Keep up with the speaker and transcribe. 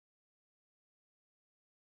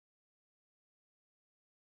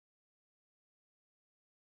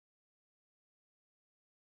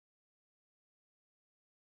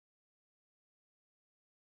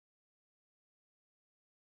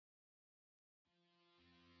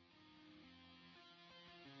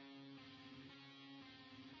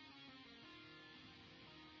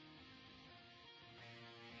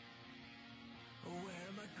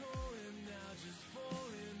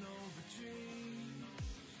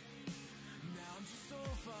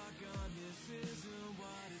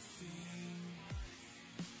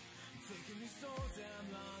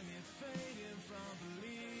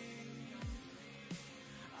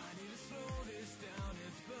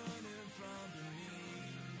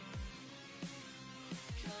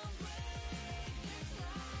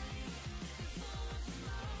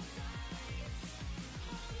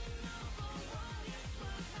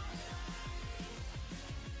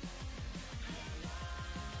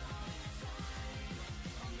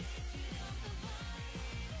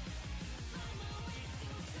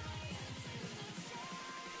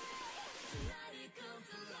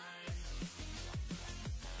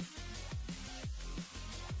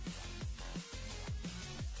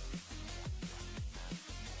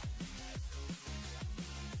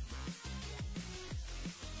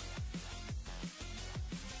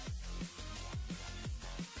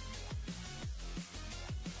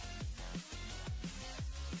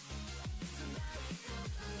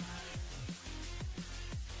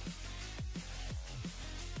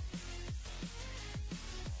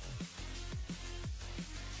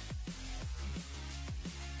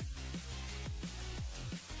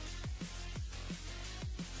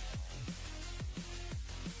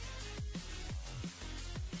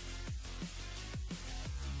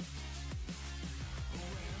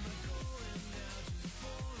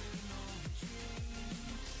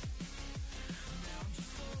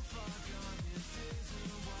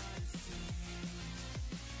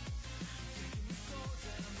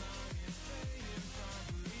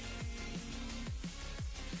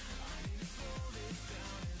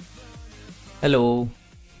Hello,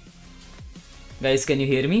 guys, can you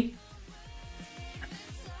hear me?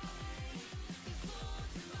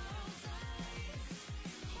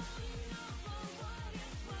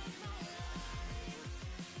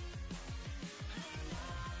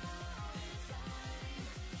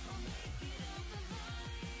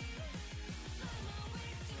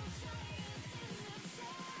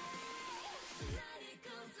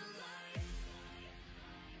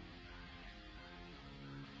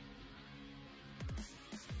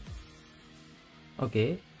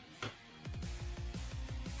 Okay.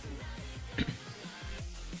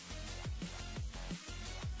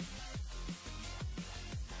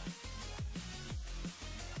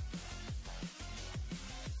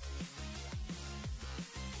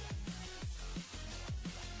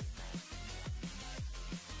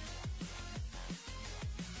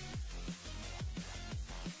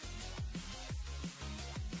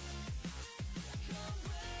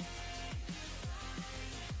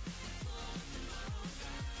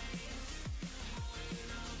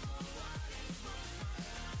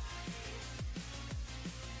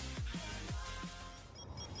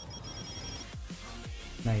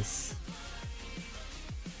 Nice.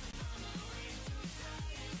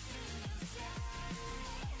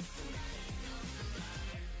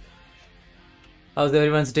 How's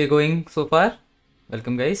everyone's day going so far?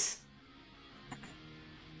 Welcome, guys.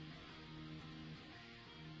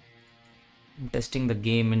 I'm testing the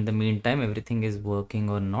game in the meantime. Everything is working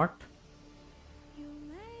or not.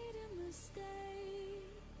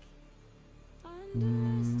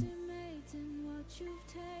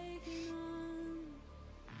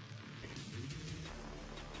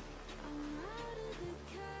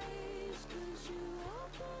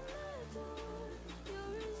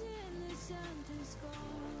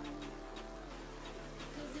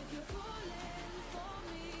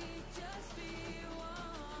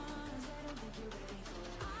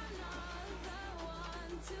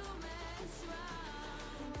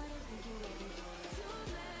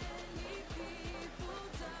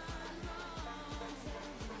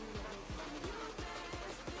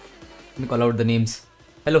 Let me call out the names.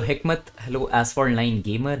 Hello Hekmat, hello Asphalt 9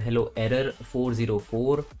 Gamer, hello Error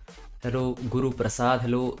 404, hello Guru Prasad,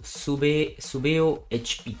 hello Subeo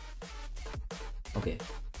HP. Okay.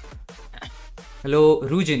 Hello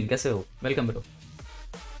Rujin, कैसे हो? Welcome bro.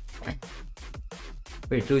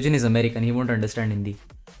 Wait, Rujin is American, he won't understand Hindi.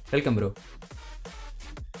 Welcome bro.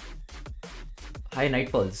 Hi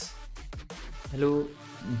Nightfalls. Hello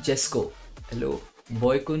Jesco. Hello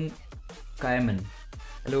Boykun Kaiman.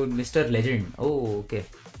 Hello Mr. Legend. Oh, okay.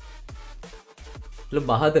 Hello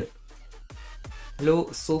Bahadur. Hello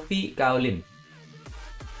Sophie Kaolin.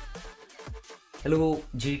 Hello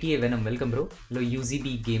GTA Venom. Welcome bro. Hello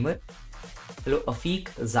UZB Gamer. Hello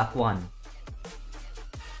Afiq Zakwan.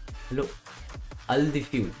 Hello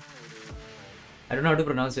Al-Diffu. I don't know how to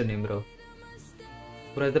pronounce your name bro.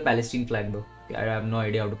 What is the Palestine flag though? I have no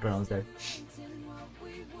idea how to pronounce that.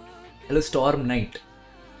 Hello Storm Knight.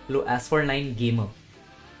 Hello Asphalt 9 Gamer.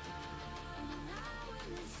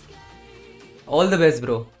 All the best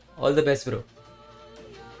bro. All the best bro.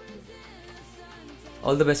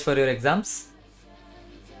 All the best for your exams.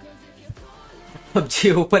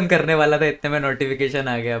 PUBG open करने वाला था, इतने में notification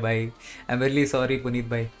आ गया भाई। I am really sorry Puneet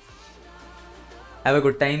भाई। Have a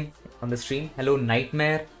good time on the stream. Hello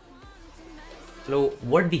nightmare, hello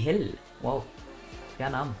what the hell, wow क्या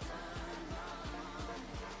नाम।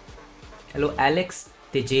 हेलो एलेक्स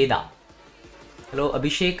तेजेदा, हेलो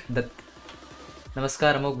अभिषेक दत्त,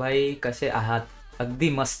 नमस्कार अमोघ भाई, कसे आहात? अगदी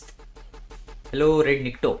मस्त। हेलो रेड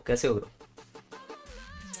निक्टो, कैसे हो?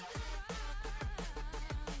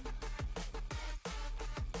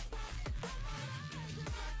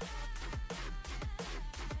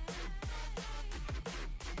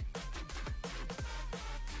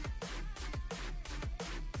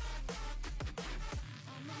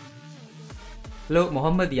 हेलो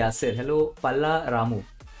मोहम्मद यासिर, हेलो पल्ला Ramu,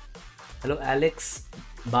 hello Alex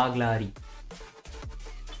बागलारी।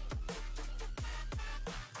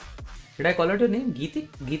 Did I call out your name? Geetik?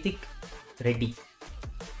 Geetik Reddy.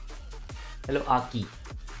 Hello Aki.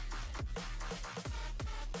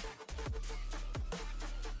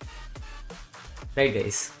 Right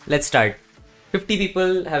guys, let's start. 50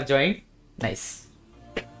 people have joined. Nice.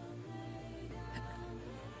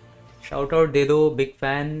 Shout out दे दो, big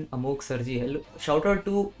fan Amok sir ji. Hello shout out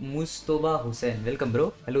to मुस्तोबा Hussain, welcome bro.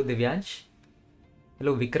 Hello Divyansh,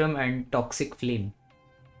 hello Vikram and toxic flame.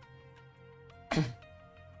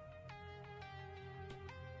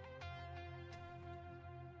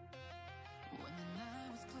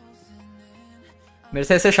 मेरे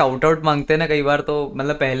से ऐसे shout out मांगते हैं ना कई बार, तो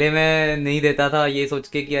मतलब पहले मैं नहीं देता था ये सोच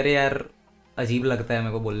के कि अरे यार अजीब लगता है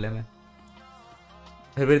मेरे को बोलने में,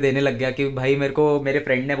 फिर देने लग गया कि भाई मेरे को मेरे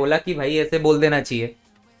फ्रेंड ने बोला कि भाई ऐसे बोल देना चाहिए,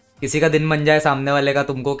 किसी का दिन बन जाए सामने वाले का,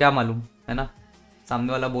 तुमको क्या मालूम है ना,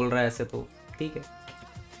 सामने वाला बोल रहा है ऐसे तो ठीक है।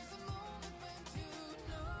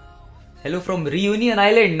 Hello from reunion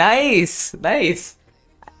island, nice nice.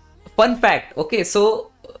 Fun fact, okay so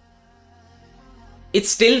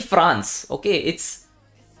it's still France, okay? It's,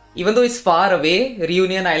 even though it's far away,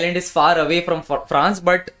 Reunion Island is far away from France,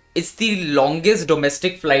 but it's the longest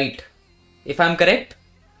domestic flight, if I'm correct.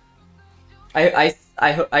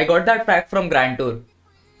 I got that fact from Grand Tour.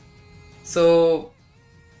 So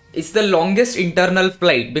it's the longest internal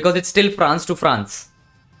flight because it's still France to France.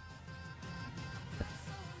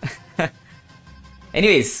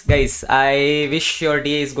 Anyways guys, I wish your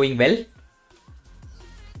day is going well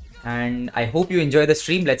and I hope you enjoy the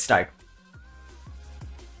stream. Let's start.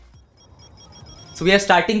 So we are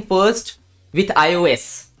starting first with iOS.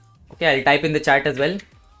 Okay, I'll type in the chat as well.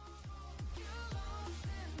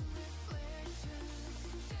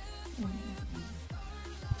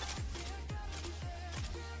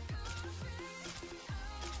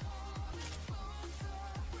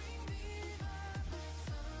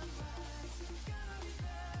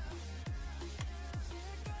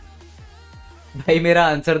 भाई मेरा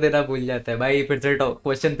answer देना भूल जाता है भाई, फिर से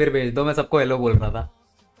question फिर भेज दो, मैं सबको हेलो बोल रहा था।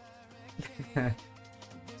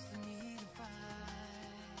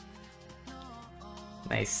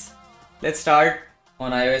 Nice. Let's start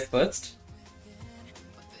on iOS first.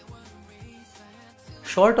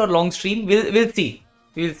 Short or long stream? We'll see.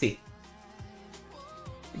 We'll see.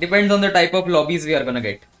 Depends on the type of lobbies we are gonna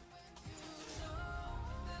get.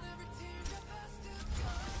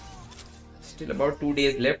 Still about 2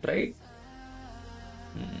 days left, right?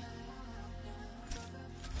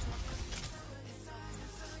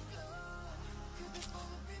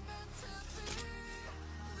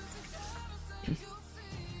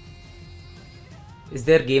 Is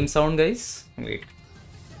there game sound, guys? Wait.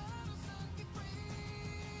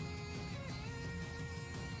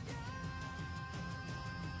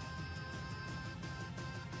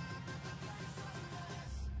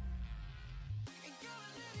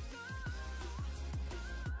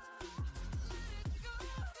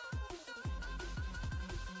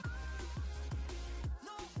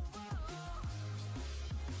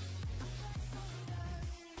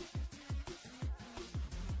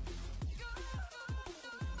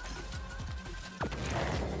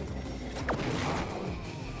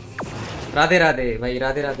 Radhe Radhe भाई,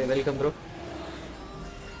 Radhe Radhe, welcome bro.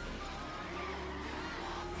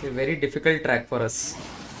 Very difficult track for us.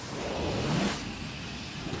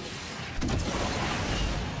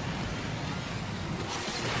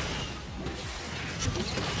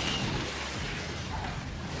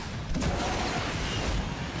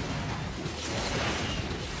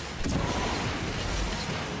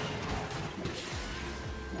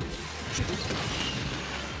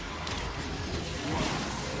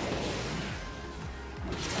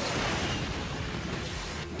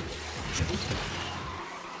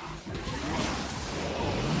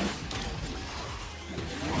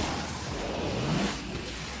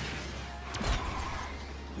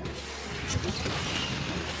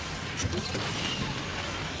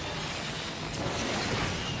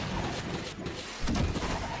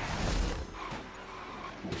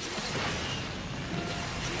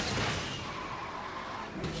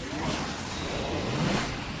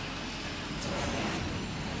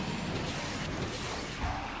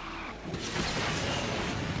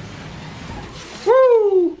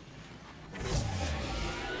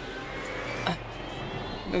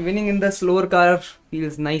 Winning in the slower car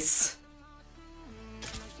feels nice.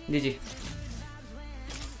 GG.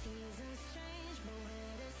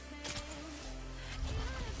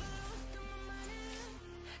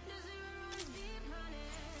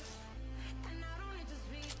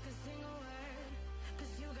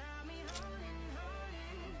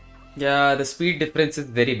 Yeah, the speed difference is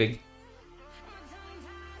very big.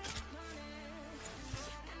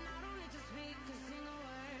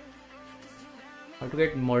 How to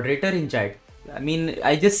get moderator in chat? I mean,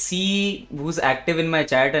 I just see who's active in my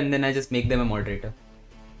chat and then I just make them a moderator.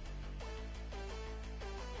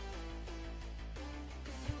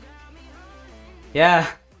 Yeah,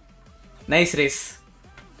 nice race.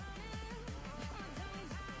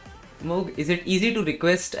 Amogh, is it easy to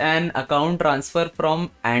request an account transfer from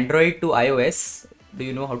Android to iOS? Do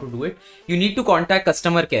you know how to do it? You need to contact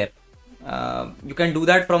customer care. You can do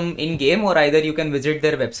that from in-game, or either you can visit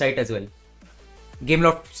their website as well.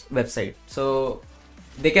 Gameloft's website. So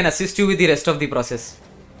they can assist you with the rest of the process.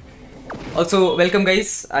 Also, welcome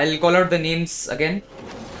guys. I'll call out the names again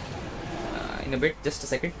in a bit. Just a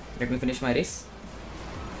second. Let me finish my race.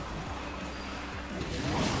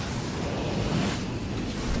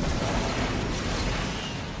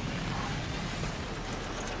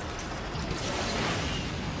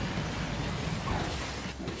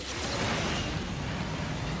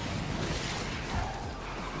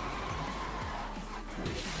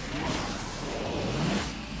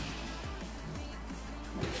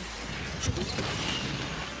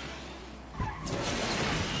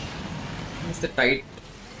 It's the tight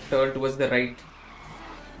turn towards the right.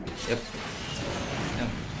 Yep. Yep.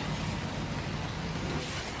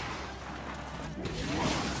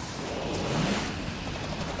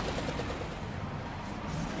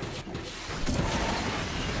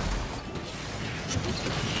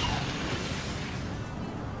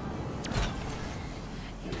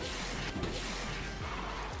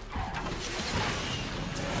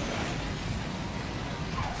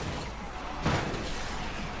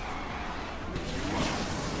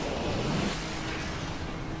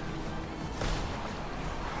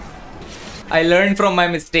 I learned from my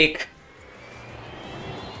mistake.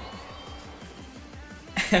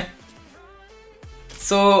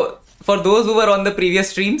 So, for those who were on the previous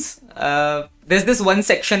streams, there's this one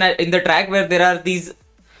section in the track where there are these,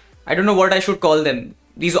 I don't know what I should call them,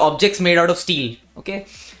 these objects made out of steel, okay?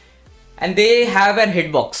 And they have an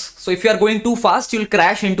hitbox. So if you are going too fast, you'll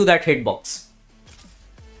crash into that hitbox.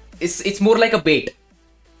 It's more like a bait.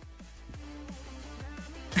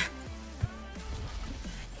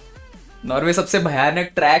 Norway सबसे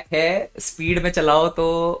भयानक track है, speed में चलाओ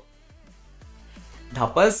तो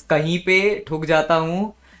धपस, कहीं पे ठुक जाता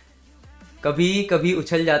हूँ, कभी कभी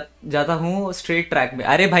उछल जाता हूँ स्ट्रेट ट्रैक में.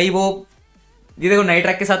 अरे भाई वो ये देखो नए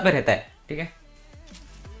ट्रैक के साथ में रहता है, ठीक है.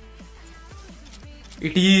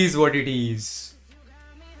 It is what it is.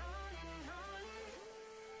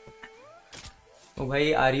 ओ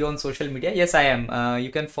भाई, are you on social media? Yes I am.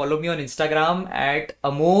 You can follow me on Instagram at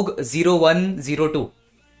amogh0102.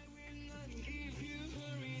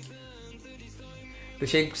 To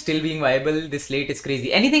shake still being viable this late is crazy.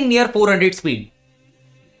 Anything near 400 speed.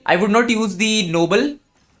 I would not use the Noble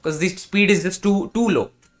because the speed is just too low.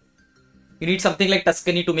 You need something like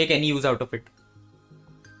Tuscany to make any use out of it.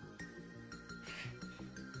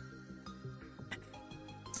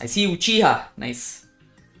 I see Uchiha. Nice.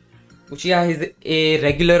 Uchiha is a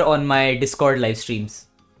regular on my Discord live streams.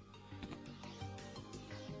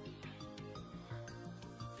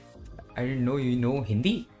 I didn't know you know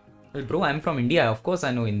Hindi. Well, bro, I'm from India. Of course,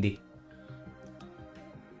 I know Hindi.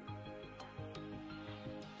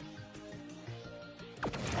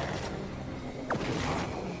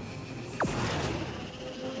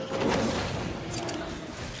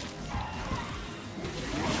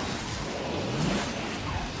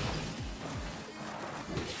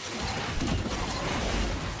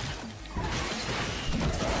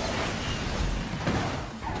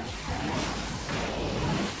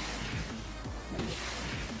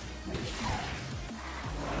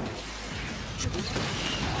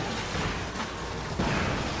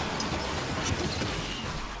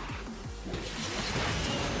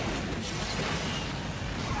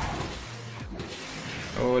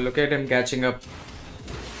 Oh, look at him catching up.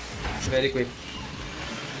 Very quick.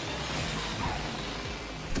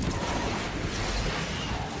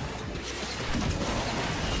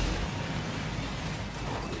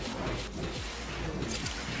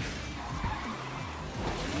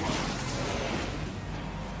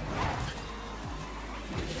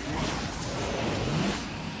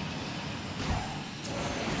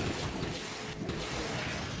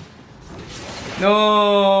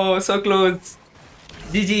 No, so close.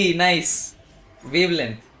 GG, nice.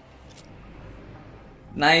 Wavelength.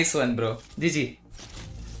 Nice one, bro. GG.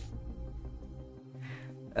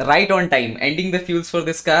 Right on time. Ending the fuels for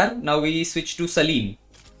this car. Now we switch to Salim.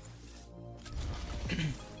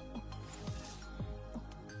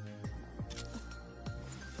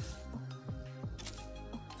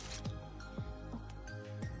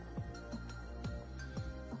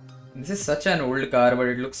 This is such an old car, but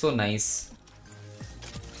it looks so nice.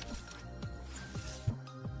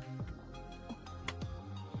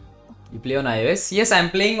 You play on iOS? Yes, I'm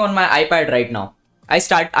playing on my iPad right now.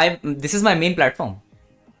 This is my main platform.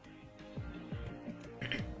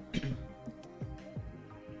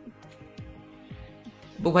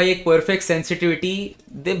 वो भाई एक perfect sensitivity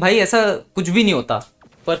दे भाई, ऐसा कुछ भी नहीं होता.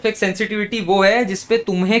 Perfect sensitivity वो है जिसपे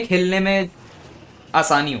तुम्हें खेलने में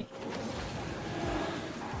आसानी हो.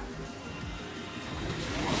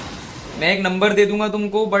 मैं एक नंबर दे दूंगा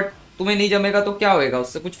तुमको, बट तुम्हें नहीं जमेगा तो क्या होएगा,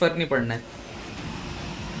 उससे कुछ फर्क नहीं पड़ना है.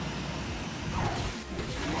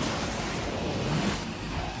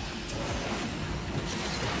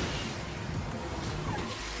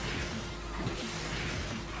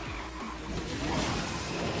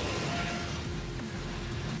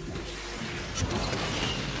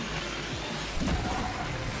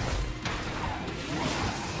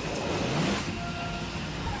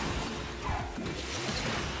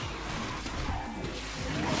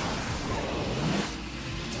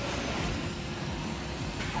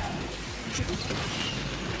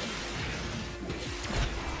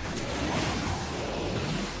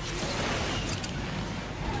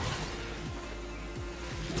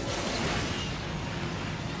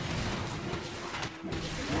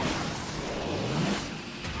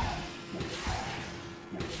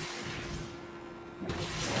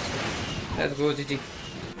 Let's go, GG.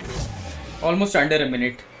 Almost under a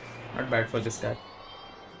minute. Not bad for this guy.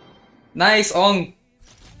 Nice, Amogh.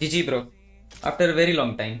 GG, bro. After a very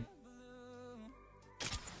long time.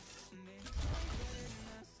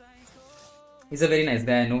 He's a very nice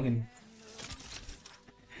guy, I know him.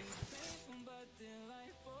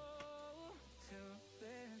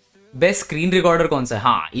 Best screen recorder कौन सा है?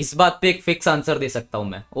 हाँ, इस बात पे एक fix answer दे सकता हूं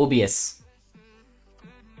मैं. OBS.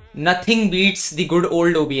 Nothing beats the good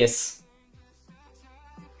old OBS.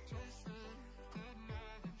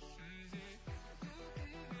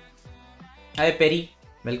 Hi Perry,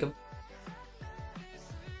 welcome.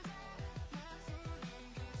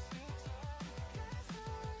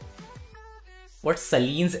 What's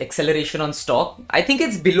Salim's acceleration on stock? I think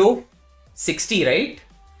it's below 60, right?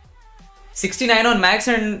 69 on max,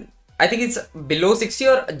 and I think it's below 60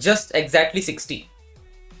 or just exactly 60.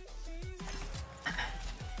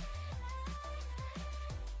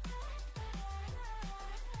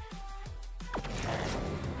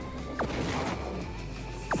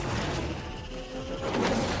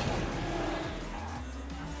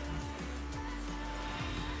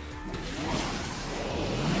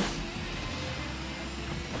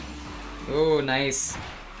 Oh, nice.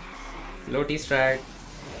 Low T strat.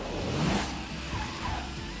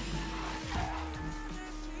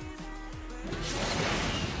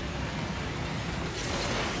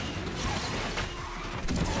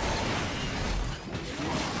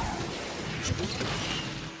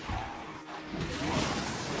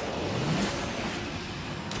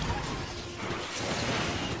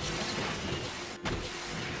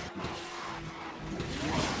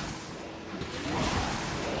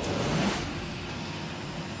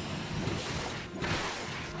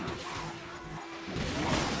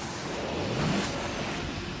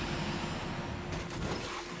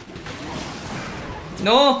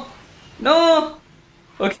 No, no.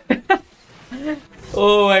 Okay.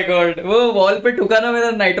 Oh my god, वो wall पे ठुका ना, मेरा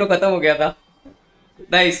nitro खत्म हो गया था.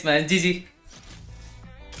 Nice man, GG.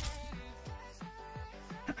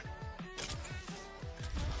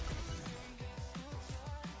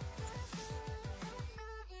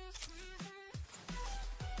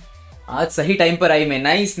 आज सही टाइम पर आई मैं.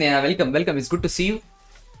 Nice Neha, welcome welcome. It's good to C you.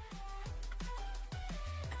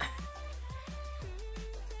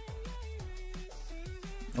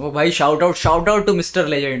 वो भाई shout out to mister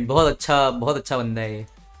legend. बहुत अच्छा बंदा है ये.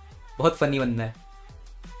 बहुत फनी बंदा है.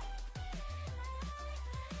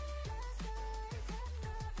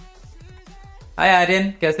 हाय आर्यन,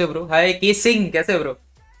 कैसे हो ब्रो? हाय के सिंह, कैसे हो ब्रो?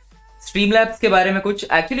 स्ट्रीमलैब्स के बारे में कुछ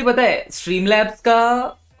एक्चुअली पता है? स्ट्रीमलैब्स का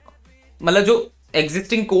मतलब जो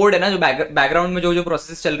एग्जिस्टिंग कोड है ना, जो बैकग्राउंड में जो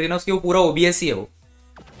प्रोसेस चल रही है ना, उसकी वो पूरा OBS ही है. वो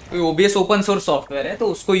OBS ओपन सोर्स सॉफ्टवेयर है,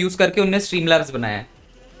 तो उसको यूज करके उन्होंने स्ट्रीमलैब्स बनाया है.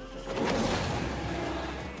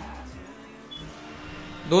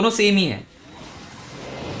 दोनों सेम ही है.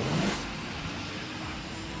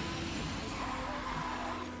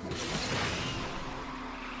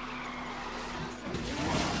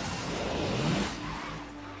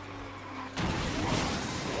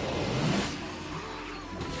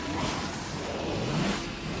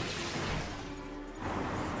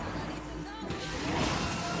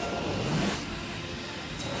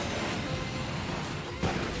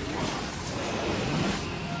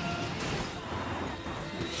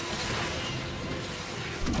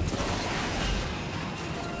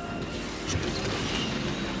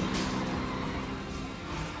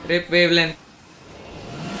 Rip wavelength.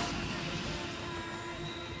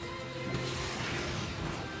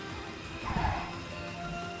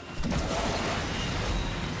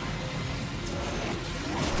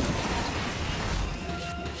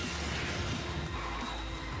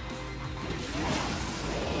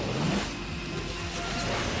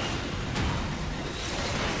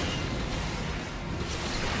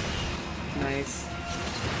 Nice.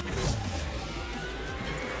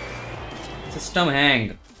 System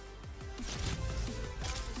hang.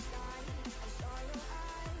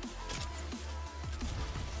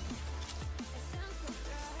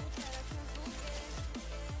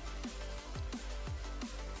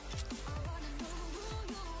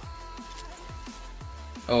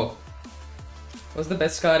 Oh. What's the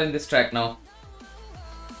best car in this track now?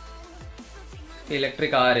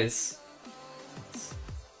 Electric R is.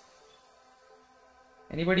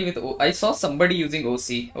 Anybody with I saw somebody using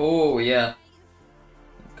OC. Oh yeah.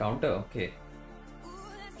 Counter, okay.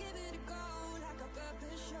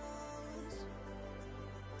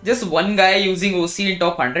 Just one guy using OC in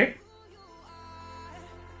top 100?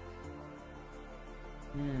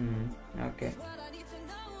 Okay.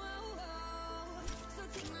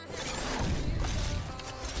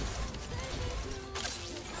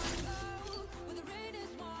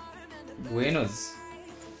 Buenos.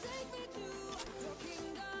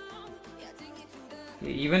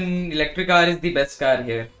 Even electric car is the best car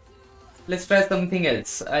here. Let's try something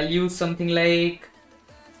else. I'll use something like...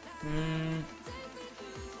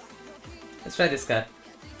 let's try this car.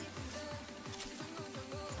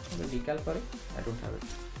 The decal for it? I don't have it.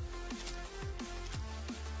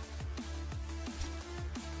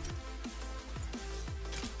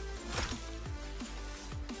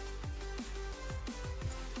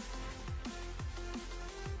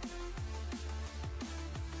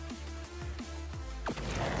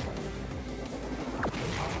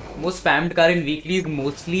 Most spammed car in weekly is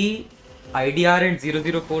mostly IDR and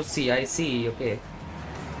 004C. I see, okay.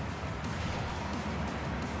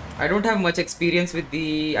 I don't have much experience with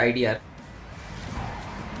the IDR.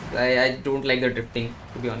 I don't like the drifting,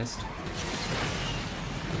 to be honest.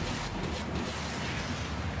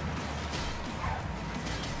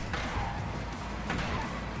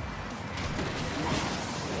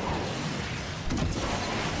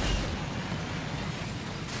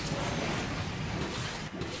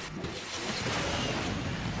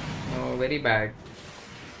 Very bad.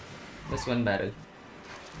 Just one barrel.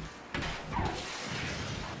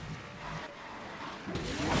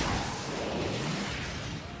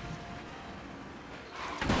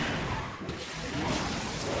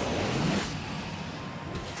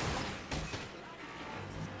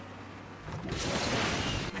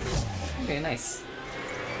 Okay, nice.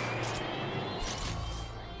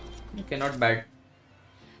 Okay, not bad.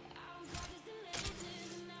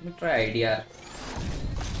 Let me try IDR.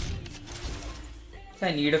 I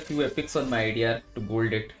need a few epics on my IDR to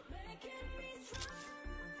gold it.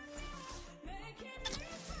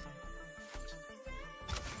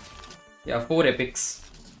 Yeah, 4 epics.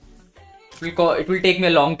 It will take me a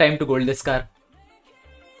long time to gold this car.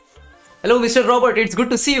 Hello, Mr. Robert. It's good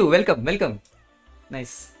to see you. Welcome, welcome.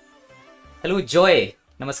 Nice. Hello, Joy.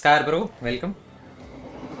 Namaskar, bro. Welcome.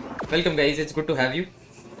 Welcome, guys. It's good to have you.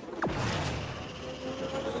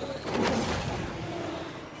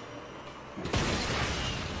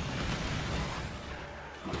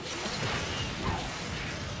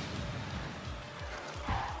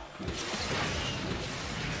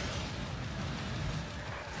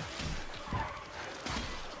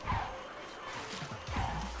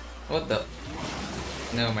 What the?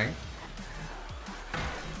 Never mind.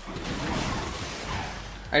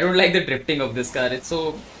 I don't like the drifting of this car. It's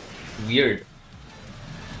so weird.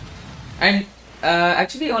 And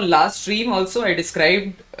actually on last stream also I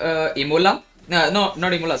described Imola. No,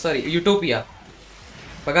 not Imola. Sorry, Utopia.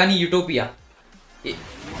 Pagani Utopia.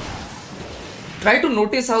 Try to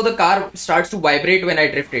notice how the car starts to vibrate when I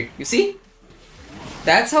drift it. You see?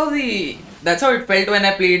 That's how it felt when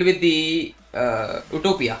I played with the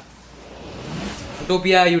Utopia.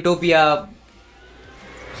 Utopia,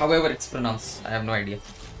 however it's pronounced, I have no idea.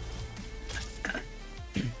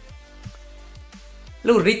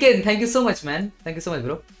 Hello, Riken, thank you so much, man. Thank you so much,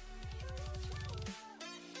 bro.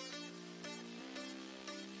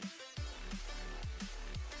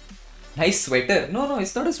 Nice sweater. No,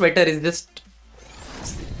 it's not a sweater. It's just...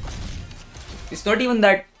 It's not even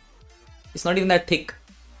that thick.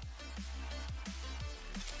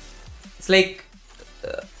 It's like...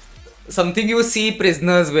 something you see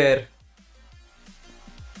prisoners wear.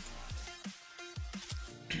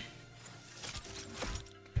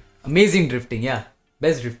 Amazing drifting, yeah.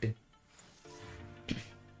 Best drifting.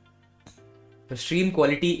 The stream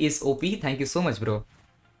quality is OP. Thank you so much, bro.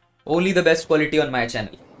 Only the best quality on my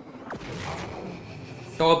channel.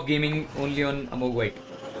 Top gaming only on Amogh White.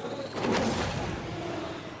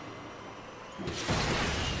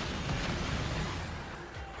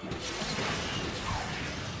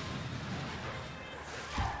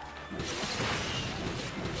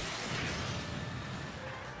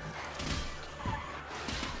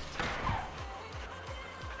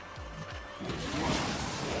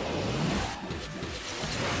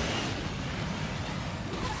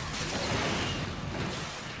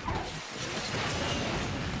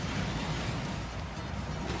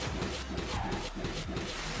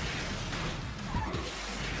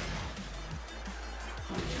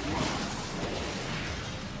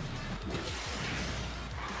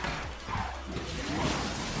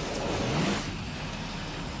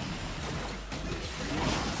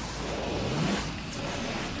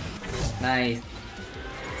 Nice.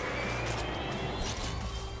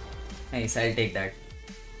 Nice, I'll take that.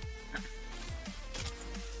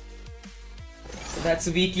 So that's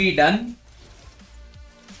weekly done.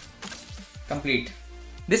 Complete.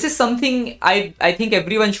 This is something I think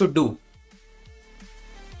everyone should do.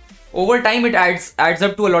 Over time it adds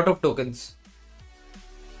up to a lot of tokens.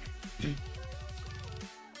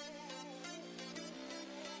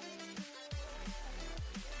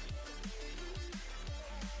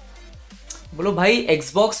 बोलो भाई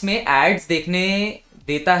Xbox में ads देखने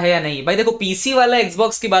देता है या नहीं? भाई देखो पीसी वाला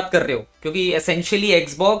Xbox की बात कर रहे हो, क्योंकि essentially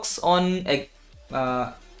Xbox on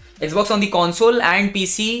the console and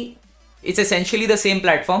PC it's essentially the same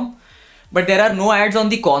platform, but there are no ads on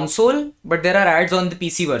the console, but there are ads on the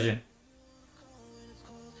PC version.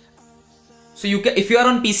 So you can, if you are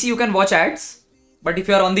on PC you can watch ads, but if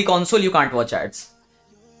you are on the console you can't watch ads.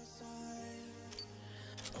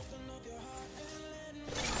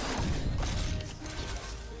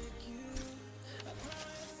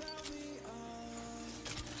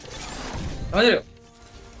 समझ रहे हो?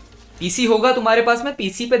 PC होगा तुम्हारे पास में,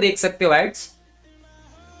 PC पे देख सकते हो एड्स,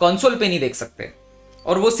 कंसोल पे नहीं देख सकते.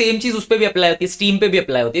 और वो सेम चीज उस पे भी अप्लाई होती है, स्टीम पे भी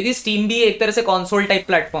अप्लाई होती है, क्योंकि स्टीम भी एक तरह से कंसोल टाइप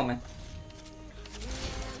प्लेटफॉर्म है.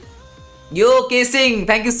 यो के Singh,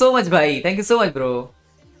 thank you so much भाई, thank you so much bro.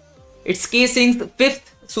 It's के Singh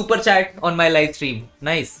 5th super chat on my live stream.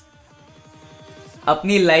 Nice.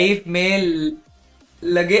 अपनी लाइफ में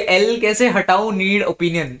लगे एल कैसे हटाऊं, नीड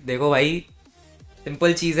ओपिनियन. देखो भाई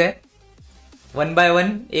सिंपल चीज है, 1 by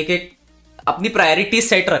 1 एक एक अपनी प्रायोरिटी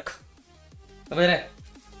सेट रख, समझ रहे?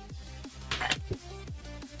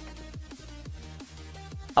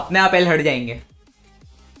 अपने आप एल हट जाएंगे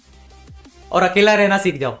और अकेला रहना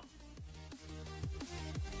सीख जाओ.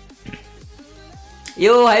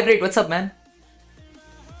 यो hybrid, what's up man?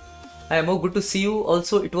 Hi Amogh, good to see you.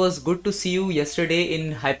 Also, it was good to see you yesterday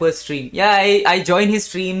in Hyper stream. Yeah, I join his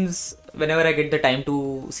streams whenever I get the time to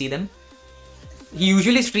see them. He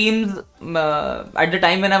usually streams at the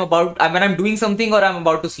time when I'm doing something or I'm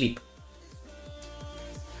about to sleep.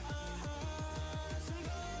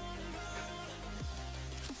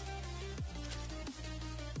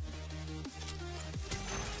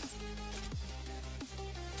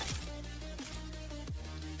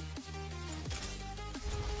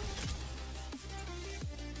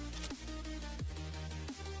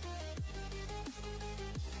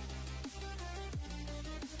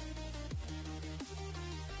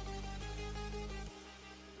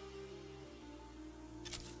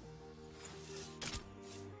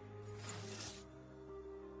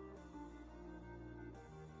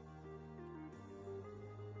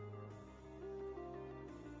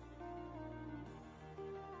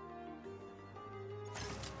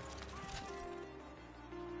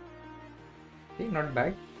 Not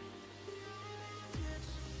bad.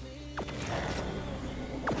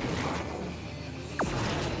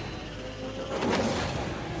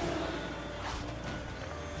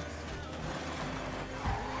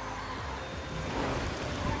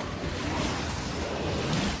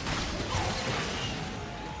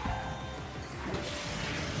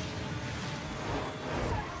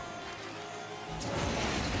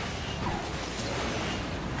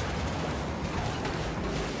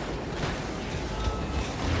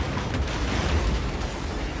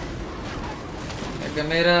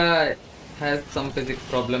 Camera has some physics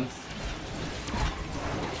problems.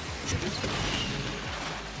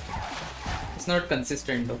 It's not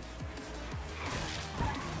consistent though.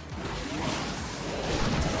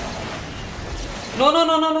 No.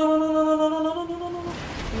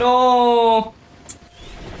 No.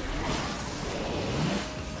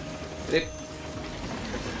 Rip.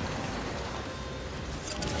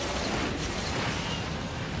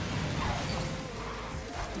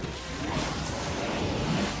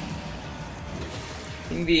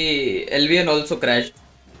 think the LVN also crashed.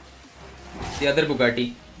 The other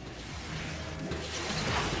Bugatti.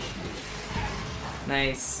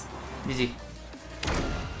 Nice. GG.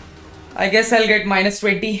 I guess I'll get minus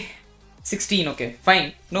 20. 16, okay.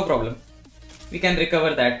 Fine. No problem. We can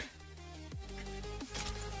recover that.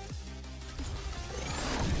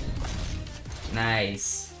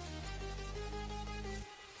 Nice.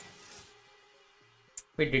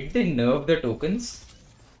 Wait, did they nerf the tokens?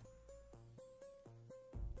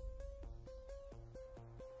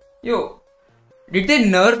 Yo, did they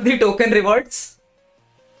nerf the token rewards?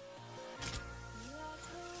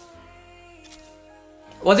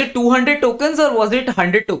 Was it 200 tokens or was it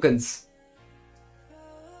 100 tokens?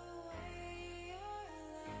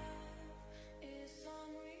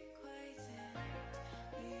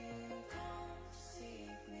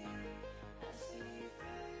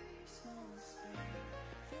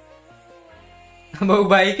 अमोघ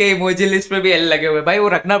भाई के emoji list पे भी L लगे हुए भाई, वो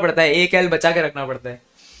रखना पड़ता है, एक एल बचा के रखना पड़ता है,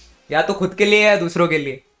 या तो खुद के लिए या दूसरों के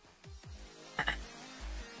लिए.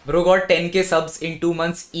 Bro got 10k subs in 2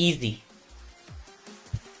 months easy.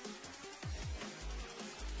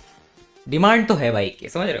 Demand तो है भाई के,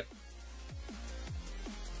 समझ रहे हो.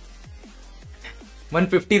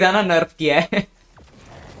 150 था ना, नर्फ किया है.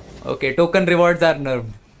 Okay, token rewards are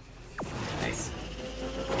नर्व्ड. Nice.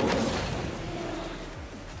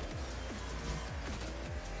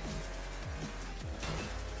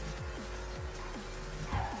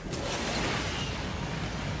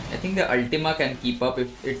 I think the Ultima can keep up if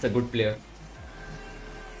it's a good player.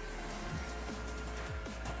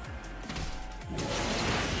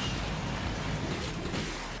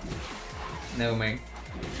 Never mind.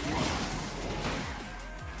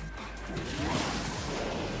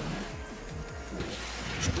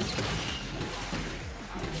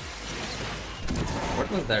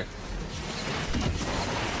 What was that?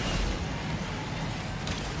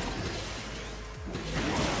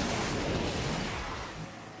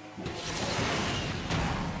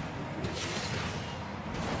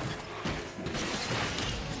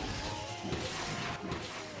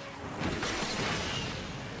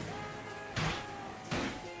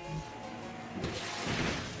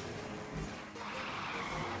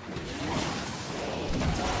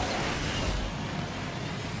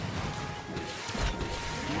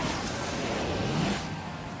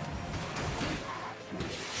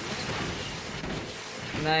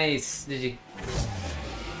 Nice, GG.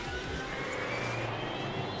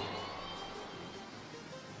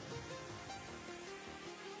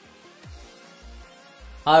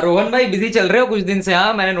 हाँ रोहन भाई बिजी चल रहे हो कुछ दिन से.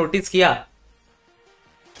 हाँ मैंने नोटिस किया.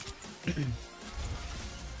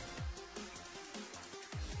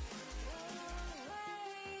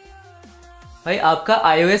 भाई आपका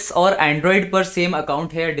iOS और Android पर सेम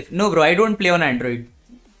अकाउंट है? No bro, I don't play on Android.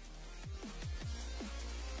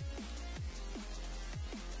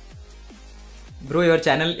 Bro, your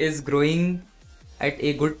channel is growing at a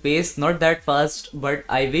good pace. Not that fast, but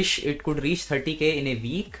I wish it could reach 30k in a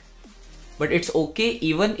week. But it's okay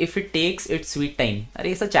even if it takes its sweet time.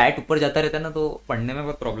 अरे ऐसा chat ऊपर जाता रहता है ना, तो पढ़ने में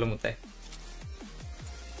बहुत प्रॉब्लम होता है.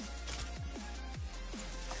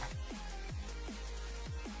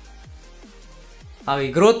 हाँ भाई,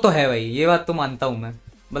 ग्रोथ तो है भाई, ये बात तो मानता हूँ मैं.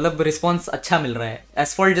 मतलब रिस्पॉन्स अच्छा मिल रहा है.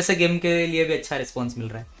 एसफॉल्ट जैसे गेम के लिए भी अच्छा रिस्पॉन्स मिल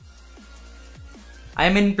रहा है.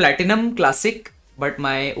 I am in Platinum Classic, but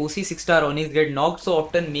my OC 6-star Onyx get knocked so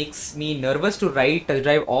often makes me nervous to ride test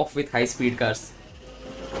drive off with high speed cars.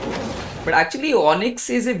 But actually Onyx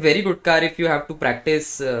is a very good car if you have to practice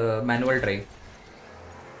manual drive,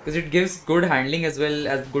 because it gives good handling as well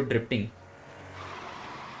as good drifting.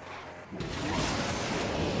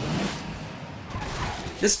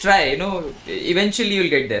 Just try, you know, eventually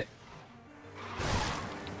you'll get there.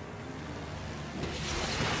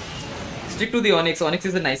 Stick to the Onyx. Onyx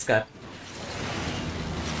is a nice car.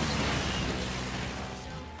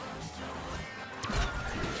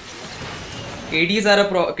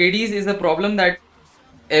 KDs is a problem that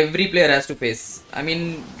every player has to face. I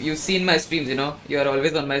mean, you've seen my streams, you know, you are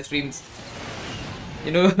always on my streams.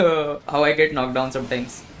 You know how I get knocked down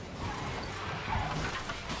sometimes.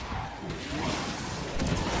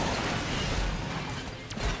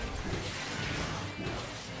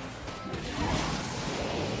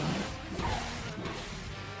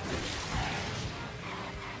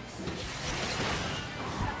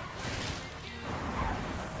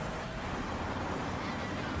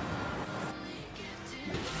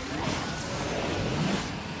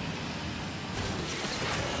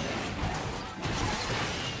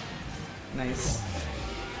 Nice.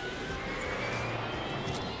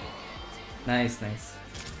 Nice, nice.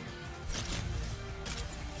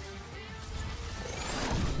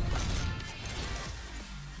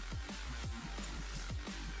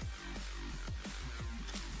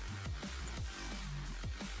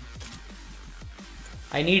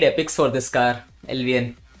 I need epics for this car,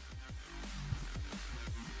 LVN.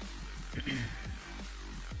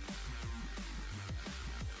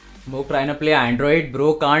 Mo trying to play Android,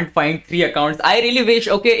 bro, can't find 3 accounts. I really wish,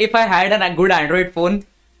 okay, if I had a good Android phone,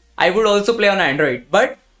 I would also play on Android.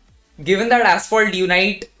 But given that Asphalt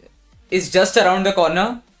Unite is just around the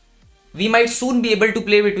corner, we might soon be able to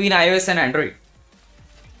play between iOS and Android.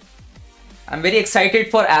 I'm very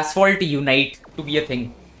excited for Asphalt Unite to be a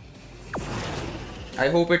thing. I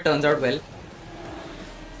hope it turns out well.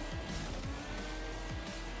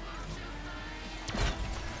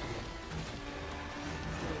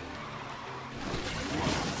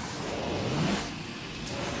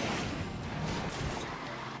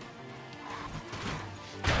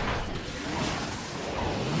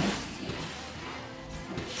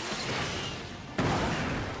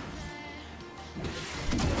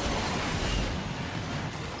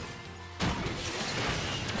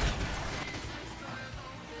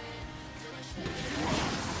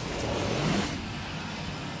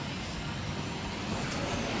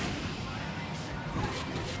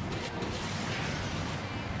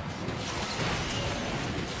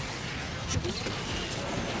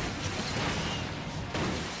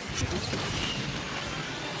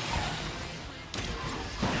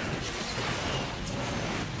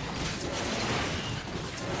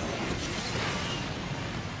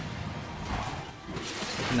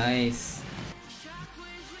 Nice.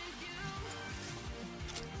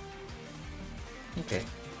 Okay.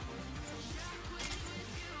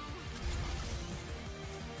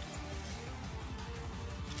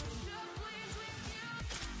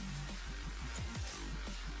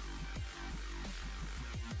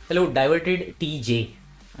 Hello, Diverted TJ.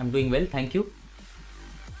 I'm doing well, thank you.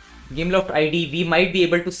 Gameloft ID, we might be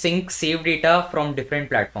able to sync save data from different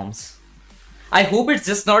platforms. I hope it's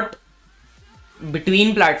just not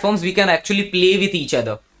between platforms, we can actually play with each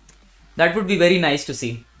other. That would be very nice to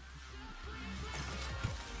see.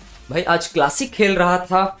 भाई आज classic खेल रहा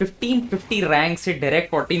था 1550 rank से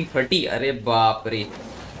direct 1430. अरे बाप रे,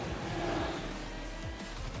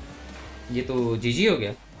 ये तो जीजी हो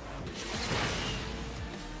गया.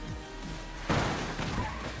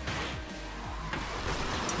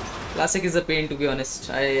 Classic is a pain, to be honest.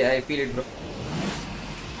 I feel it, bro.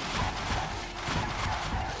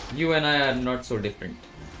 You and I are not so different.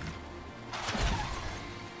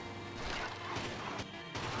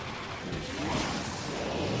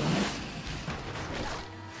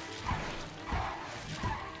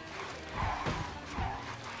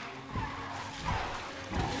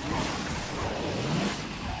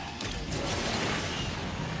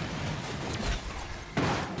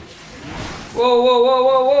 Whoa, whoa, whoa,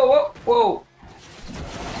 whoa, whoa, whoa, whoa.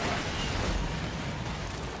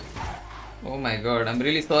 Oh my god, I'm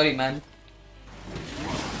really sorry, man.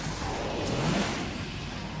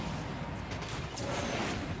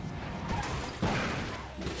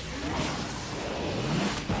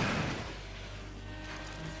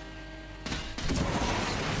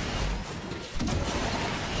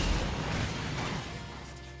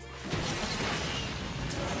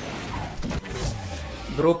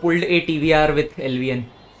 Bro pulled a TVR with LVN.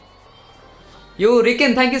 Yo,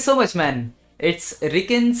 Ricken, thank you so much, man. It's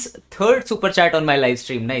Ricken's third super chat on my live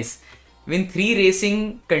stream. Nice. Win 3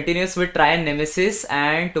 racing continuous with Try and Nemesis,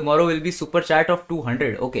 and tomorrow will be super chat of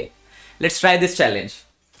 200. Okay, let's try this challenge.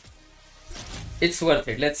 It's worth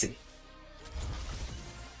it. Let's see.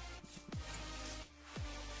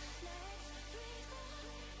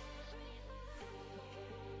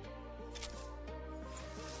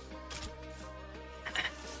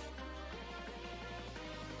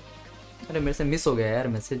 अरे मेरे से miss हो गया यार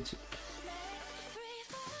message.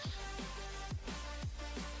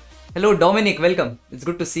 Hello Dominic, welcome. It's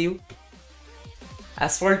good to see you.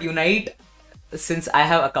 Asphalt Unite, since I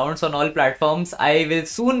have accounts on all platforms, I will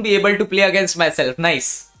soon be able to play against myself.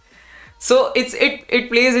 Nice. So it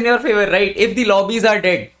plays in your favor, right? If the lobbies are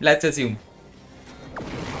dead, let's assume.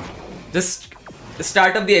 Just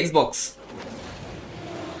start up the Xbox.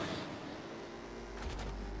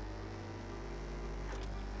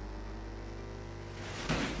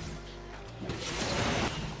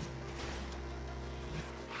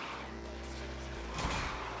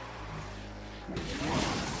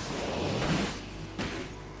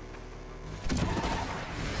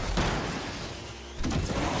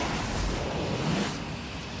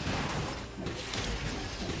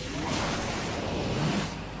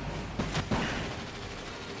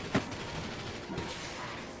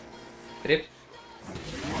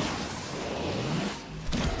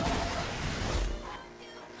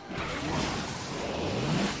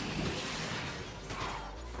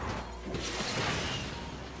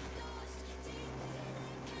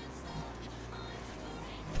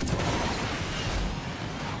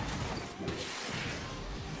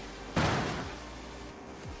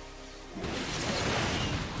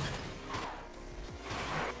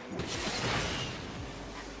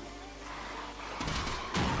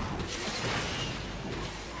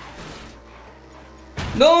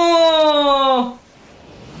 No!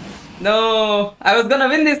 No! I was gonna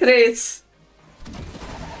win this race.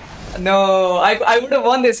 No, I would have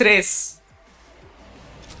won this race.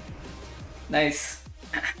 Nice.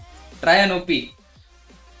 Try an OP.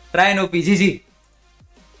 Try an OP. GG.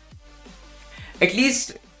 At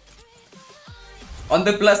least on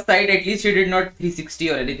the plus side, at least you did not 360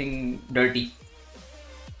 or anything dirty.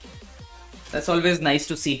 That's always nice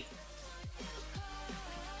to see.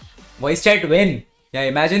 Voice chat win. Yeah,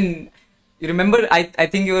 imagine. You remember? I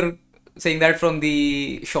think you were saying that from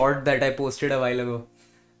the short that I posted a while ago.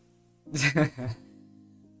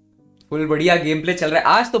 Full बढ़िया game play चल रहा है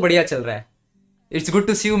आज तो बढ़िया चल रहा है. It's good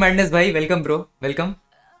to C you madness भाई. Welcome bro. वेलकम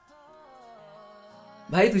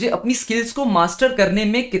भाई. तुझे अपनी स्किल्स को मास्टर करने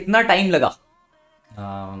में कितना टाइम लगा?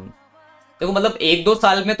 देखो मतलब 1-2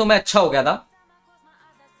 साल में तो मैं अच्छा हो गया था.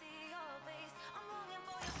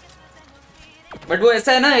 बट वो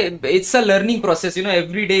ऐसा है ना, it's a learning process. You know,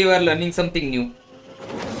 every day you are learning something new.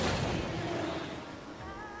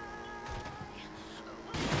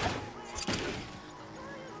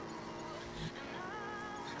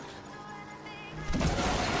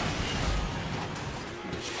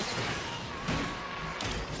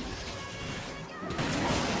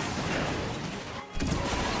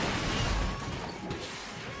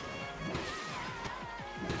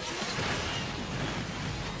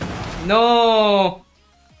 No.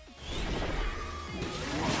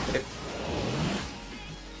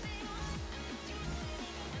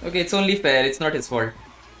 Okay, it's only fair. It's not his fault.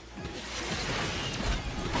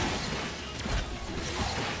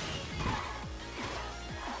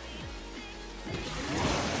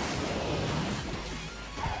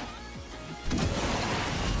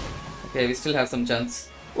 Okay, we still have some chance.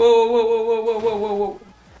 Whoa, whoa, whoa, whoa, whoa, whoa, whoa, whoa.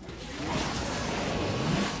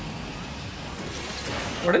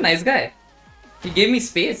 What a nice guy. He gave me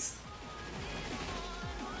space.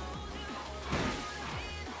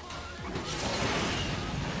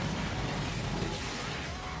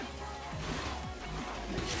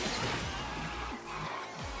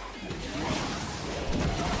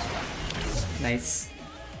 Nice.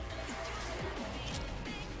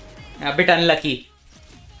 A bit unlucky.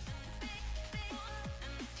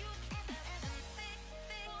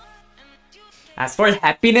 Asphalt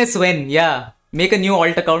happiness when, yeah. Make a new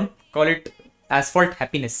alt account, call it Asphalt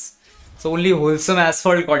Happiness. So only wholesome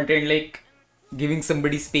asphalt content, like giving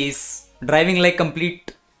somebody space, driving like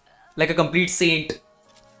a complete saint.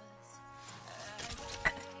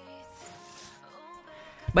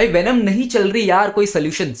 भाई venom नहीं चल रही यार, कोई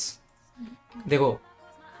solutions. देखो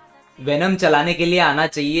venom चलाने के लिए आना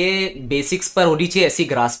चाहिए, बेसिक्स पर होनी चाहिए ऐसी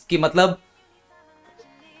ग्रास्प की. मतलब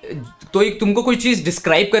तो एक तुमको कोई चीज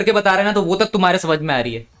डिस्क्राइब करके बता रहा है ना, तो वो तक तुम्हारे समझ में आ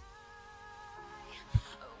रही है.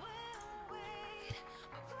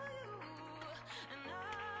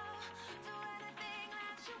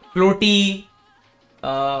 फ्लोटी,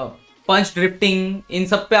 पंच ड्रिफ्टिंग, इन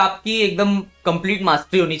सब पे आपकी एकदम कंप्लीट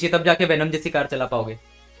मास्टरी होनी चाहिए, तब जाके वेनम जैसी कार चला पाओगे.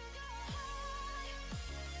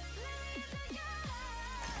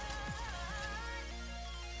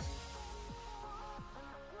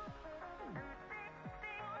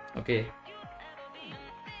 Okay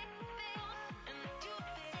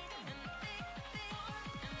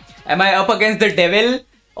Am I up against the devil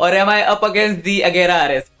or am I up against the Agera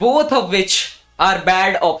RS? Both of which are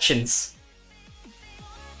bad options.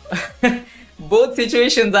 Both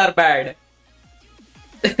situations are bad.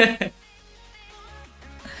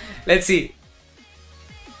 Let's see.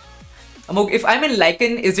 Amogh, if I'm in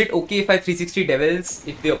Lycan, is it okay if I 360 devils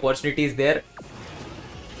if the opportunity is there?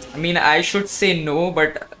 I mean, I should say no,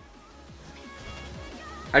 but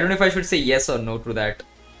I don't know if I should say yes or no to that.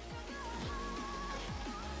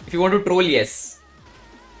 If you want to troll, yes.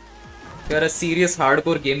 If you are a serious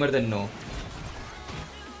hardcore gamer, then no.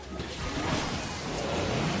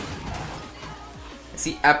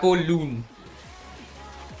 See, Apolloon.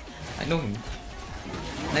 I know him.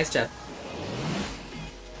 Nice chap.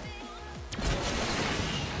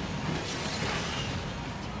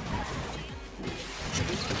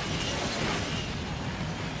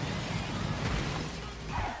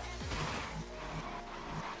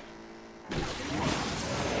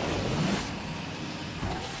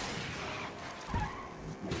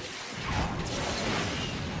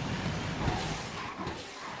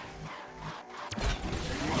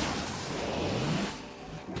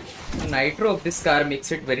 Nitro of this car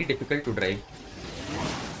makes it very difficult to drive.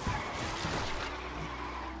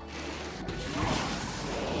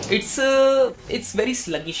 It's very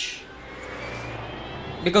sluggish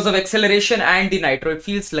because of acceleration and the nitro. It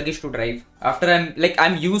feels sluggish to drive. After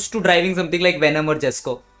I'm used to driving something like Venom or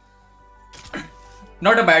Jesco.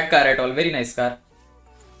 Not a bad car at all. Very nice car.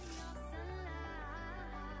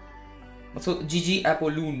 So GG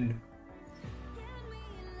Apolloon.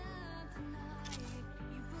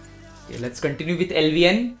 Okay, let's continue with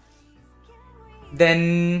LVN.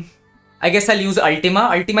 Then I guess I'll use Ultima.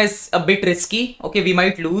 Ultima is a bit risky. Okay, we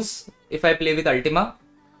might lose if I play with Ultima.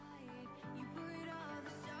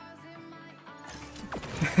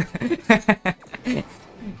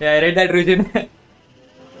 Yeah, I read that, Rujin.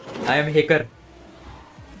 I am hacker.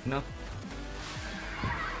 No.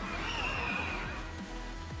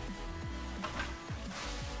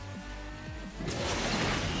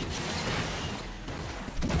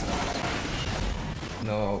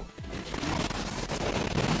 No.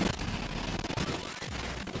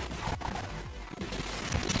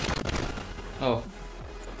 Oh.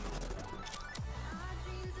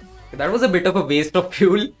 That was a bit of a waste of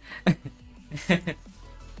fuel.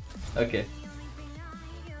 Okay.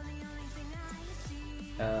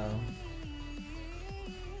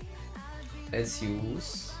 Let's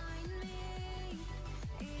use.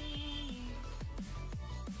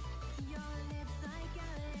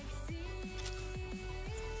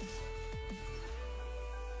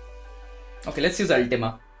 Okay, let's use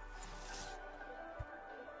Ultima.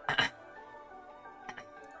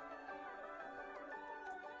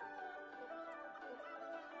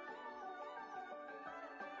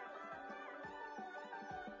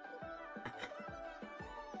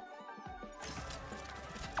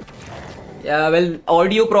 Yeah, well,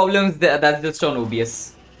 audio problems, that's just on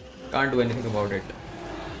OBS. Can't do anything about it.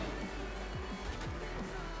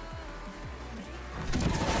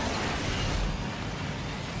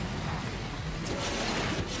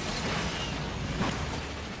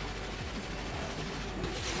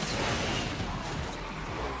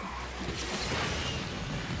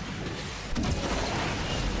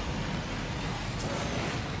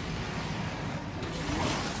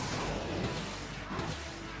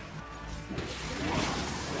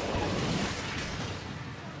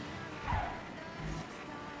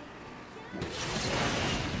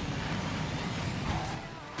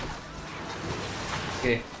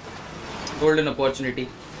 Okay, golden opportunity.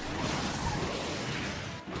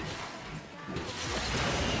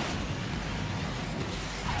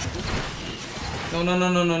 No, no, no,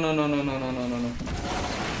 no, no, no, no, no, no, no, no, no, no.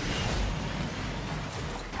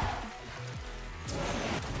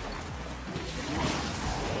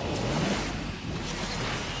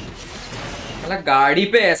 मतलब गाड़ी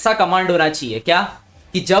पे ऐसा command होना चाहिए क्या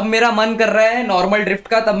कि जब मेरा मन कर रहा है नॉर्मल ड्रिफ्ट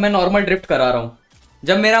का तब मैं नॉर्मल ड्रिफ्ट करा रहा हूँ,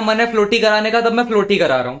 जब मेरा मन है फ्लोटी कराने का तब मैं फ्लोटी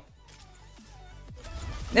करा रहा हूँ.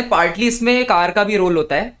 नहीं, पार्टली इसमें कार का भी रोल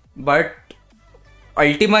होता है, but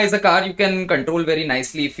Ultima is a car you can control very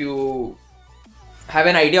nicely if you have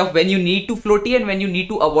an idea of when you need to floaty and when you need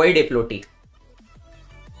to avoid a floaty.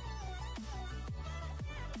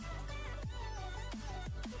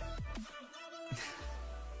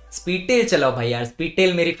 Speed tell चलाओ भाई यार, speed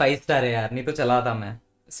tell मेरी 5 star है यार, नहीं तो चलाता मैं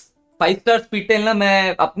 5 स्टार स्पीड टेल ना.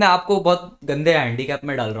 मैं अपने आप को बहुत गंदे हैंडीकैप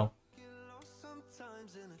में डाल रहा हूँ.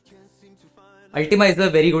 Ultima is a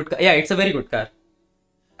very good car. Yeah, it's a very good car.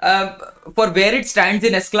 For where it stands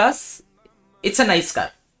in S-Class, it's a nice car.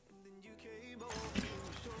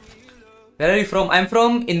 Where are you from? I'm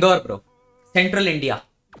from Indore, bro. Central India.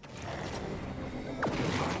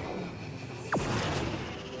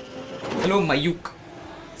 Hello, Mayuk.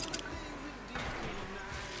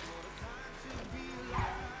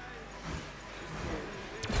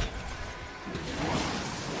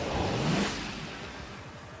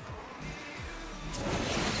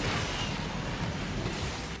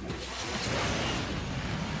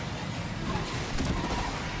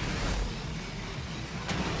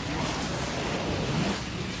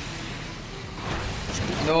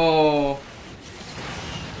 No.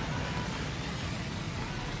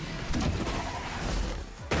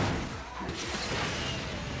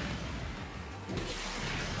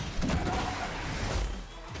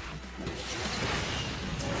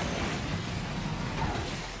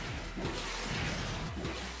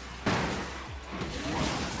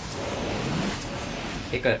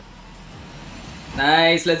 Taker.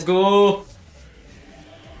 Nice, let's go.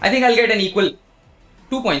 I think I'll get an equal.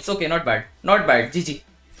 2 points. Okay, not bad. Not bad. GG.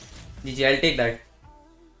 GG, I'll take that.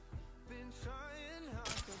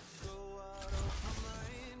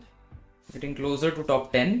 Getting closer to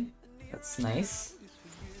top 10. That's nice.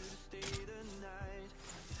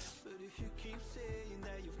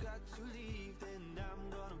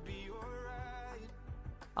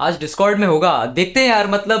 आज Discord में होगा, देखते हैं यार.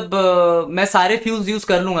 मतलब मैं सारे fuse use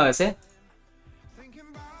कर लूंगा वैसे.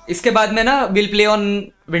 इसके बाद में ना will play on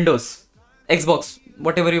Windows, Xbox,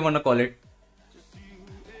 whatever you want to call it.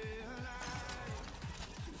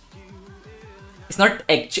 It's not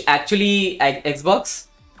actually Xbox.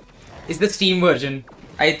 It's the Steam version.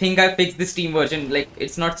 I think I fixed the Steam version. Like,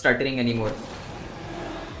 it's not stuttering anymore.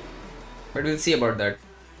 But we'll see about that.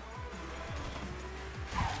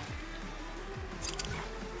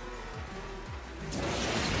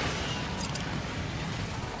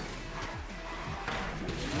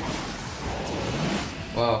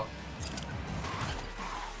 Wow.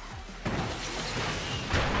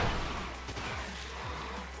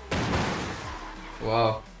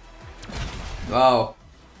 Wow. Wow.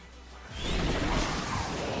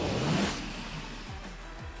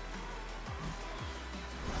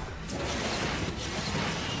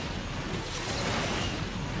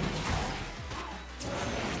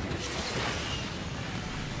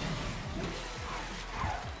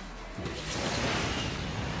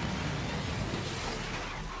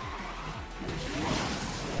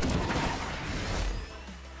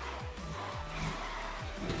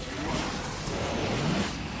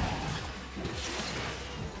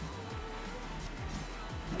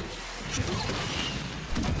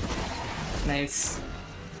 Nice.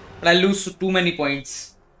 But I lose too many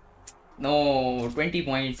points. No, 20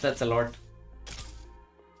 points, that's a lot.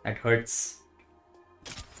 That hurts.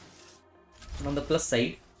 And on the plus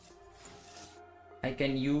side, I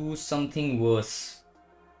can use something worse.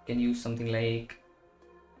 I can use something like...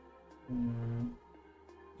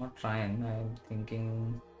 not trying, I'm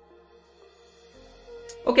thinking...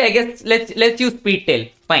 Okay, I guess let's use Speed Tail.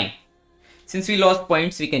 Fine. Since we lost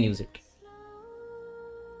points, we can use it.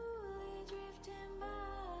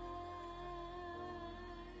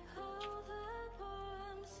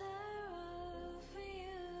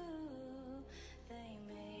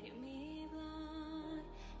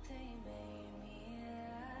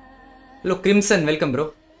 Hello, Crimson. Welcome,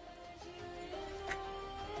 bro.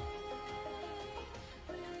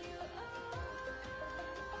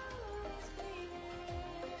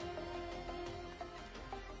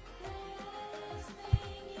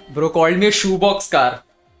 Bro called me a shoebox car.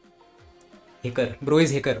 Hacker. Bro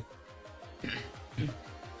is hacker.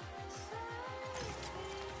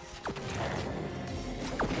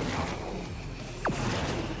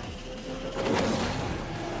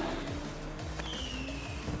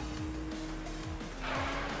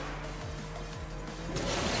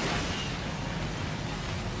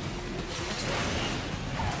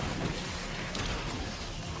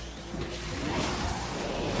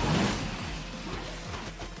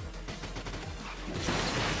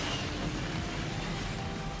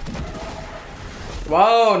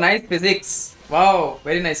 Wow, nice physics. Wow,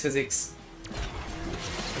 very nice physics.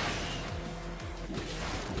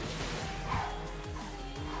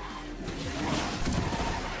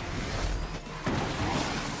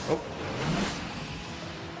 Oh.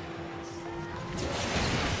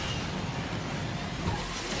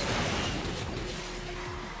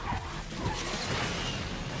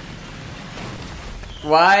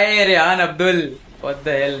 Why, Rehan Abdul? What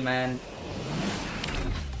the hell, man?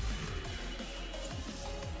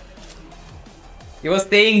 He was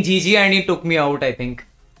saying GG and he took me out, I think.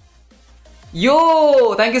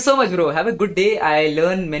 Yo! Thank you so much, bro. Have a good day. I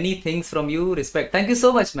learned many things from you. Respect. Thank you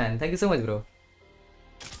so much, man. Thank you so much, bro.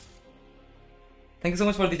 Thank you so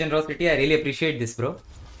much for the generosity. I really appreciate this, bro.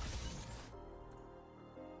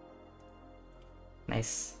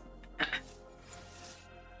 Nice.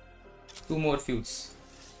 2 more feuds.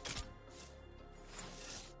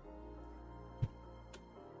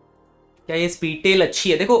 क्या ये speed tell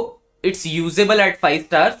अच्छी है? देखो, it's usable at 5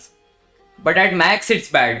 stars, but at max it's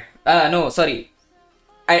bad. No, sorry.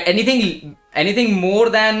 Anything more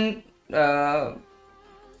than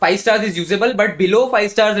 5 stars is usable, but below 5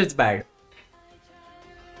 stars it's bad.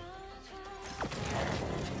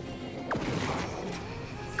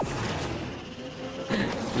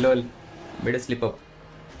 Lol, better slip up.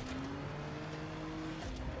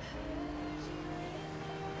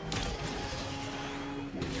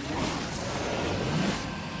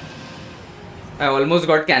 I almost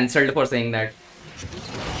got cancelled for saying that.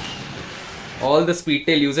 All the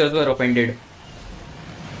Speedtail users were offended.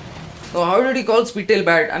 So how did he call Speedtail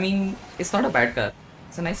bad? I mean, it's not a bad car.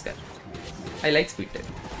 It's a nice car. I like Speedtail.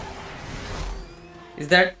 Is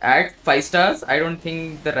that at 5 stars? I don't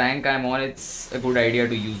think the rank I'm on, it's a good idea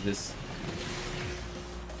to use this.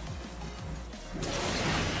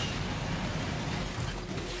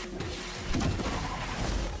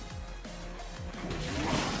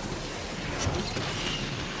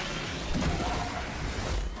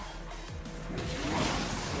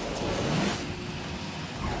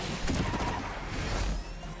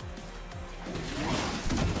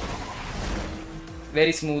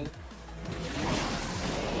 Very smooth.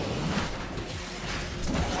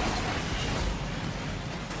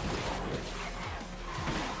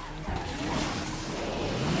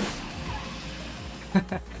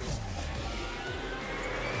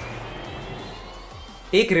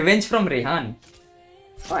 Take revenge from Rehan.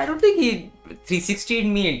 Oh, I don't think he 360'd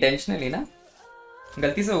me intentionally ना,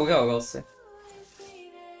 गलती से हो गया होगा उससे.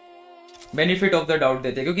 Benefit of the doubt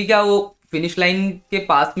देते क्योंकि क्या वो फिनिश लाइन के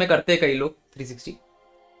पास में करते हैं कई लोग 360.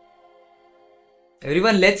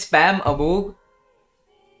 Everyone, let's spam Amogh.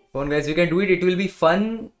 Come on, guys, we can do it. It will be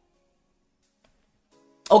fun.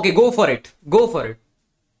 Okay, go for it. Go for it.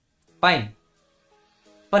 Fine.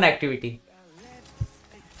 Fun activity.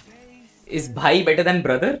 Is bhai better than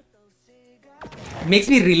brother? Makes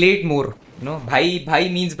me relate more. You know, bhai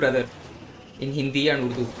means brother in Hindi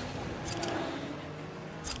and Urdu.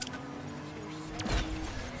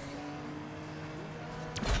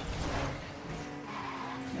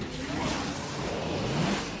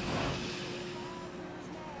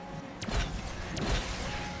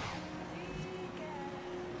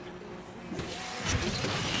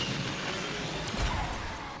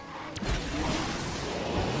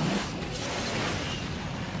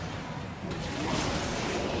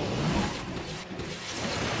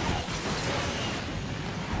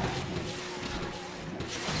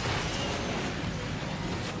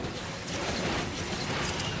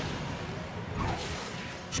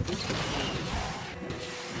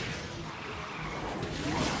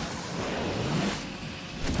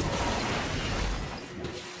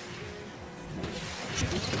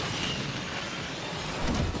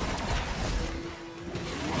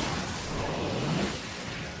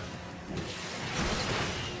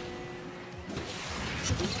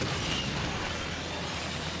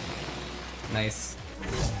 Nice.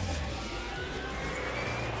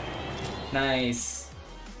 Nice.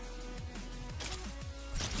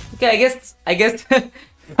 Okay, I guess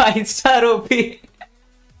 5-star OP.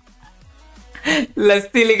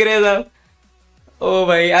 लस्सी लिख रहे सब. ओ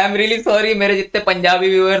भाई, I am really sorry. मेरे जितने Punjabi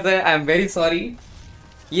viewers हैं, I am very sorry.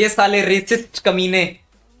 ये साले resist कमीने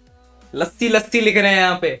लस्सी लस्सी लिख रहे हैं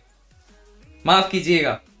यहाँ पे. माफ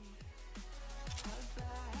कीजिएगा.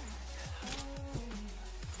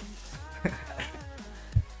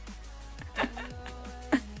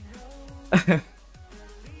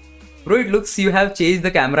 Bro, it looks you have changed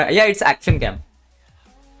the camera. Yeah, it's action cam.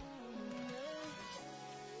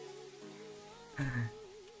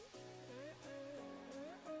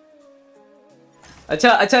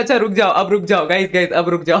 अच्छा रुक जाओ. अब रुक जाओ गाइस अब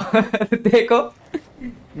रुक जाओ. देखो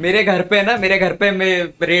मेरे घर पे ना, मेरे घर पे मैं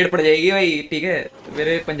रेड पड़ जाएगी भाई. ठीक है,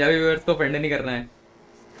 मेरे पंजाबी व्यूअर्स को ऑफेंड नहीं करना है.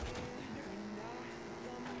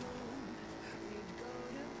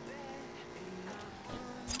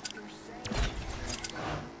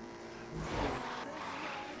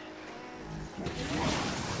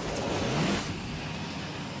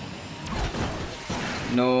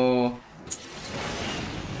 No.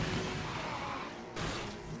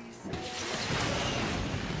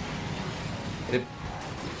 Rip.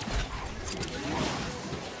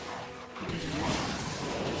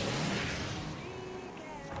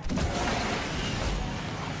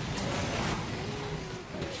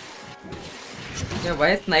 Yeah,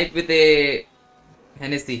 why snipe with a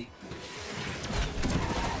Hennessy?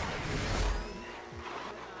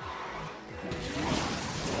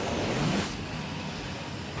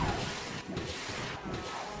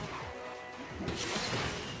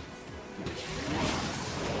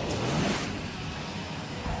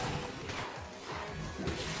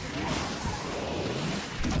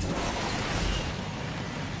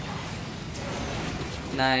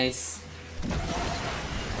 Nice.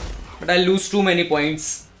 But I'll lose too many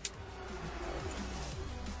points.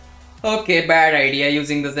 Okay, bad idea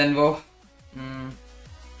using the Zenvo.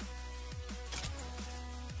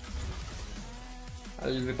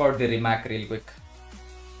 I'll record the Rimac real quick.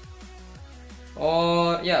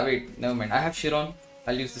 Or, yeah, wait, never mind. I have Chiron.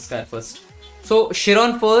 I'll use this guy first. So,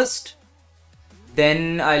 Chiron first.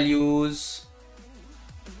 Then I'll use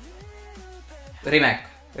Rimac.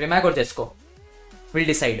 Rimac or Jesco. We'll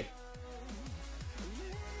decide.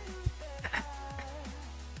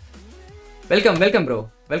 Welcome bro.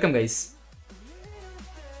 Welcome guys.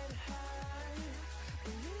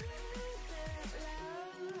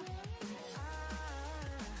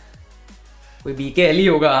 कोई BK Eli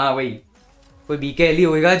होगा. हाँ वही, कोई BK Eli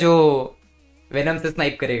होगा जो venom से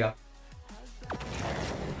snipe करेगा.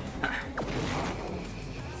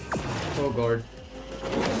 Oh god.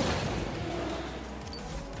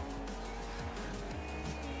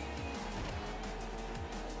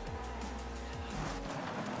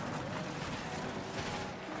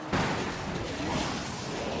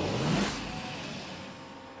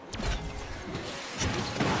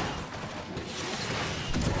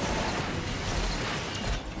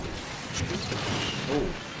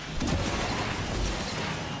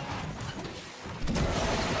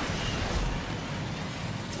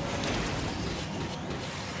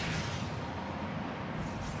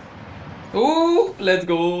 Oh, let's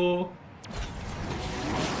go.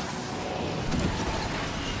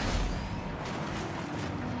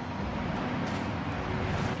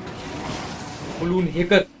 Balloon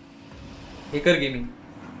hacker. Hacker gaming.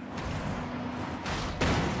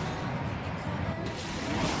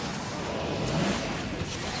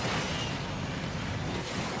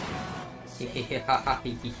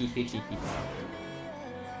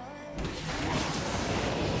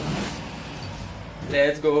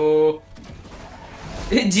 Let's go.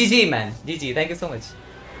 GG man. GG. Thank you so much.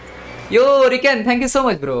 Yo, Riken, thank you so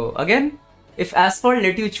much, bro. Again, if Asphalt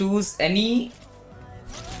let you choose any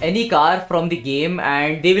car from the game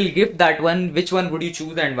and they will gift that one, which one would you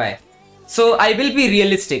choose and why? So I will be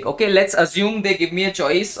realistic. Okay, let's assume they give me a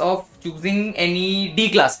choice of choosing any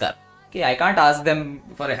D-class car. Okay, I can't ask them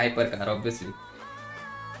for a hyper car, obviously.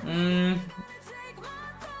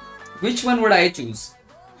 Which one would I choose?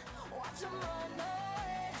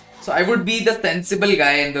 So I would be the sensible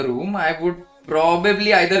guy in the room. I would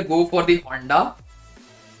probably either go for the Honda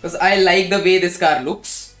because I like the way this car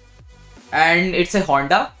looks and it's a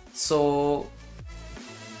Honda, so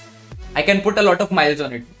I can put a lot of miles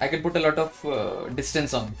on it. I can put a lot of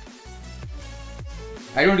distance on it.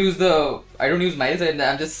 I don't use miles, and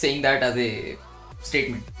I'm just saying that as a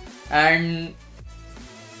statement. And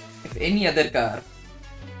if any other car,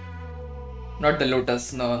 not the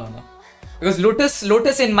Lotus, no. Because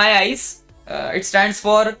Lotus in my eyes, it stands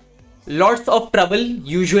for lots of trouble,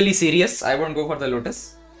 usually serious. I won't go for the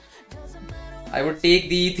Lotus. I would take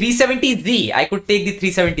the 370Z. I could take the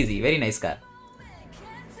 370Z. Very nice car.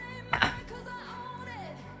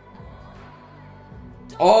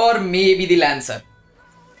 Or maybe the Lancer.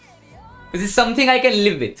 This is something I can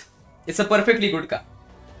live with. It's a perfectly good car.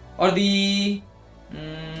 Or the...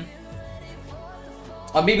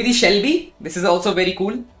 or maybe the Shelby. This is also very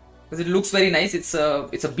cool. Because it looks very nice. It's a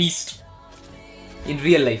beast. In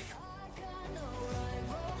real life.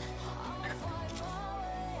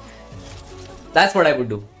 That's what I would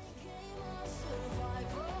do.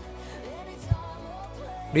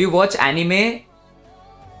 Do you watch anime?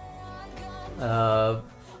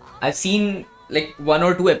 I've seen like 1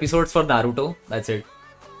 or 2 episodes for Naruto. That's it.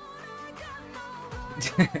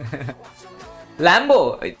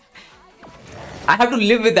 Lambo. I have to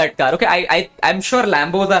live with that car. Okay, I'm sure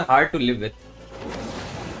Lambos are hard to live with.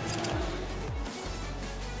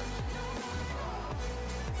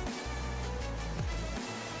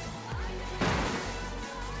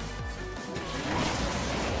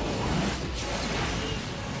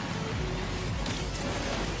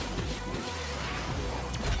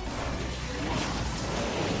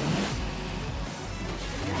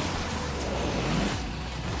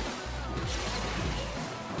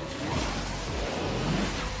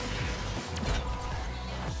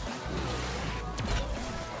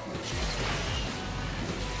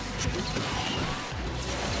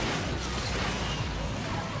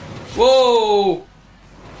 Whoa!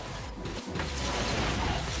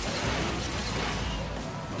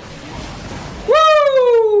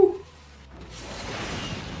 Woo!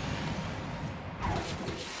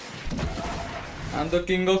 I'm the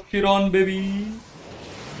king of Kiran, baby.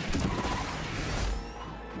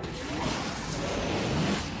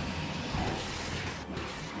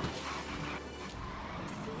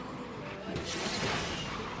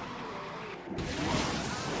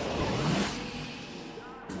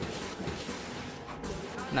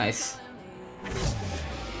 Nice.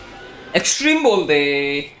 Extreme बोल दे.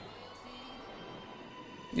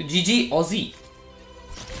 GG Aussie.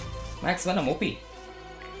 Max 1 OP.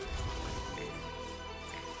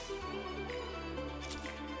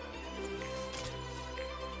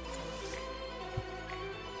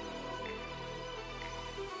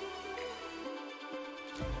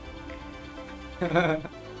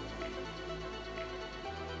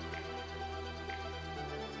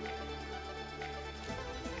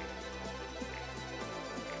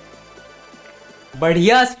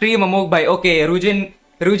 बढ़िया stream Amogh bhai. Okay,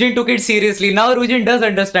 Rujin took it seriously. Now Rujin does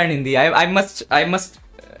understand Hindi. I must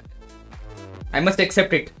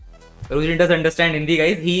accept it. Rujin does understand Hindi,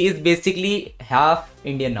 guys. He is basically half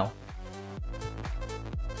Indian now.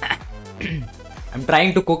 I'm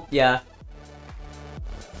trying to cook, yeah.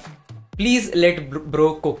 Please let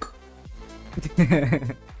bro cook.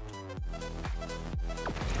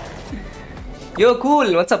 Yo,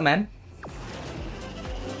 cool. What's up, man?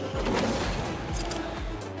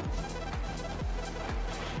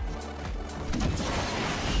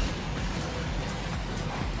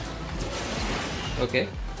 Okay.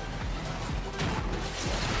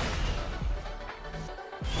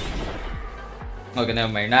 Okay,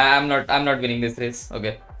 never mind. Nah, I'm not winning this race.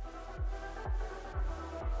 Okay.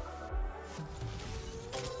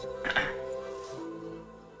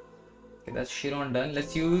 Okay, that's Chiron done.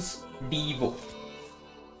 Let's use Devo.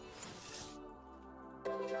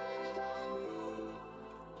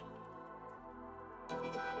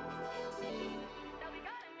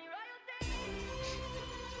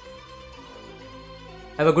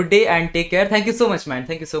 Have a good day and take care. Thank you so much, man.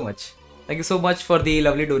 Thank you so much. Thank you so much for the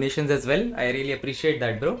lovely donations as well. I really appreciate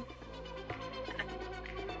that, bro.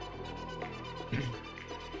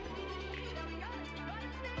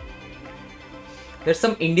 There's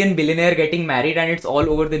some Indian billionaire getting married and it's all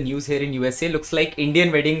over the news here in USA. Looks like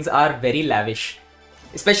Indian weddings are very lavish.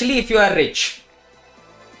 Especially if you are rich.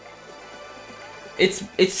 It's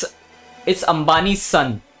Ambani's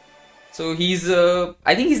son. So he's,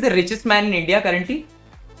 I think he's the richest man in India currently.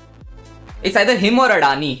 It's either him or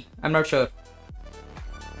Adani. I'm not sure.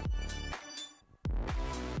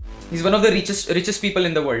 He's one of the richest people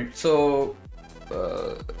in the world. So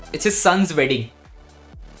it's his son's wedding.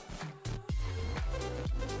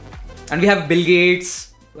 And we have Bill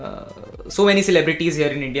Gates, so many celebrities here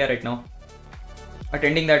in India right now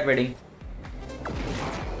attending that wedding.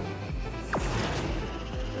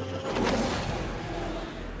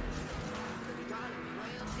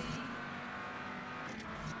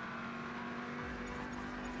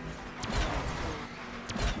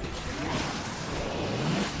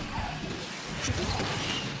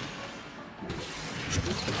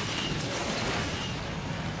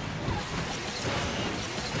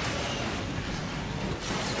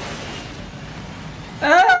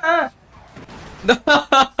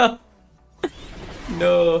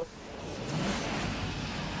 No.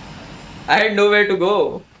 I had nowhere to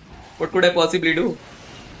go. What could I possibly do?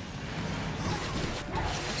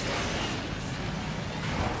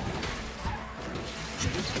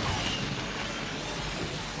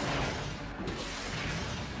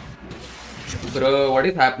 Bro, what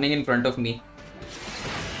is happening in front of me?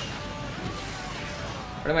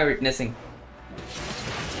 What am I witnessing?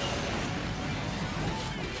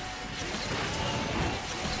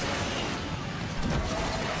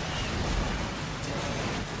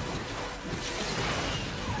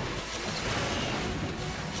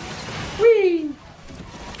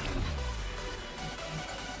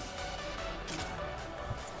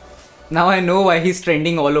 Now I know why he's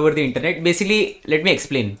trending all over the internet. Basically, let me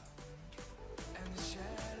explain.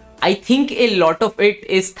 I think a lot of it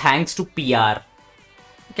is thanks to PR.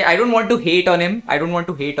 Okay, I don't want to hate on him. I don't want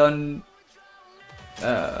to hate on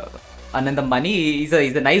Anand Ambani. He's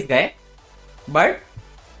a nice guy. But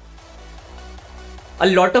a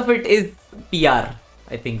lot of it is PR,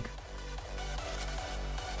 I think.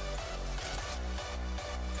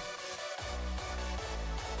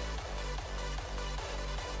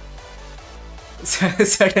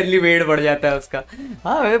 Suddenly wait बढ़ जाता है उसका.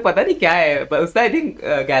 हाँ मुझे पता नहीं क्या है उसका. आई थिंक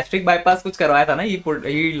गैस्ट्रिक बाईपास कुछ करवाया था ना.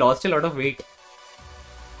 He lost a lot of weight.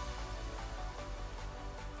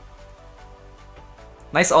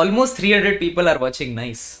 Nice. Almost 300 people are watching.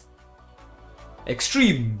 Nice.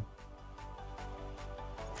 Extreme.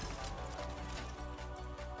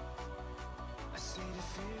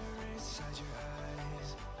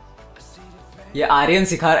 ये आर्यन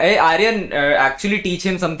सिखा रहा है. Aryan actually teach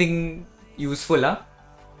him something useful, huh?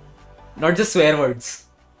 Not just swear words.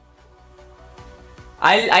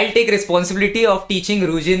 I'll take responsibility of teaching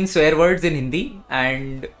Rujin swear words in Hindi,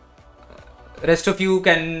 and rest of you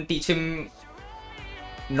can teach him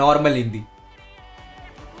normal Hindi.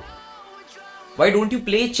 Why don't you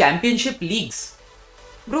play championship leagues?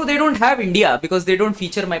 Bro, they don't have India because they don't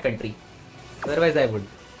feature my country. Otherwise I would.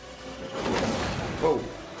 Whoa.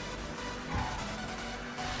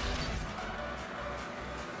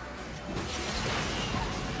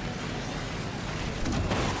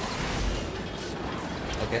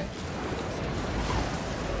 Okay.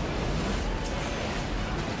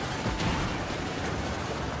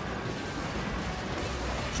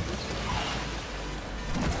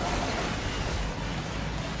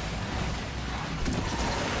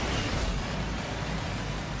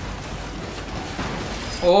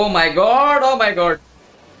 Oh my god, oh my god.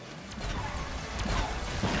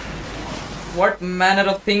 What manner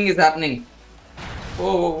of thing is happening?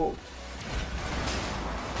 Oh.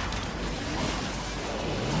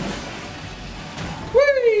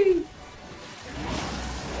 Whee!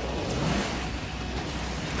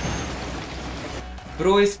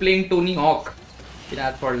 Bro is playing Tony Hawk in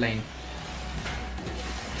asphalt line.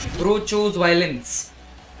 Bro chose violence.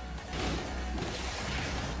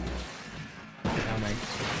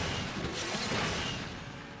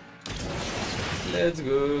 Let's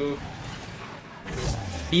go.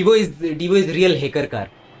 Devo is real hacker car.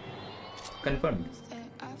 Confirmed.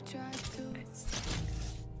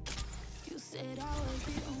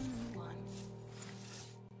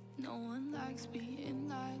 No one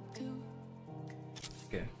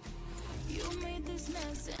Okay.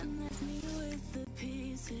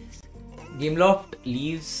 Gameloft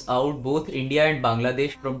leaves out both India and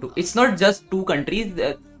Bangladesh from two. It's not just two countries.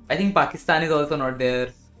 I think Pakistan is also not there.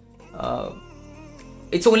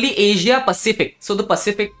 It's only Asia Pacific. So the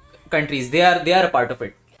Pacific countries, they are a part of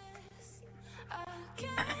it.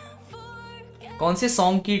 कौन से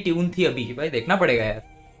song की tune थी अभी भाई, देखना पड़ेगा यार.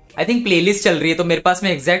 I think playlist चल रही है तो मेरे पास में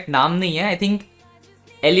एग्जैक्ट नाम नहीं है. आई थिंक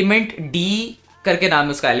एलिमेंट डी करके नाम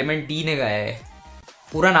है उसका. एलिमेंट डी ने गाया है.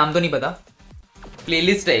 पूरा नाम तो नहीं पता.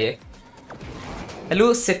 प्लेलिस्ट है ये.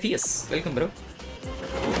 Hello सेफियस, welcome bro.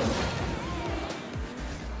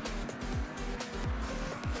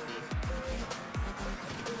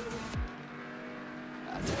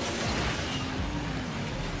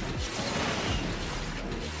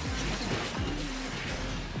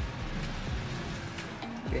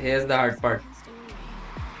 Here's the hard part.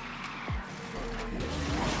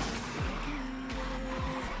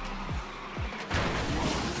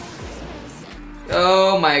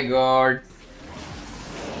 Oh my god.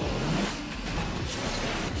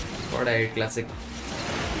 What a hit, classic.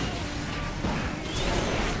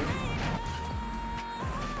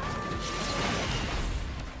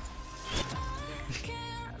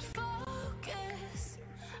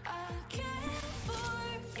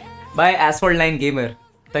 Bye Asphalt 9 Gamer.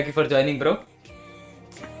 Thank you for joining, bro.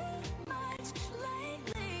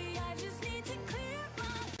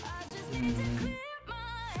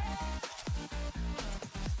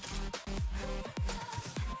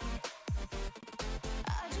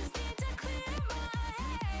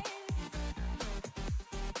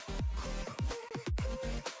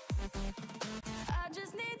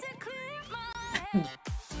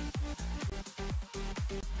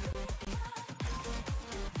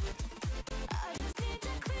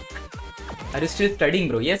 Are you still studying,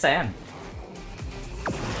 bro? Yes, I am.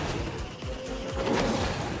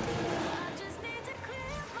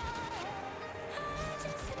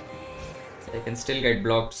 I can still get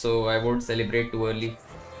blocked, so I won't celebrate too early.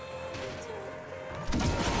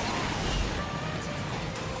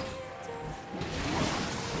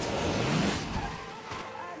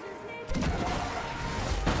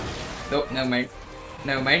 No, never mind.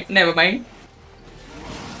 Never mind. Never mind.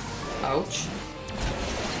 Ouch.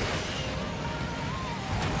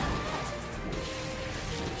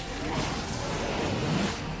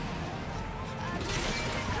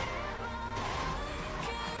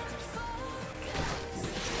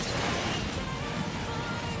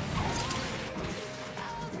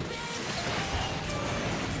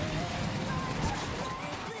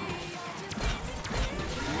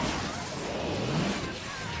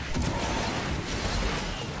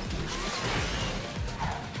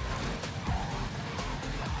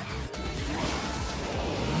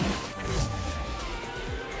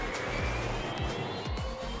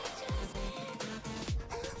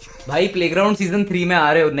 भाई playground season 3 में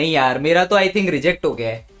आ रहे हो? नहीं यार, मेरा तो I think reject हो गया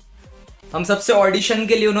है. हम सबसे ऑडिशन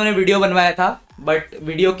के लिए उन्होंने वीडियो बनवाया था, बट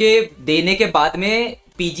वीडियो के देने के बाद में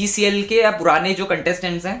पीजीसीएल के या पुराने जो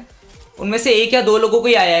कंटेस्टेंट्स हैं उनमें से एक या दो लोगों को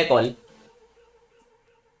ही आया है कॉल.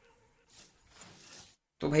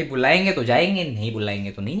 तो भाई बुलाएंगे तो जाएंगे, नहीं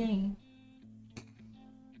बुलाएंगे तो नहीं जाएंगे.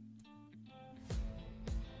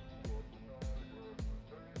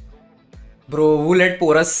 Bro who let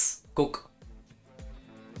porous cook?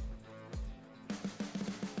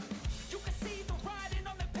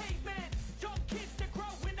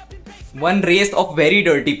 One race of very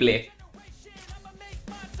dirty play.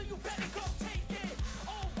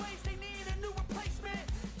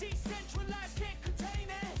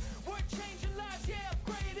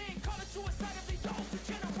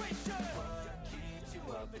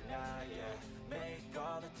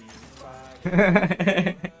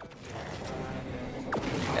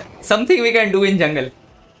 Something we can do in jungle.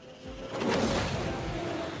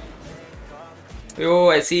 Yo,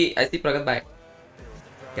 I see Pragat bhai.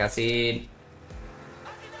 क्या सीन.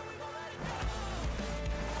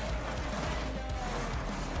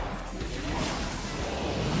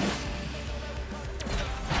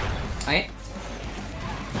 आए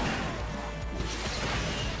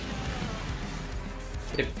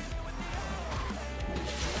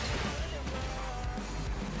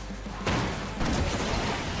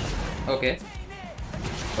ओके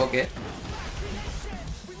ओके.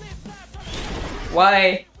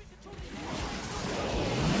 Why?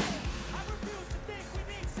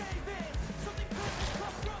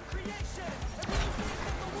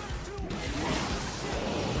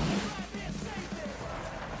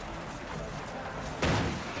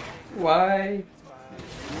 Why?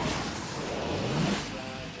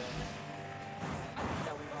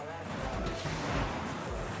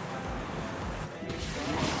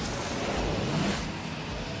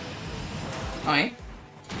 आए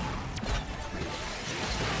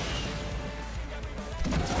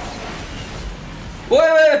ओए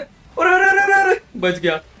ओए बच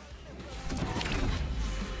गया।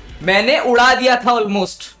 मैंने उड़ा दिया था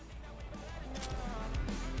ऑलमोस्ट।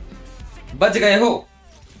 बच गए हो।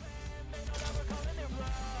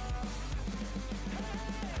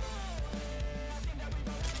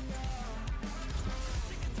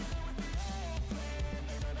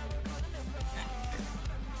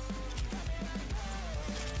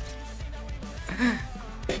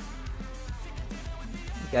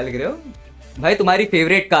 क्या लिख रहे हो भाई? तुम्हारी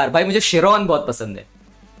फेवरेट कार? भाई मुझे शिरोन बहुत पसंद है।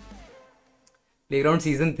 Playground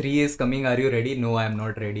season 3 is coming. Are you ready? No, I am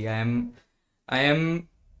not ready. I am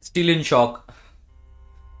still in shock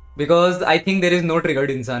because I think there is no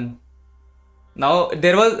triggered insan. Now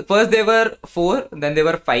there was first there were 4, then there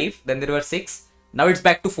were 5, then there were 6. Now it's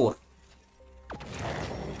back to 4.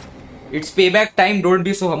 It's payback time. Don't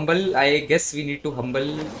be so humble. I guess we need to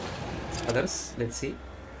humble others. Let's see.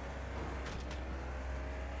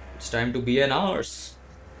 It's time to be an arse.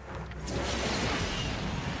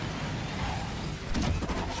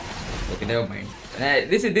 Okay, never mind.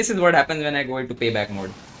 This is what happens when I go into payback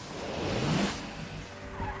mode.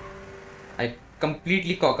 I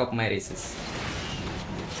completely cock up my races.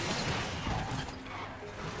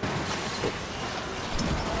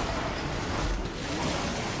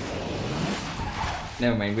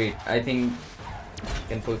 Never mind. Wait, I think I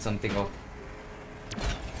can pull something off.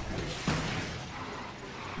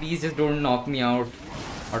 Please just don't knock me out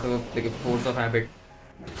of like a force of habit.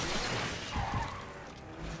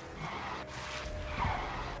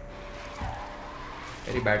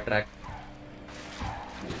 Very bad track.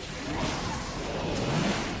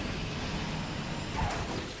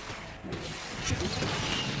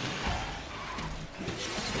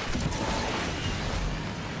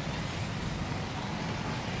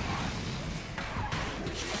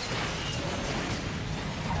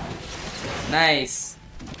 Nice.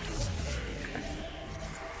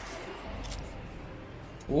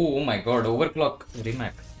 Oh my god, overclock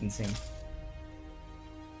Rimac. Insane.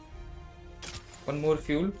 One more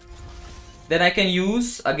fuel. Then I can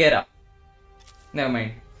use Agera. Never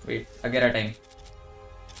mind. Wait, Agera time.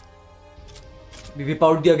 We whip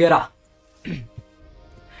out the Agera.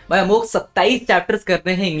 भाई अमोघ 27 chapters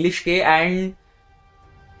करते हैं English के and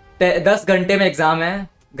 10 घंटे में exam है।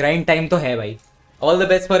 Grind time तो है भाई। All the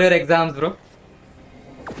best for your exams bro.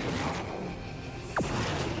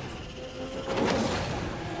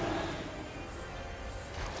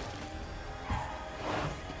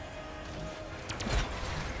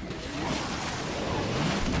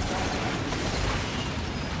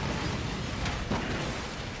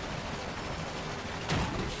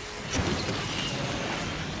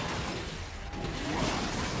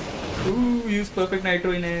 Use perfect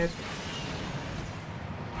nitro in air.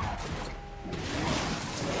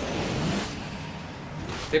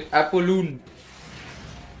 Tip Apollon.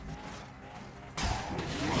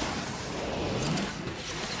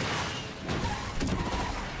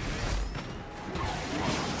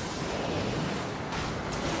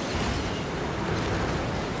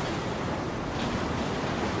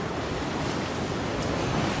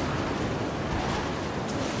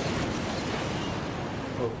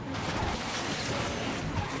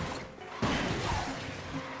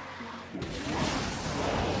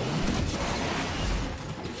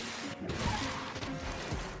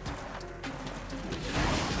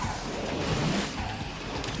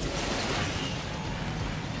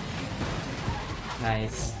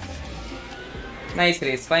 Nice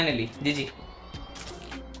race, finally. GG.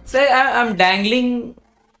 So I'm dangling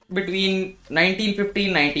between 1950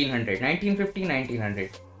 and 1900. 1950,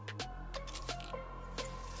 1900.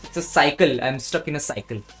 It's a cycle. I'm stuck in a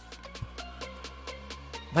cycle.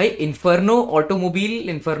 भाई inferno automobile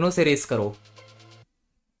inferno से race करो।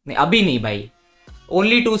 नहीं अभी नहीं भाई।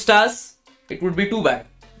 Only 2 stars. It would be too bad.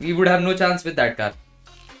 We would have no chance with that car.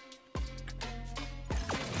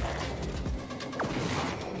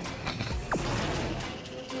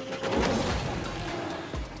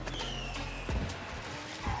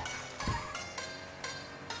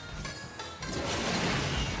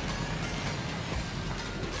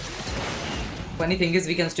 Funny thing is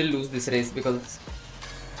we can still lose this race because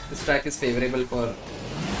this track is favorable for...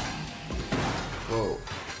 Whoa.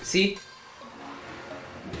 See?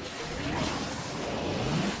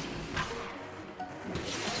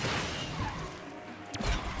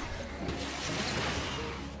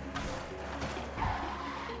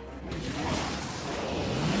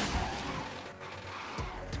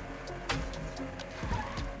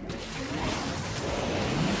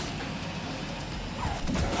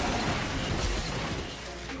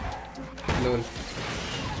 lol.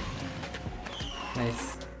 Nice.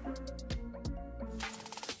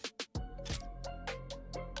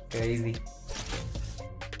 Okay, easy.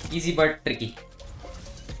 Easy but tricky.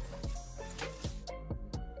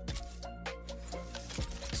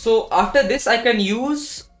 So after this I can use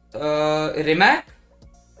Rimac.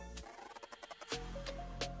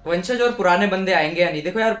 वंशज और पुराने बंदे आएंगे या नहीं?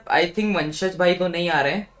 देखो यार, I think वंशज भाई तो नहीं आ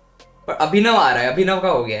रहे हैं, पर अभिनव आ रहा है। अभिनव का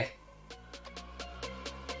हो गया है।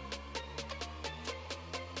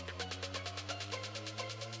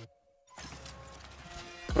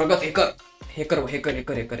 प्रगत hacker hacker hacker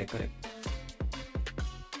hacker hacker hacker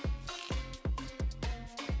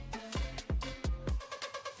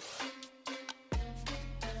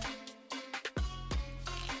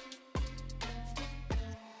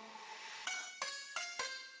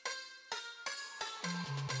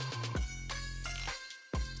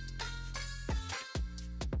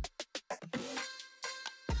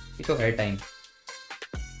तो है टाइम।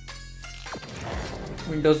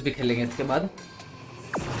 विंडोज भी खेलेंगे इसके बाद।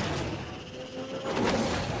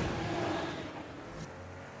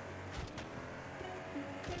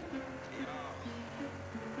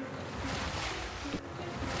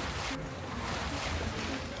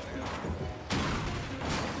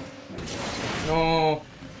 नो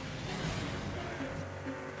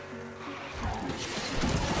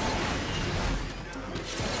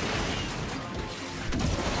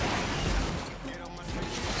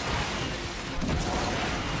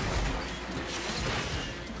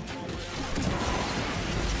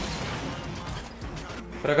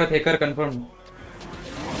प्रगत hacker confirmed.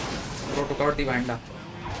 Bro took out the Vanda.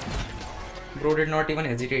 Bro did not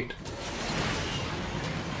even hesitate.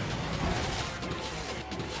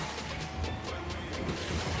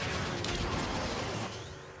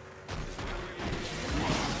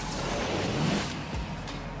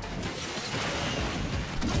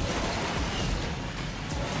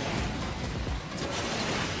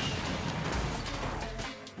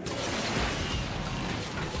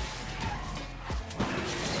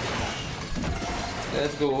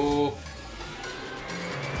 Let's go.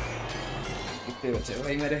 कितने बचे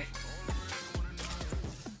भाई मेरे?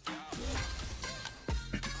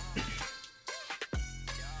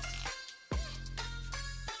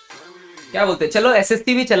 क्या बोलते हैं? चलो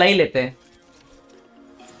एसएसटी भी चला ही लेते हैं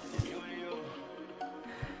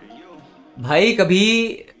भाई। कभी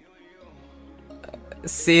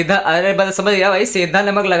सेधा, अरे बस समझ गया भाई, सेधा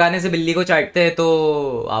नमक लगाने से बिल्ली को चाटते हैं तो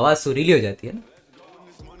आवाज सुरीली हो जाती है ना।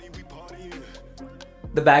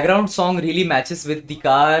 The background song really matches with the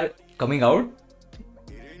car coming out.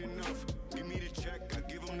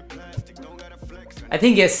 I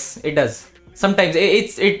think yes, it does. Sometimes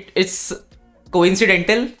it's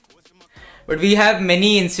coincidental, but we have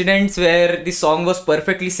many incidents where the song was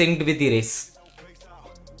perfectly synced with the race.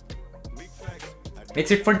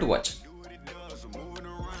 Makes it fun to watch.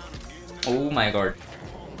 Oh my god.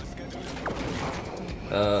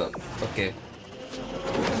 Okay.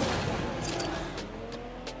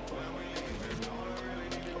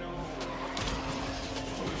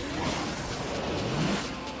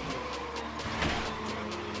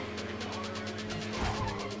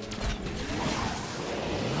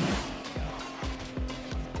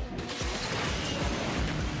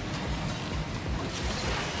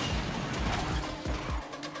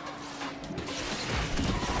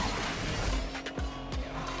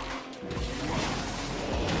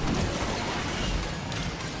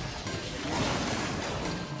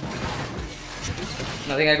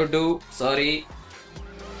 Nothing I could do, sorry.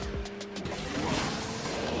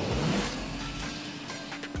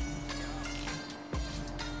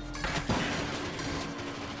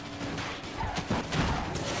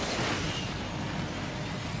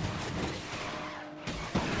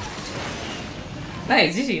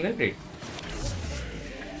 Nice, GG, well played.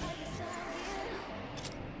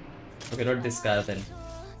 Okay, not this car then.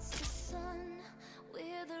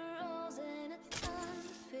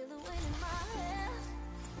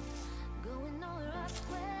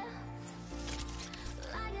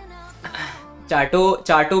 चाटो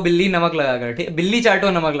चाटो बिल्ली नमक लगाकर, ठीक, बिल्ली चाटो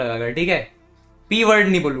नमक लगाकर, ठीक है। P word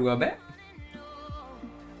नहीं बोलूंगा मैं।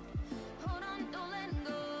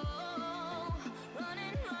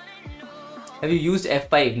 Have you used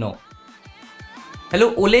F5? No. Hello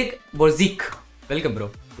Oleg Borzik, welcome bro.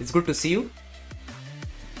 It's good to see you.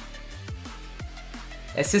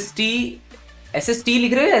 SST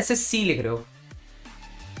लिख रहे हो, SSC लिख रहे हो?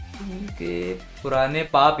 के पुराने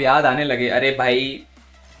पाप याद आने लगे। अरे भाई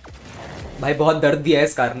बहुत दर्द दिया है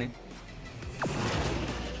इस कार ने।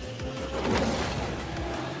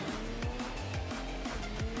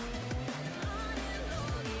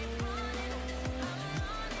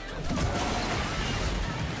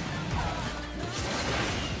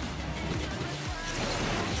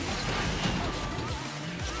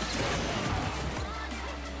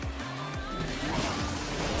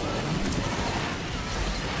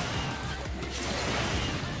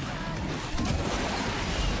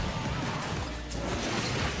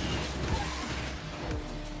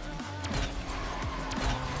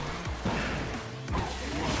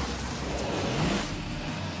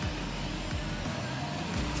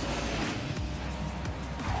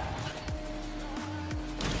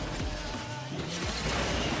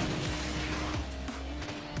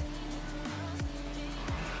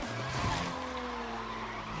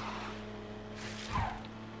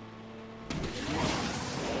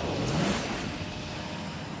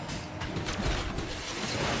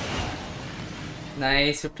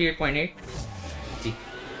 Nice, 58.8. जी,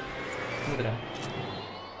 smooth रहा.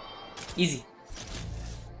 Easy.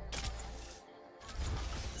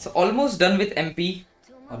 So almost done with MP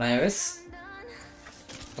on iOS.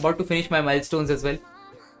 About to finish my milestones as well.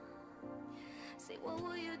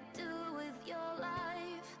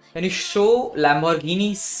 Can you show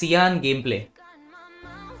Lamborghini Sian gameplay?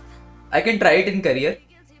 I can try it in career.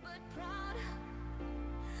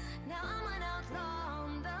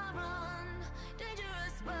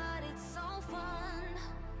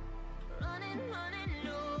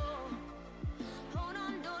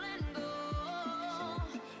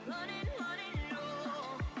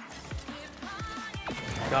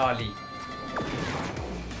 Golly.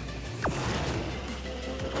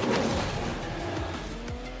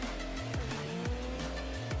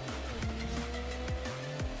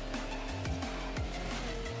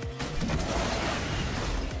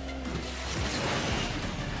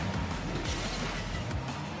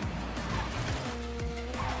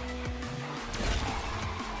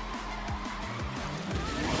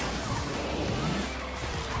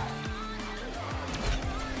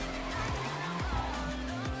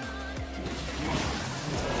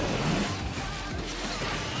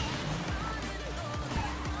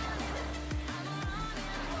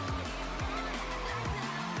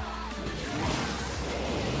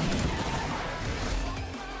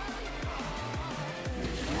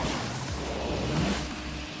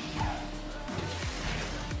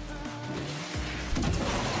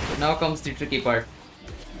 Now comes the tricky part.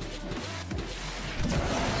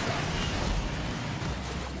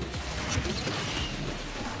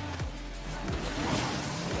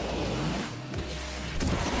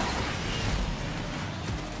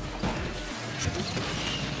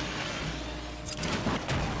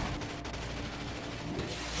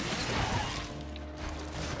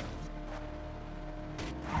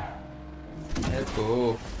 Let's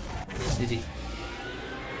go. GG.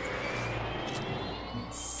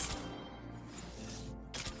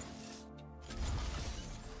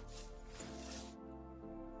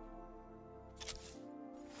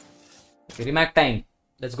 Okay, Rimac time.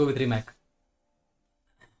 Let's go with Rimac.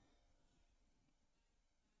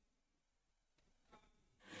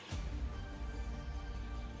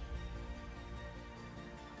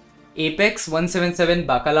 Apex 177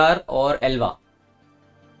 Bacalar or Elva?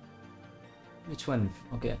 Which one?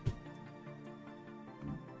 Okay.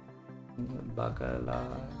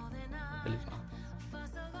 Bacalar. Elva.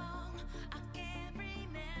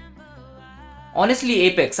 Honestly,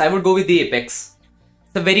 Apex. I would go with the Apex.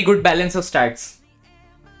 It's a very good balance of stats.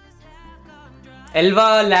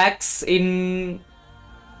 Elva lacks in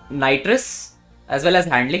nitrous as well as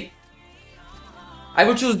handling. I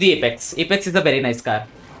would choose the Apex. Apex is a very nice car.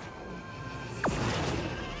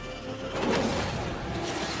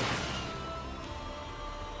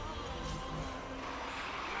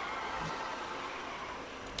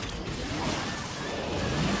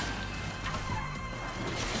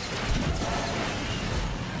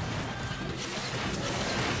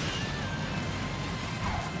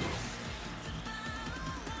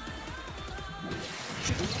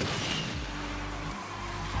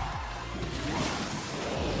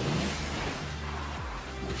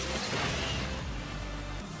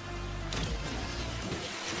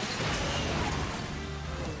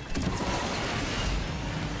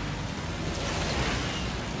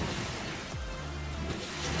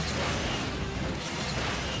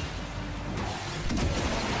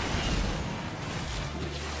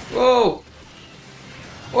 Whoa!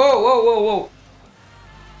 Whoa, whoa, whoa, whoa!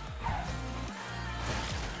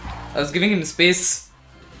 I was giving him space.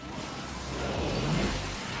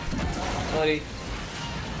 Sorry.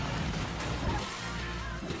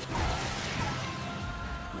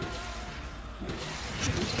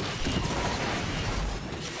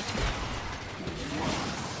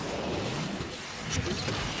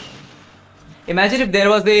 Imagine if there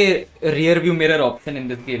was a rear view mirror option in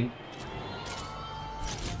this game.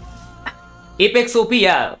 Apex OP,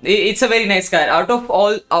 yeah, it's a very nice car. Out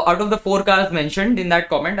of the 4 cars mentioned in that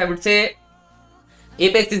comment, I would say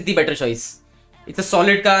Apex is the better choice. It's a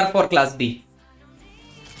solid car for Class B.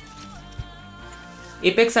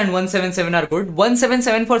 Apex and 177 are good.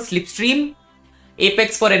 177 for Slipstream,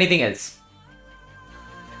 Apex for anything else.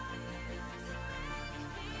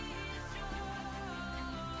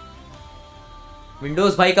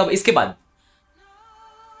 Windows भाई कब इसके बाद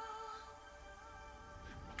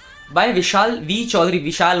bye Vishal we Chaudhary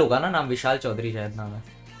विशाल होगा ना नाम विशाल चौधरी शायद नाम है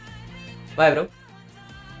bye bro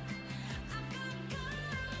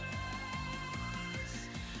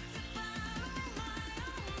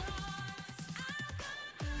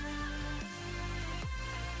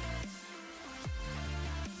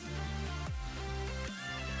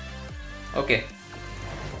Okay.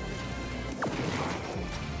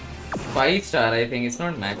 5-star, I think. It's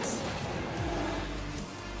not max.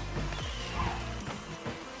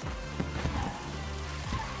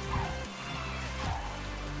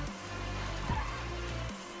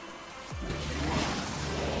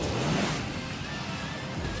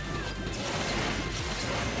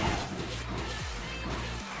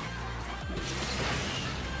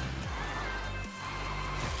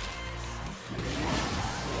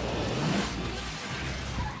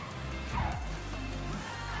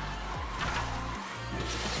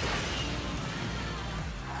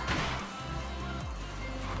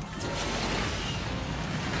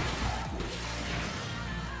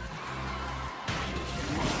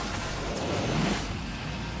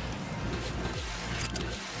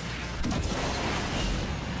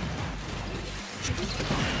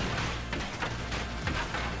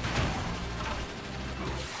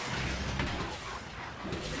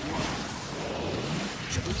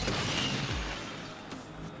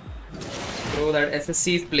 Bro, that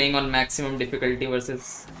SSC is playing on maximum difficulty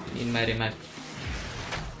versus in my remap.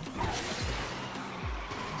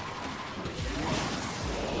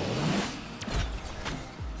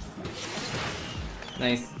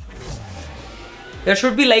 Nice. There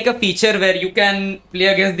should be like a feature where you can play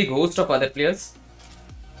against the ghost of other players.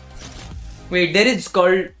 Wait, there's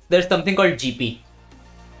something called GP.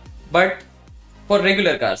 But for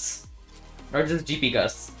regular cars, not just GP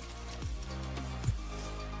cars.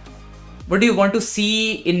 What do you want to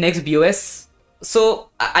see in next BOS?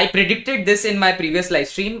 So I predicted this in my previous live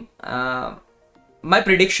stream. My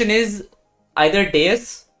prediction is either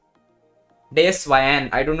Deus Swayan.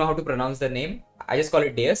 I don't know how to pronounce the name. I just call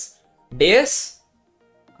it Deus. Then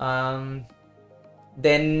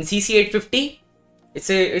CC850. It's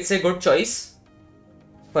a good choice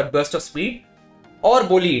for burst of speed. Or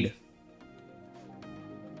Bolide.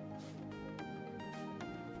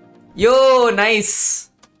 Yo, nice.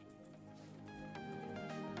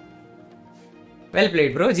 Well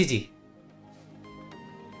played, bro. GG.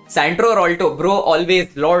 Santro or Alto? Bro,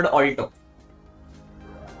 always Lord Alto.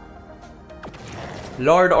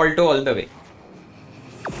 Lord Alto all the way.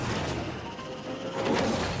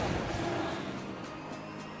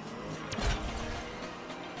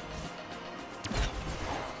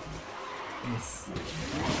 Yes.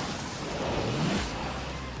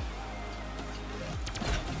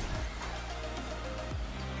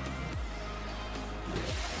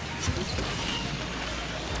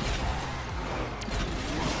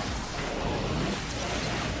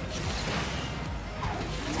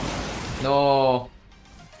 No.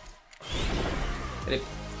 Rip.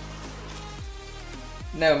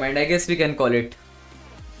 Never mind. I guess we can call it.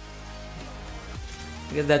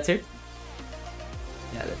 I guess that's it.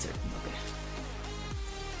 Yeah, that's it. Okay.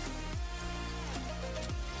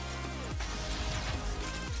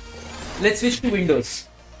 Let's switch to Windows.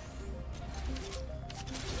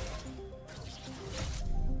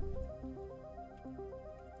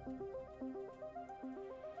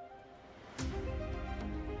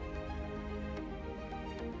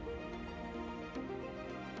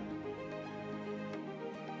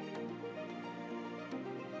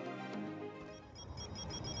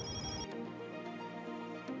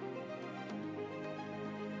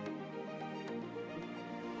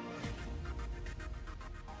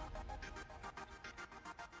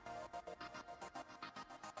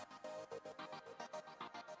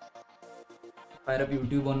 Fire up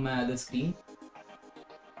YouTube on my other screen.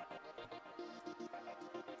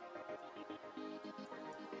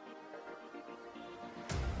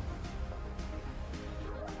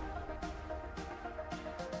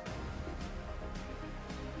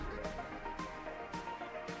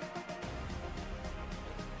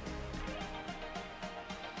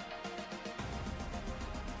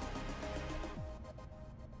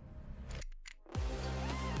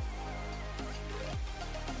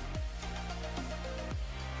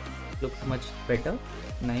 Looks much better.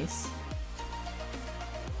 Nice.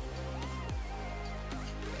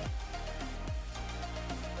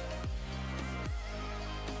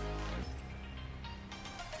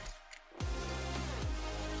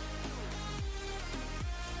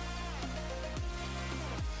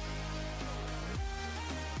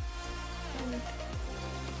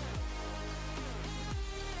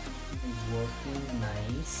 Working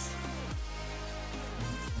nice.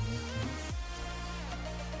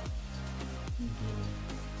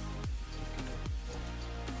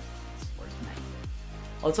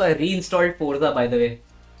 Also, I reinstalled Forza, by the way.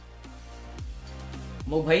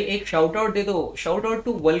 Amogh bhai, एक shout out दे दो. Shout out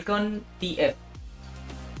to Vulcan TF.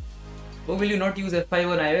 Oh, will you not use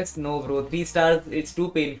F5 on iOS? No, bro. 3 stars. It's too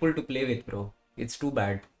painful to play with, bro. It's too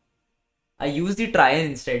bad. I use the Tryon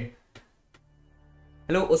instead.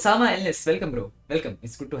 Hello, Osama Ellis. Welcome, bro. Welcome.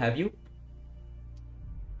 It's good to have you.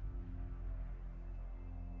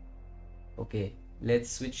 Okay, let's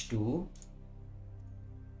switch to.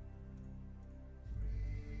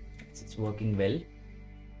 It's working well.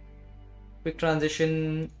 Quick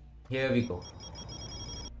transition. Here we go.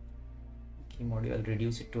 Key module. I'll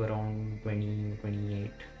reduce it to around 20,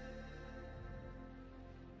 28.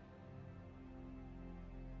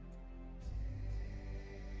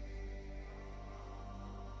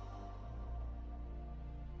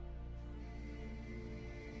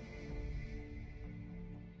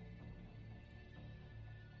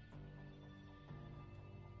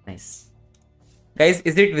 Nice. Guys,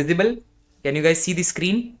 is it visible? Can you guys see the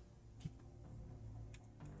screen?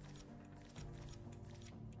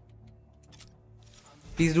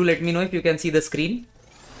 Please do let me know if you can see the screen.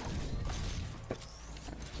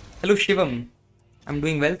 Hello Shivam. I'm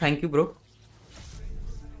doing well, thank you bro.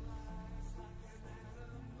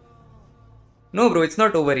 No bro, it's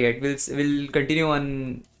not over yet. We'll continue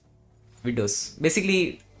on Windows.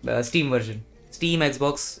 Basically Steam version. Steam,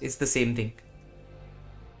 Xbox is the same thing.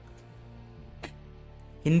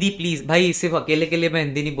 Hindi please भाई, सिर्फ अकेले के लिए मैं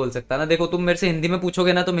हिंदी नहीं बोल सकता ना। देखो तुम मेरे से हिंदी में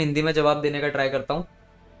पूछोगे ना तो मैं हिंदी में जवाब देने का ट्राई करता हूँ,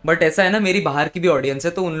 बट ऐसा है ना मेरी बाहर की भी ऑडियंस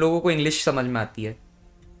है तो उन लोगों को इंग्लिश समझ में आती है।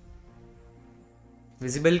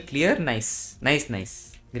 Visible, clear, nice nice nice,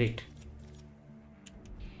 great.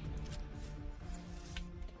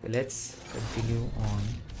 Let's continue on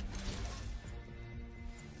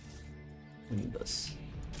Windows.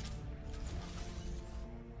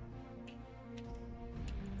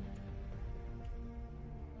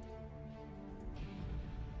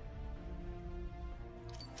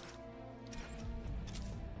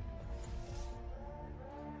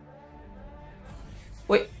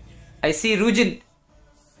 Wait, I see Rujin.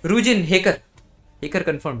 Rujin, hacker. Hacker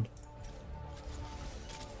confirmed.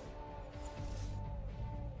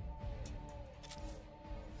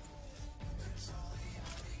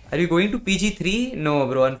 Are you going to PG3? No,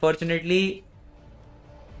 bro. Unfortunately,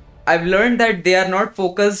 I've learned that they are not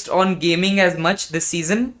focused on gaming as much this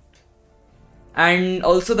season. And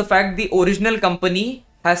also the fact the original company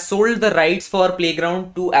has sold the rights for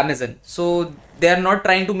Playground to Amazon. So they are not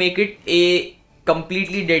trying to make it a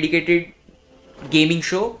completely dedicated gaming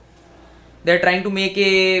show. They're trying to make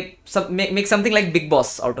make something like Big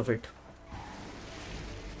Boss out of it.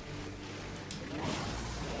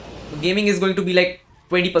 Gaming is going to be like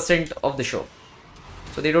 20% of the show.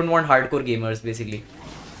 So they don't want hardcore gamers basically.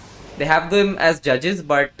 They have them as judges,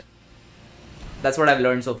 but that's what I've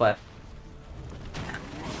learned so far.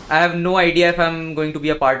 I have no idea if I'm going to be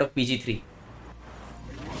a part of PG3.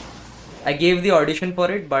 I gave the audition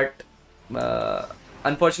for it, but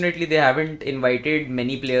unfortunately they haven't invited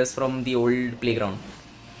many players from the old Playground.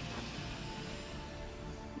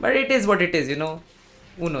 But it is what it is, you know.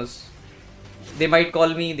 Who knows? They might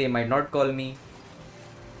call me, they might not call me.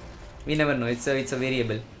 We never know. It's a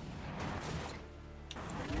variable.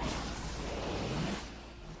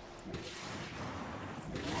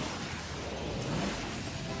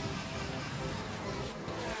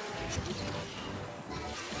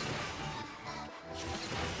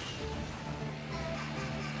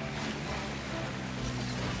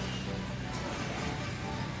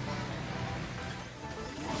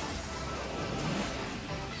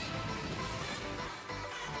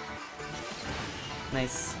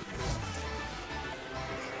 Nice.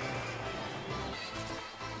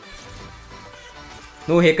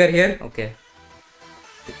 No hacker here? Okay.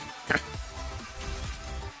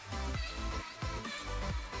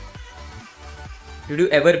 Did you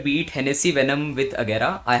ever beat Hennessy Venom with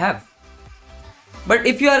Agera? I have. But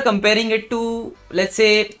if you are comparing it to, let's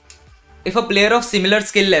say, if a player of similar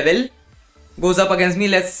skill level goes up against me,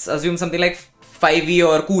 let's assume something like 5e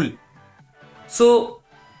or Cool. So,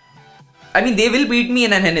 I mean, they will beat me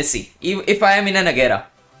in an Hennessy if I am in an Agera.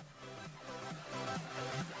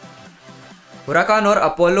 Huracan or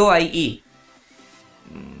Apollo IE?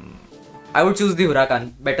 I would choose the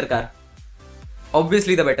Huracan. Better car.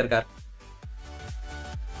 Obviously the better car.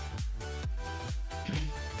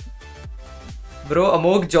 Bro,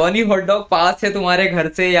 Amogh, Johnny Hot Dog पास है तुम्हारे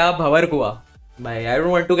घर से या भंवर कुआ? भाई, I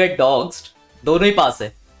don't want to get doxed. दोनों ही पास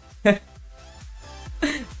है.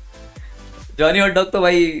 Johnny Hot Dog तो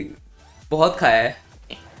भाई बहुत खाया है.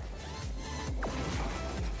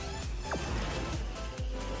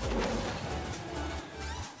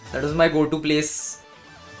 That was my go-to place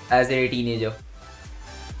as a teenager.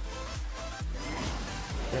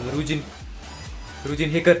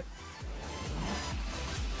 Rujin hacker.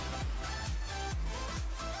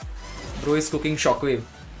 Bro is cooking shockwave.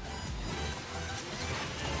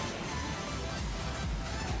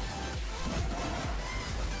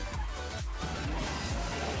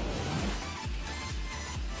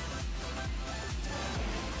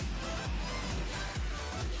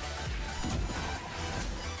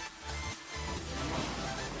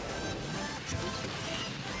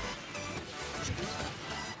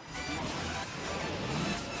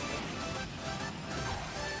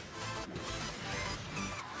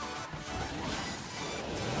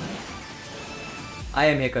 I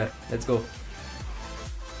am hacker. Let's go.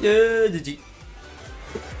 Yeah, GG.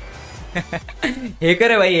 Hacker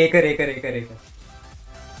है भाई, hacker.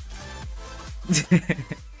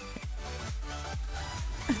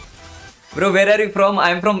 Bro, where are you from?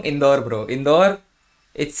 I'm from Indore, bro. Indore,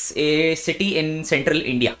 it's a city in central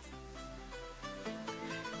India.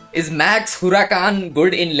 Is Max Huracan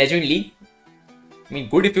good in Legend League? I mean,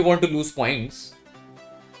 good if you want to lose points.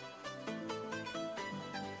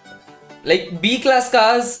 Like B class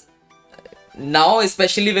cars now,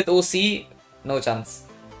 especially with OC, no chance.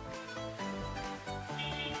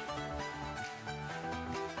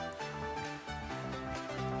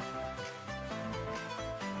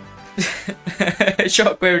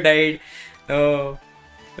 Shockwave died. No.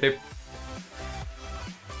 Rip.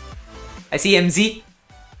 I see MZ.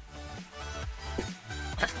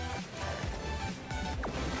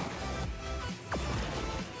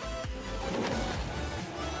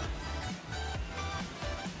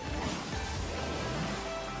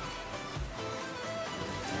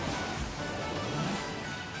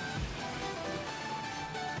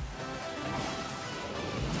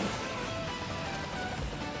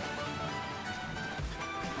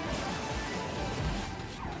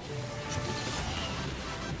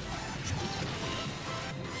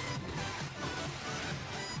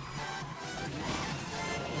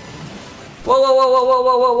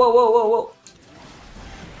 Whoa.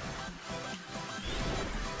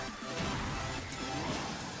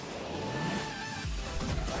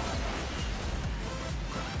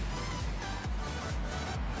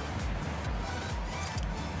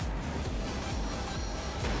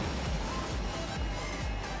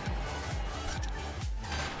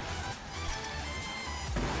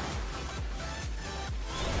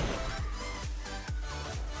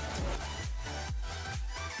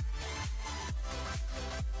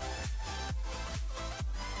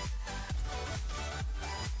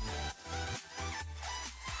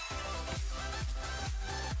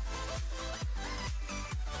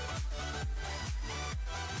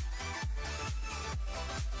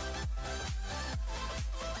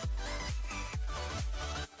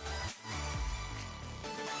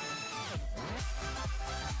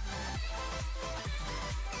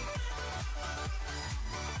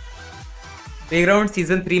 Playground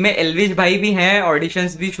season 3 में एलविश भाई भी हैं,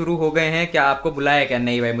 auditions भी शुरू हो गए हैं, क्या आपको बुलाया क्या?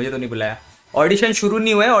 नहीं भाई, मुझे तो नहीं बुलाया। ऑडिशन शुरू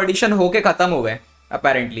नहीं हुए, ऑडिशन होके खत्म हो गए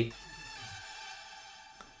अपेरेंटली।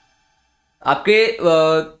 आपके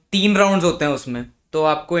 3 राउंड्स होते हैं उसमें, तो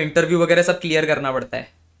आपको इंटरव्यू वगैरह सब क्लियर करना पड़ता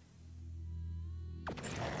है।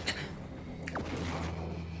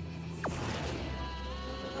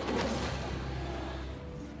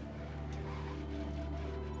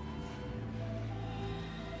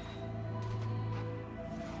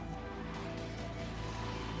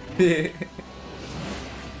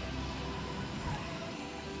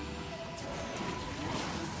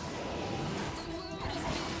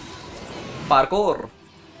 Parkour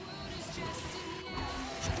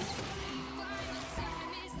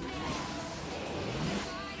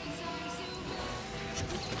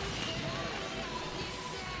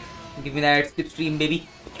give me that skip stream baby.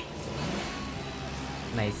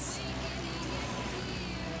 Nice.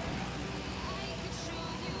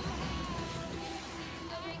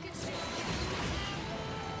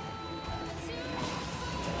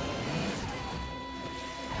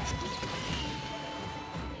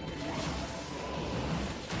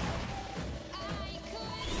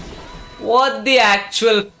 What the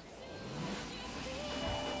actual...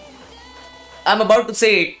 I'm about to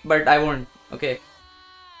say it, but I won't. Okay.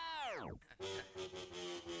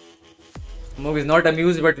 Amogh is not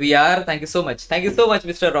amused, but we are. Thank you so much. Thank you so much,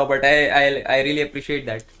 Mr. Robert. I really appreciate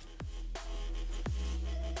that.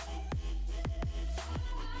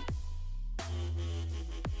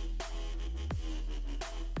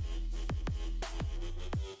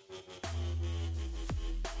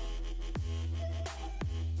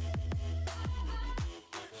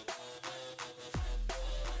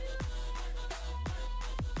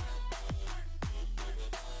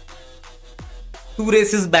 Two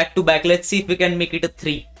races back to back. Let's see if we can make it a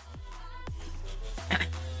 3.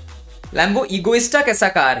 Lambo Egoista कैसा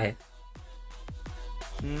car है?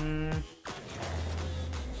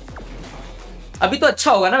 अभी तो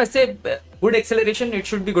अच्छा होगा ना वैसे। Good acceleration, it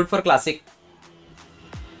should be good for classic.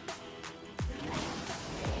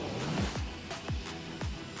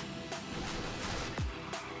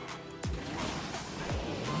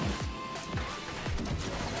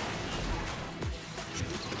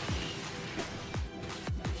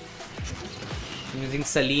 Using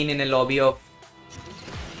Celine in a lobby of...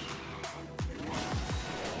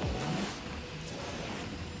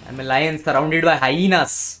 I'm a lion surrounded by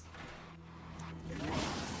hyenas.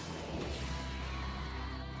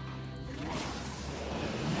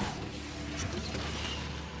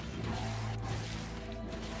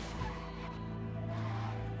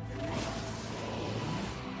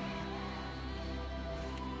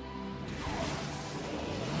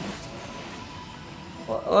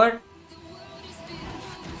 What?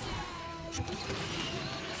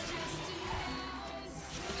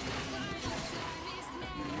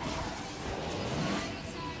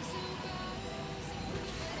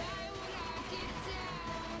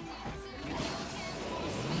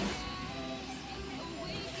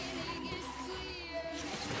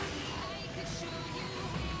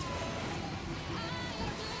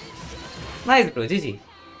 Nice, bro. GG.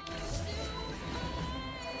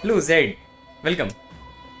 Hello, Zed. Welcome.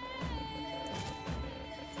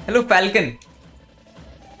 Hello, Falcon.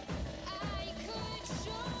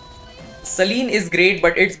 Celine is great,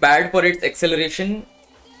 but it's bad for its acceleration.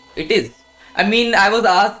 It is. I mean, I was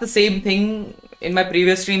asked the same thing in my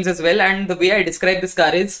previous streams as well, and the way I describe this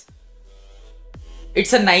car is,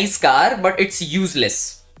 it's a nice car, but it's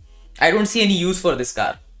useless. I don't see any use for this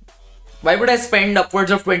car. Why would I spend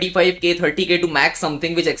upwards of 25k, 30k to max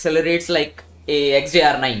something which accelerates like a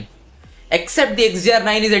XJR9? Except the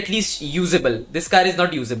XJR9 is at least usable. This car is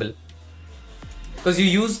not usable. Because you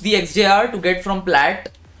use the XJR to get from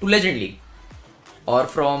Plat to Legend League. Or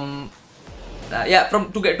from...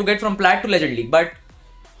 to get from Plat to Legend League. But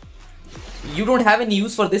you don't have any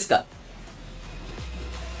use for this car.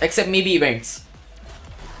 Except maybe events.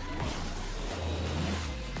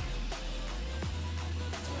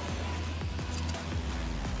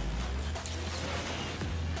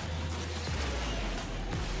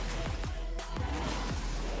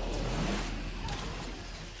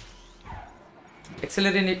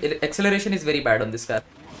 Acceleration is very bad on this car.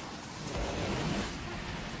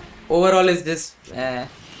 Overall is just a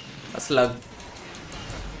slug.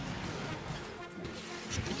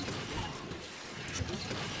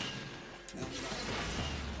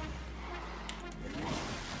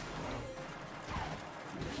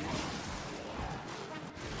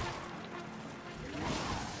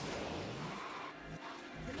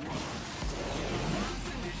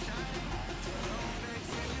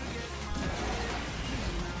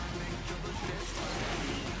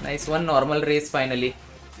 Nice, one normal race finally.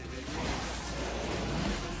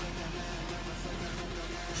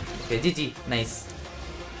 Okay, GG, nice.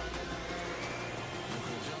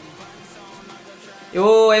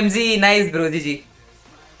 Yo, MZ, nice bro, GG.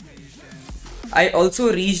 I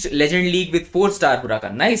also reached Legend League with 4-star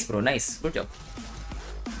Huracan. Nice bro, nice, good job.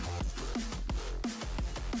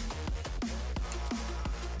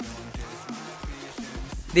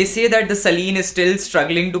 They say that the Celine is still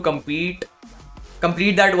struggling to complete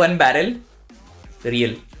that one barrel.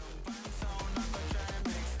 Real.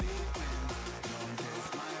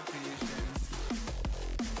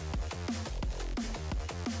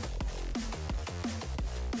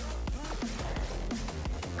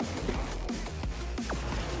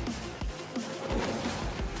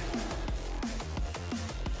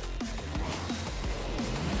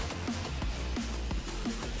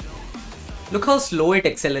 Look how slow it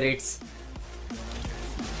accelerates.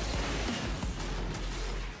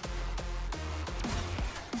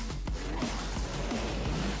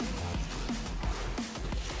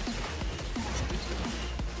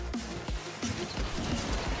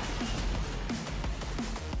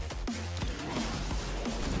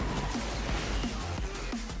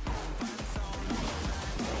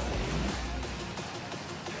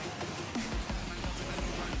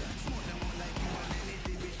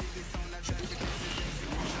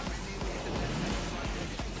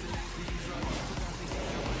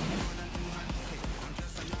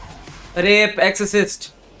 Rape, X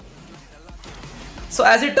assist. So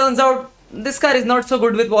as it turns out, this car is not so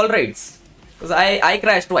good with wall rides. Because I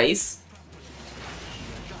crashed twice.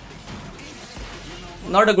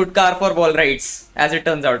 Not a good car for wall rides, as it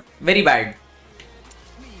turns out. Very bad.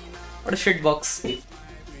 What a shit box.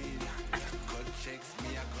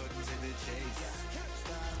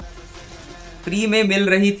 Free में मिल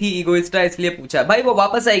रही थी ईगोइस्टा इसलिए पूछा भाई वो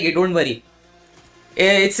वापस आएगी don't worry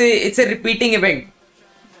it's a repeating event.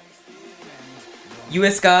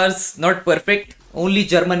 US cars not perfect, only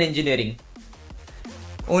German engineering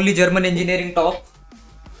top.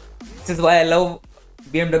 This is why I love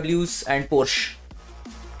BMWs and Porsche.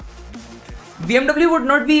 BMW would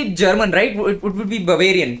not be German, right? It would be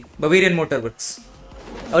Bavarian Motorworks.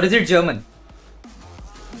 Or is it German?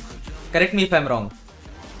 Correct me if I'm wrong.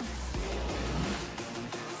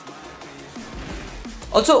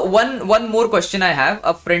 Also, one more question I have.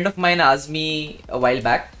 A friend of mine asked me a while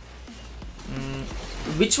back.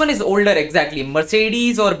 Which one is older exactly,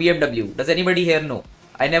 Mercedes or BMW? Does anybody here know?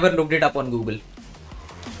 I never looked it up on Google.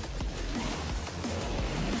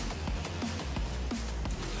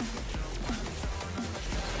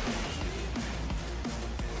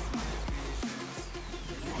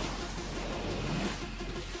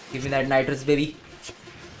 Give me that nitrous, baby.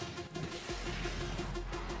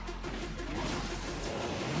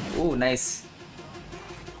 Oh, nice.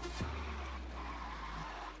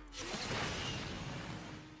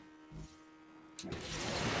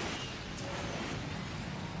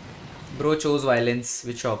 Bro chose violence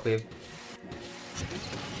with shockwave.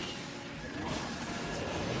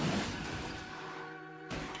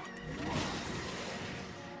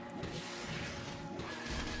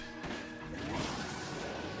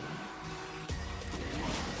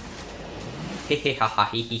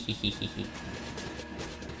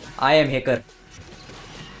 I am hacker.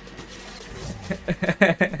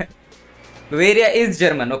 Bavaria is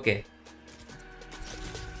German, okay.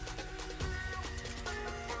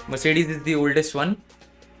 Mercedes is the oldest one.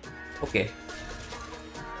 Okay.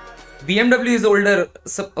 BMW is older.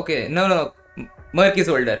 Okay, no. Merc is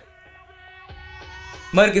older.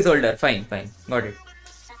 Merc is older. Fine. Got it.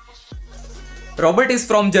 Robert is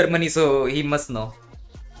from Germany, so he must know.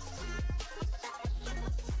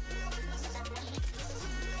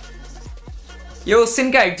 Yo,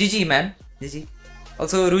 Sincat, GG man. GG.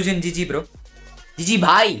 Also, Rujin, GG bro. GG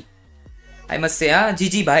bhai. I must say,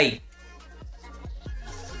 GG bhai.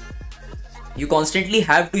 You constantly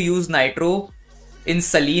have to use nitro in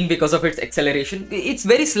Saline because of its acceleration. It's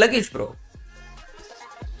very sluggish, bro.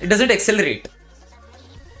 It doesn't accelerate.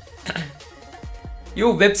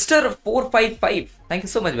 Yo, Webster 455. Thank you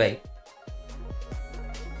so much, bhai.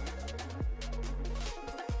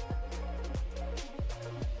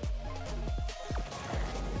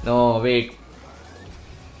 No, wait.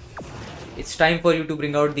 It's time for you to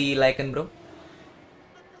bring out the Lycan, bro.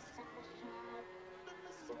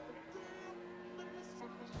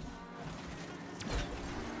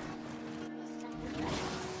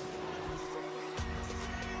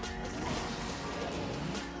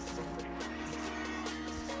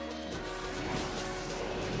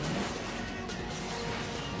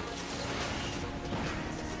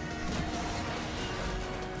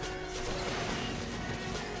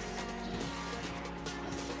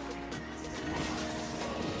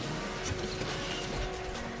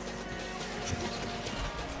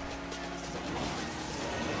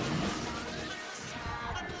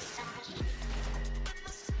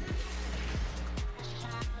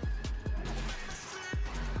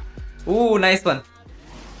 Ooh, nice one.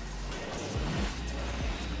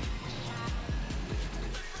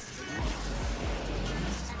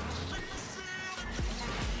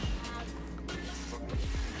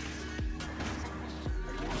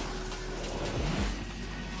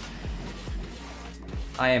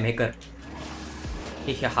 I am hacker.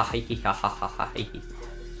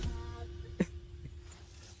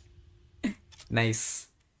 Nice.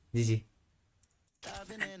 GG.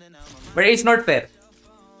 But it's not fair.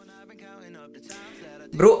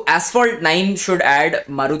 Bro, Asphalt 9 should add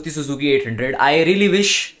Maruti Suzuki 800. I really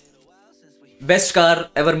wish best car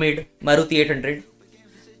ever made, Maruti 800.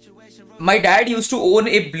 My dad used to own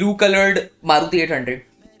a blue colored Maruti 800.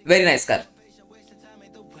 Very nice car.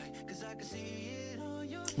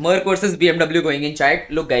 Merc versus BMW going in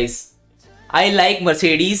chat. Look guys, I like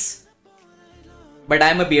Mercedes, but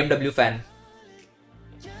I'm a BMW fan.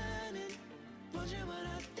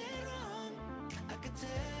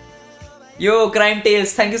 Yo, Crime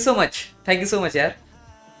Tales, thank you so much. Thank you so much, yaar.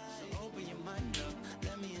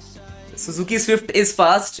 Suzuki Swift is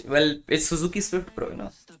fast. Well, it's Suzuki Swift, bro, you know.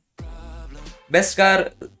 Best car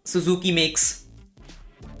Suzuki makes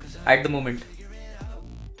at the moment.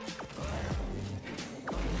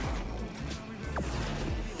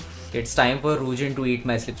 It's time for Rujin to eat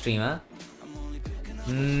my slipstream, huh?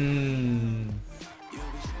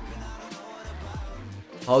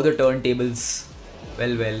 How the turntables.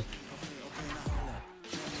 Well.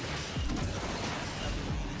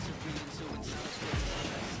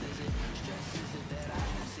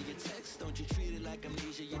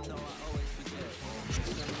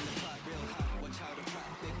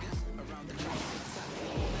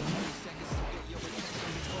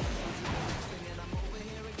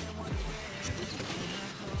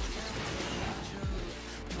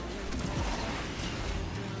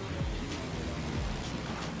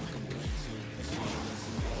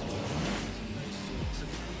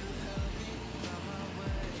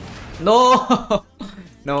 No!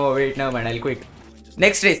 No, wait, no man, I'll quit.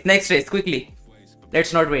 Next race, quickly.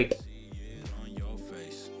 Let's not wait.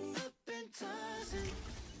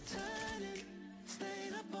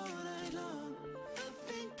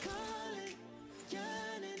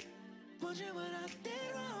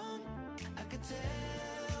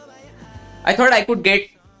 I thought I could get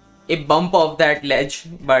a bump off that ledge,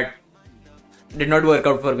 but did not work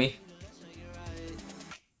out for me.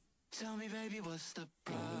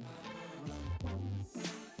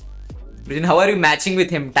 How are you matching with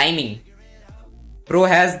him? Timing. Bro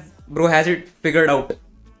has Bro has it figured out.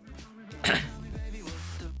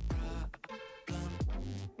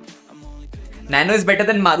 Nano is better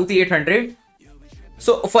than Maruti 800.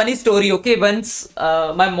 So funny story, okay, once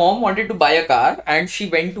my mom wanted to buy a car and she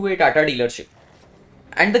went to a Tata dealership.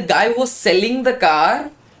 And the guy who was selling the car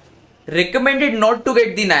recommended not to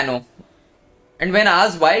get the Nano. And when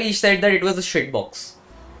asked why, he said that it was a shit box.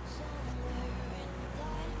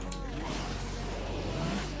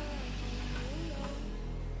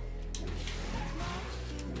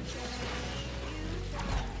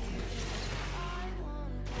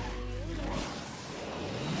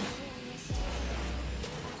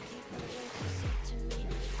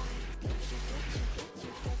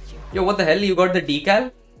 Yo, what the hell? You got the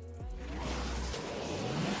decal?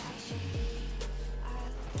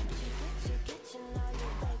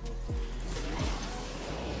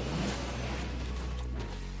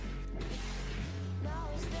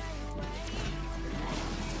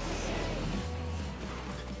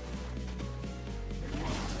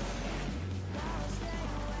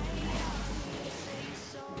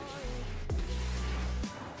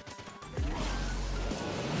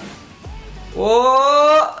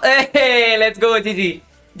 Oh, hey, let's go, GG.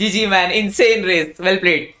 GG, man. Insane race. Well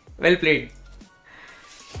played. Well played.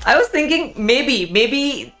 I was thinking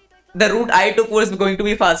maybe the route I took was going to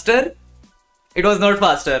be faster. It was not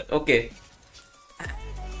faster. Okay.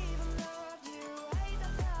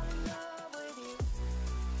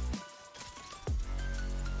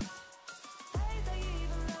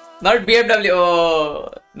 Not BMW.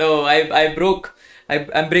 Oh, no. I broke.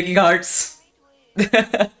 I'm breaking hearts.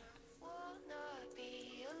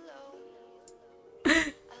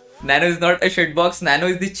 Nano is not a shitbox. Nano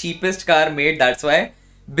is the cheapest car made. That's why.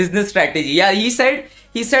 Business strategy. Yeah, he said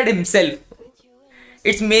himself.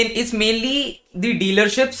 It's mainly the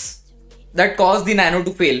dealerships that caused the Nano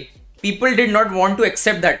to fail. People did not want to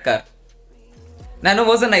accept that car. Nano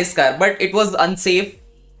was a nice car, but it was unsafe,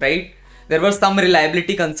 right? There were some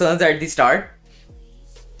reliability concerns at the start.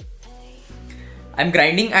 I'm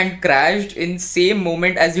grinding and crashed in same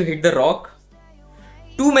moment as you hit the rock.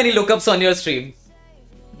 Too many lookups on your stream.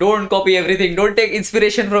 Don't copy everything. Don't take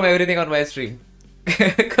inspiration from everything on my stream.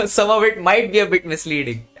 Because some of it might be a bit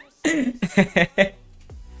misleading.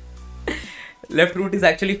 Left route is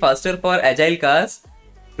actually faster for agile cars.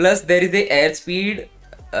 Plus there is a airspeed.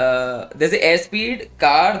 There's a airspeed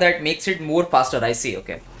car that makes it more faster. I see.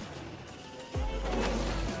 Okay.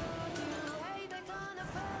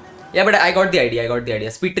 Yeah, but I got the idea.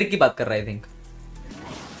 Speed trick की बात कर रहा है, I think.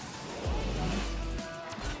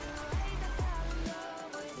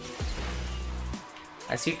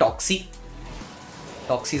 I see Toxie.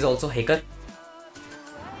 Toxie is also hacker.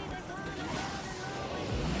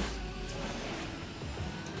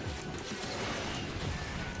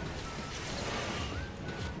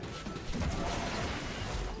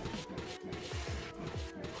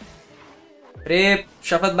 Rape,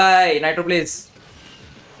 Shafat bhai, Nitro please.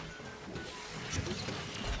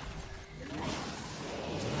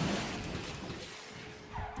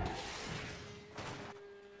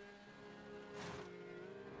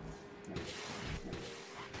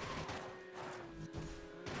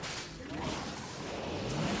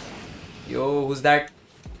 Yo, who's that?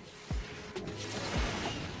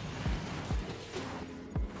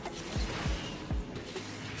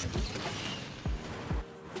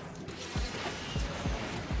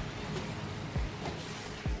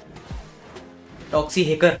 Toxie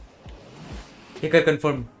hacker. Hacker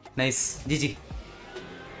confirmed. Nice. GG.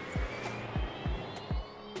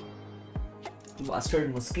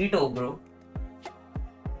 Bastard mosquito, bro.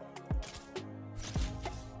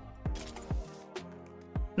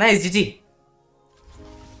 Nice, GG.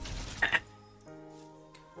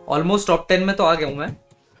 Almost top 10 में तो आ गया हूं मैं.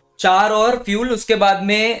 4 और फ्यूल, उसके बाद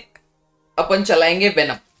में अपन चलाएंगे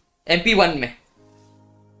वेनम MP1 में.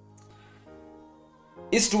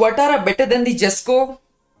 Is Tuatara better than the Jesco?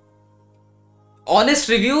 Honest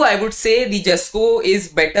review, I would say the Jesco is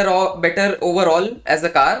better overall as a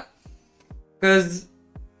car, because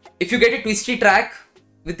if you get a twisty track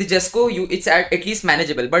with the Jesco, it's at least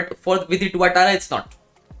manageable. But with the Tuatara, it's not.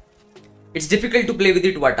 It's difficult to play with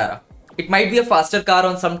the Tuatara. It might be a faster car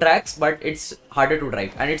on some tracks, but it's harder to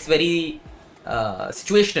drive, and it's very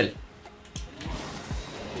situational.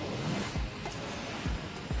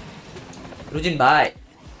 Rujin, bye.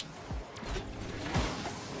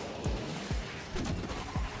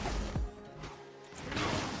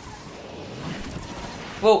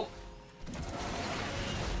 Whoa.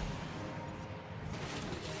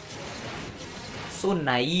 So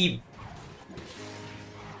naive.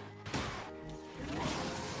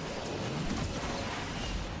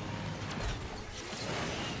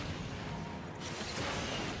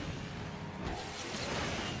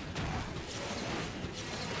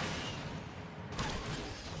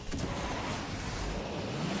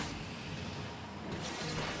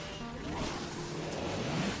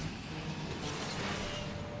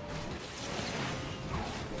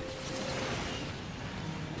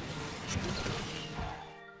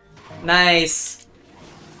 Nice.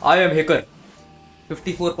 I am hacker.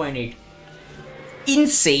 54.8.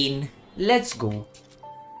 Insane. Let's go.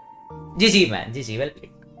 GG man. GG. Well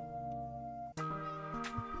played.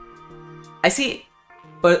 I see.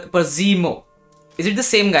 Perzimo. Is it the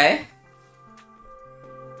same guy?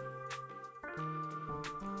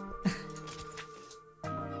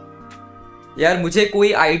 यार मुझे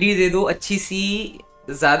कोई ID दे दो अच्छी सी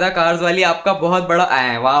ज्यादा cars वाली. आपका बहुत बड़ा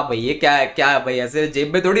आया है. वाह भाई ये क्या है, क्या है भाई? ऐसे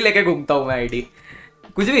जेब में थोड़ी लेके घूमता हूँ मैं आईडी.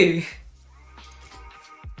 कुछ भी.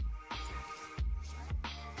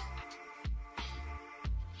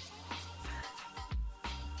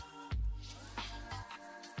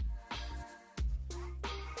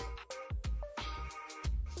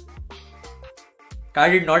 Car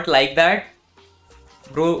did not like that.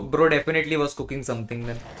 Bro definitely was cooking something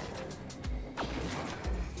then.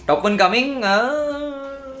 Top one coming.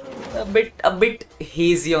 A bit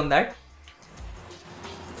hazy on that.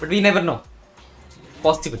 But we never know.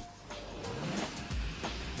 Possible.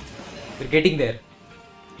 We're getting there.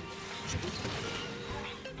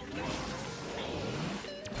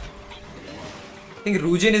 I think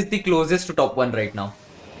Rujin is the closest to top one right now.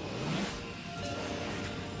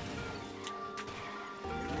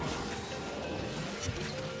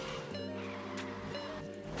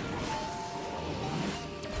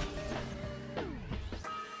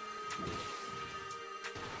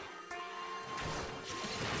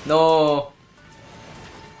 No.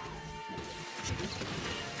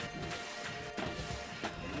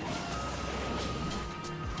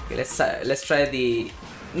 Okay, let's try the.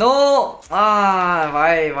 No.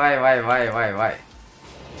 Why?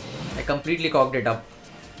 I completely cocked it up.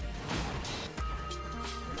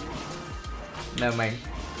 Never mind.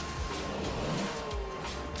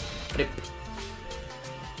 Rip.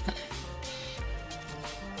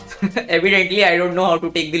 Evidently, I don't know how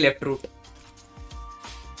to take the left route.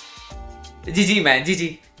 GG man,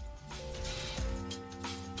 GG.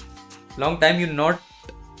 Long time you not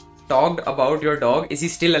talked about your dog. Is he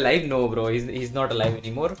still alive? No bro, he's not alive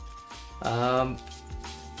anymore.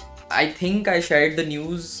 I think I shared the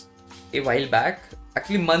news a while back.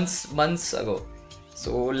 Actually months ago.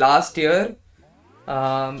 So last year,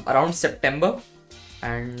 around September,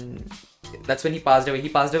 and that's when he passed away. He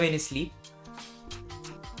passed away in his sleep.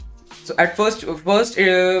 So at first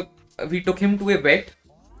we took him to a vet.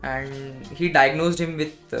 And he diagnosed him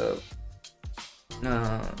with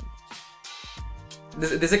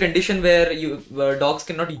there's a condition where dogs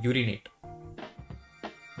cannot urinate,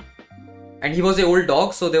 and he was an old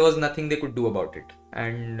dog, so there was nothing they could do about it.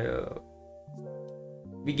 And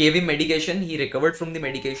we gave him medication. He recovered from the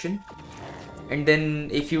medication, and then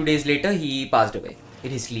a few days later he passed away in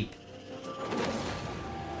his sleep.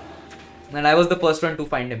 And I was the first one to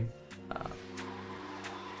find him.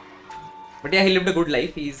 But yeah, he lived a good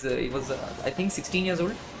life. He was I think 16 years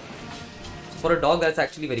old. So for a dog, that's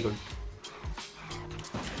actually very good.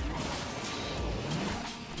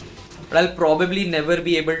 But I'll probably never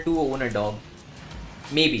be able to own a dog.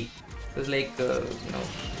 Maybe. Because like, you know,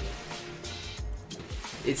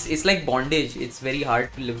 it's like bondage. It's very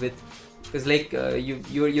hard to live with. Because like,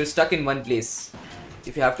 you're stuck in one place.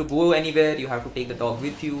 If you have to go anywhere, you have to take the dog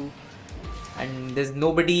with you. And there's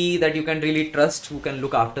nobody that you can really trust who can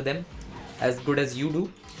look after them as good as you do,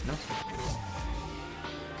 you know?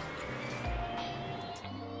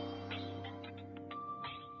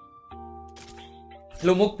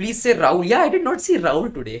 Hello Amogh, please say Rahul. Yeah, I did not see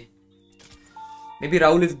Rahul today. Maybe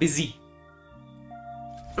Rahul is busy.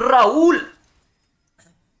 Rahul!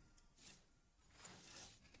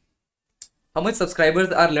 How much subscribers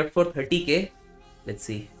are left for 30k? Let's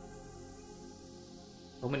see.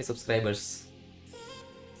 How many subscribers?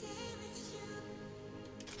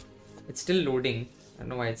 It's still loading. I don't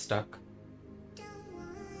know why it's stuck.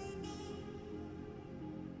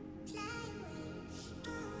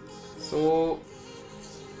 So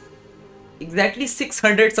exactly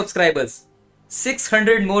 600 subscribers.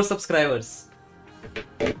 600 more subscribers.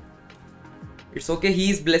 It's okay. He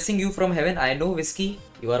is blessing you from heaven. I know, Whiskey.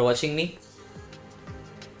 You are watching me.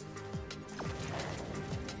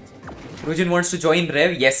 Rujin wants to join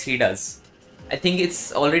Rev. Yes, he does. I think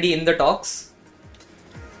it's already in the talks.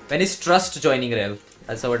 When is Trust joining Rev?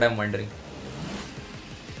 That's what I'm wondering.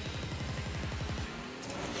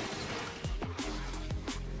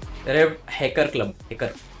 Rev Hacker Club.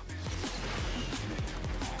 Hacker.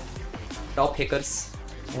 Top hackers.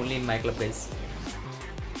 Only in my club, guys.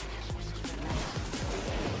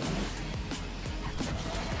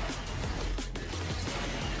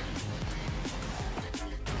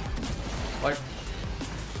 What?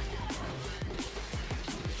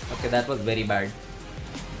 Okay, that was very bad.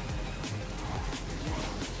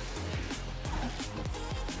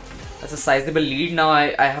 That's a sizable lead. Now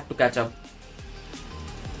I have to catch up.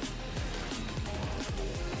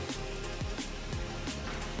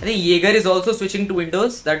 I think Jaeger is also switching to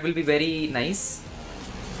Windows. That will be very nice.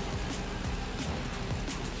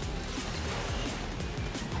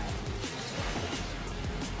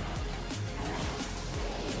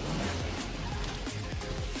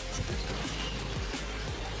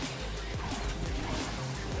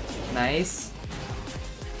 Nice.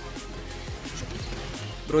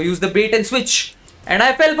 Bro, use the bait and switch. And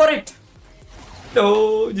I fell for it.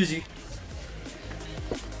 No, GG.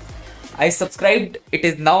 I subscribed. It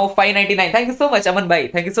is now $5.99. Thank you so much, Aman bhai.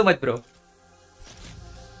 Thank you so much, bro.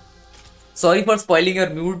 Sorry for spoiling your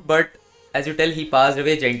mood, but as you tell, he passed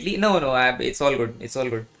away gently. No, it's all good. It's all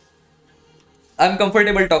good. I'm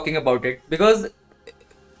comfortable talking about it because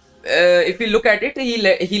if you look at it,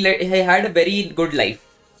 he had a very good life.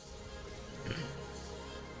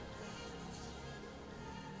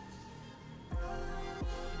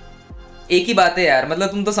 एक ही बात है यार, मतलब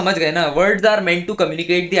तुम तो समझ गए ना. Words are meant to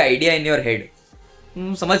communicate the idea in your head.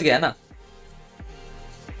 तुम समझ गया ना.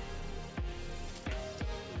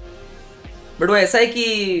 बट वो ऐसा है कि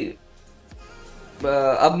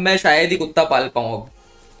अब मैं शायद ही कुत्ता पाल पाऊँ अब,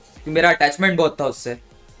 क्योंकि मेरा अटैचमेंट बहुत था उससे.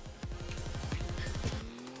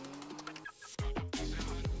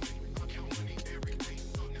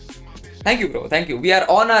 Thank you bro, thank you. We are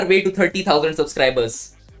on our way to 30,000 subscribers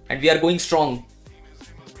and we are going strong.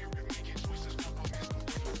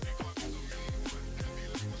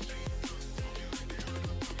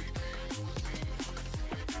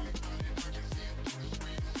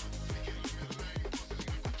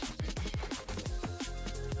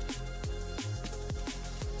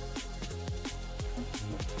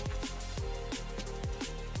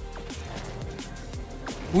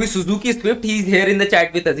 Who is Suzuki Swift? He's here in the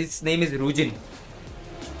chat with us. His name is Rujin.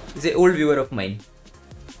 He's an old viewer of mine.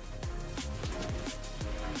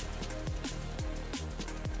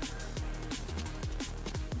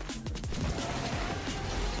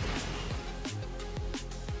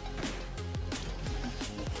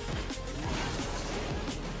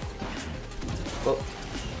 Oh.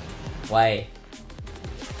 Why?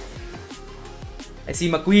 I see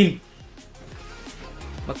McQueen.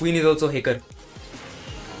 McQueen is also hacker.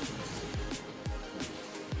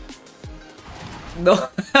 No.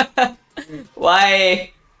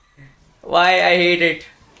 Why? Why I hate it.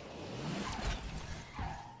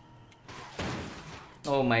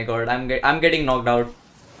 Oh my god, I'm getting knocked out.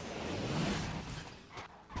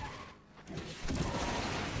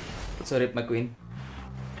 Sorry, McQueen.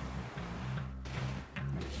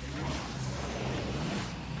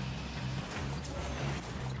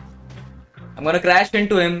 I'm gonna crash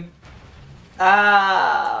into him.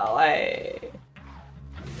 Ah, why?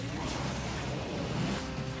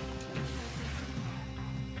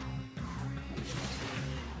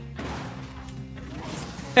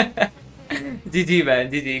 GG man,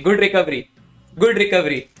 GG. Good recovery. Good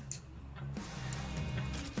recovery.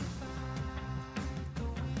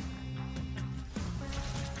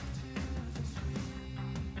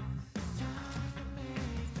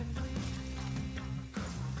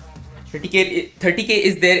 $30K,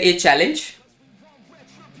 is there a challenge?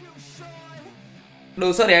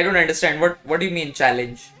 No, sorry, I don't understand. What do you mean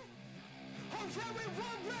challenge?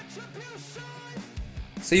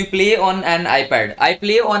 So you play on an iPad. I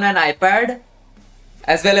play on an iPad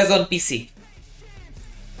as well as on PC.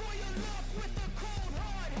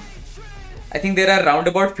 I think there are around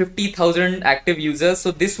about 50,000 active users,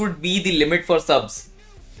 so this would be the limit for subs.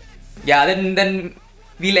 Yeah, then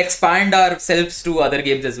we'll expand ourselves to other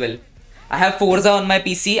games as well. I have Forza on my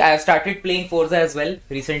PC. I have started playing Forza as well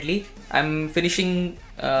recently. I'm finishing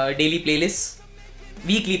daily playlists,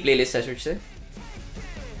 weekly playlists I should say.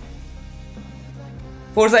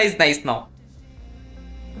 Forza is nice now.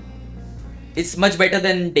 It's much better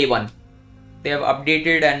than day one. They have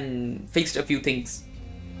updated and fixed a few things.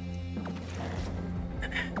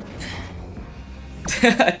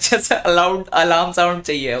 अच्छा सा alarm sound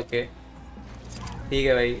चाहिए. Okay ठीक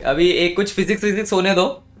है भाई, अभी एक कुछ physics होने दो,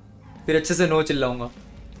 फिर अच्छे से no चिल्लाऊंगा.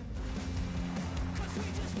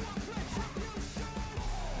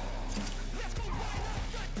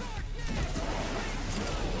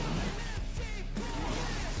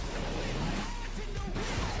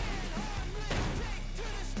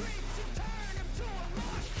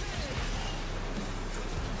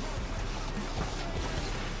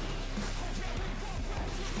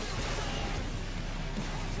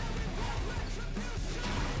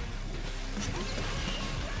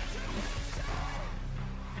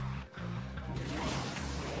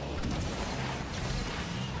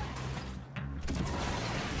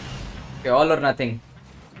 Okay, all or nothing.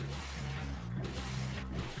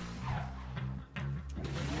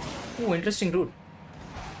 Ooh, interesting route.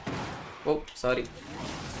 Oh, sorry.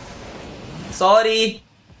 Sorry.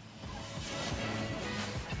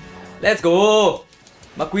 Let's go.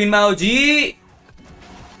 McQueen Mao G.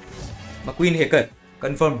 McQueen hacker.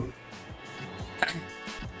 Confirmed.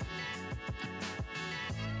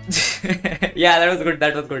 Yeah, that was good.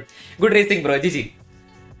 That was good. Good racing, bro. GG.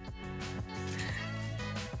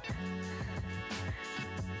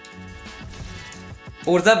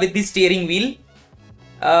 Forza with the steering wheel.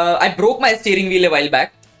 I broke my steering wheel a while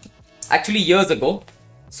back. Actually, years ago.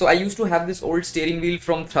 So I used to have this old steering wheel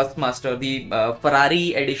from Thrustmaster, the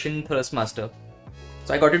Ferrari edition Thrustmaster.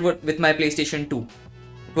 So I got it with my PlayStation 2.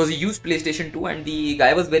 It was a used PlayStation 2 and the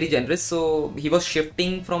guy was very generous. So he was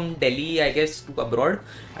shifting from Delhi, I guess, to abroad.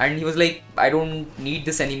 And he was like, I don't need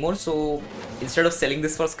this anymore. So instead of selling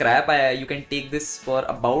this for scrap, you can take this for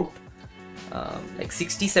about like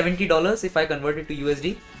 $60-70 if I convert it to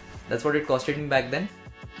USD. That's what it costed me back then.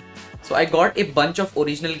 So I got a bunch of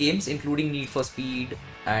original games, including Need for Speed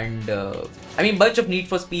and bunch of Need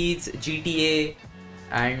for Speeds, GTA,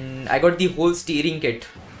 and I got the whole steering kit.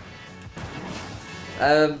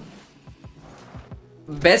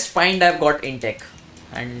 Best find I've got in tech,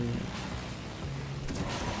 and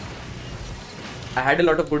I had a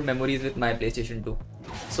lot of good memories with my PlayStation 2.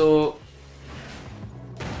 So,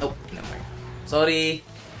 oh, never mind. Sorry.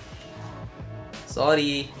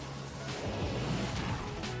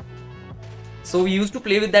 So we used to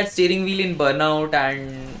play with that steering wheel in Burnout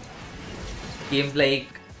and games like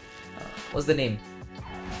what's the name?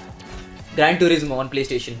 Gran Turismo on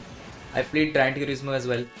PlayStation. I played Gran Turismo as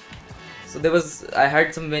well. So I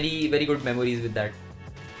had some very good memories with that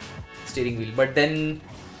steering wheel. But then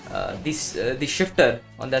the shifter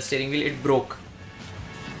on that steering wheel, it broke.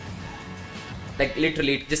 Like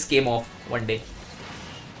literally, it just came off one day,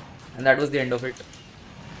 and that was the end of it.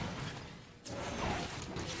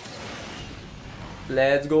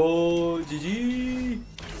 Let's go, GG.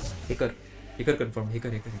 Hacker confirmed.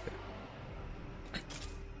 Hacker.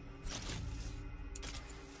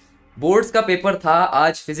 Boards का paper था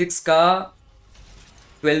आज, physics का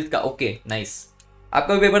 12th का. Okay nice.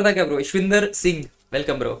 आपका भी paper था क्या bro? ईश्विंदर Singh,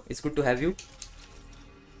 welcome bro. It's good to have you.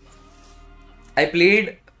 I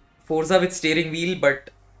played Forza with steering wheel, but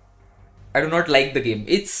I do not like the game.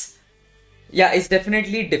 It's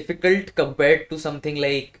definitely difficult compared to something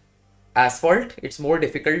like Asphalt. It's more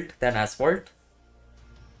difficult than Asphalt.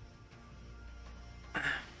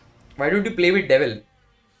 Why don't you play with Devil?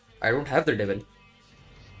 I don't have the Devil.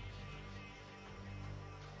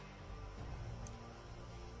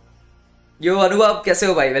 Yo Anubhav, कैसे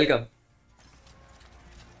हो भाई? Welcome.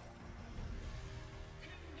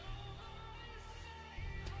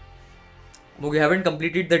 Amogh, you haven't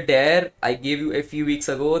completed the dare I gave you a few weeks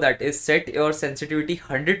ago. That is, set your sensitivity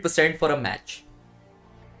 100% for a match.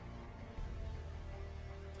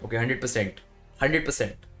 Okay, 100%.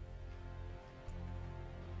 100%.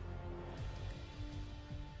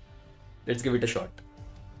 Let's give it a shot.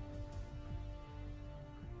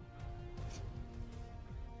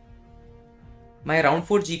 My round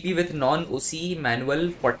 4 GP with non-OC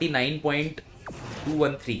manual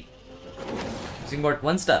 49.213. Using what?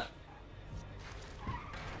 1 star.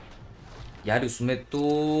 यार उसमें तो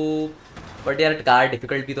but यार car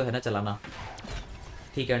difficult भी तो है ना चलाना.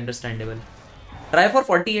 ठीक है, अंडरस्टैंडेबल. ट्राई फॉर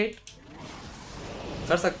 48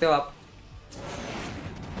 कर सकते हो आप.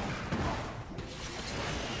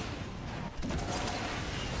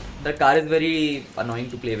 The car is very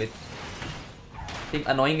annoying to play with. I think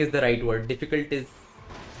annoying is the right word. Difficult is,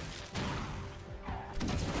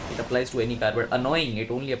 it applies to any car, but annoying,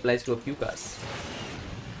 it only applies to a few cars,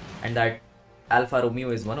 and that Alfa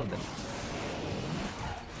Romeo is one of them.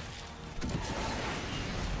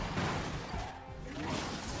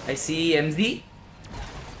 I see MZ.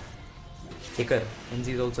 Hacker. MZ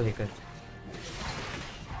is also hacker.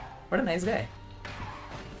 What a nice guy.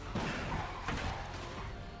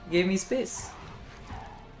 Gave me space.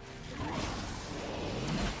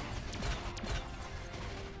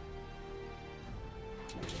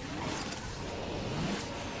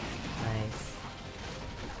 Nice.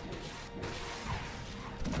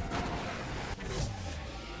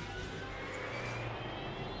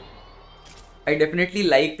 I definitely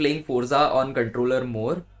like playing Forza on controller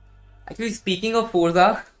more. Actually, speaking of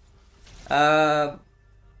Forza,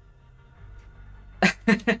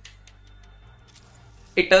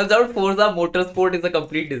 it turns out Forza Motorsport is a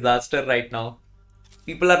complete disaster right now.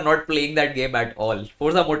 People are not playing that game at all.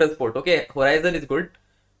 Forza Motorsport, okay, Horizon is good.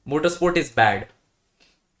 Motorsport is bad.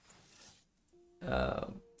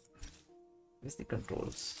 Where's the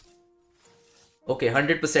controls? Okay,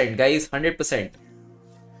 100%, guys, 100%.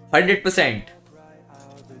 100%.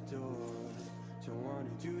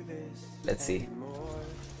 Let's see.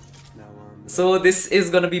 So this is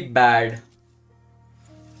gonna be bad.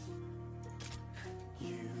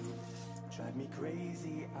 You drive me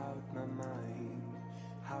crazy out my mind.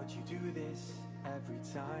 How'd you do this every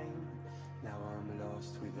time? Now I'm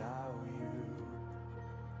lost without you.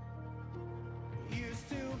 Used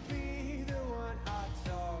to be the one I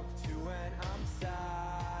talk to when I'm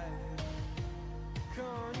sad.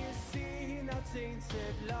 Can't you see now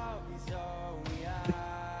tainted love is all we have?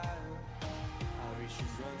 Our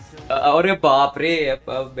issues run so अरे बाप रे, अब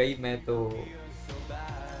भाई मैं तो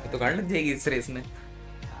गांड लग जाएगी इस रेस में।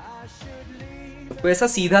 कोई ऐसा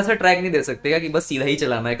सीधा सा ट्रैक नहीं दे सकते क्या कि बस सीधा ही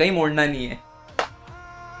चलाना है, कहीं मोड़ना नहीं है।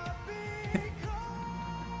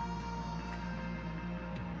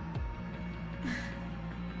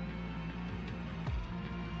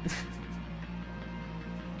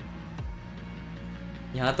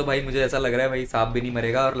 यहाँ तो भाई मुझे ऐसा लग रहा है भाई सांप भी नहीं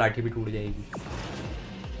मरेगा और लाठी भी टूट जाएगी।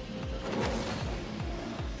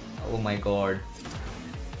 Oh my god.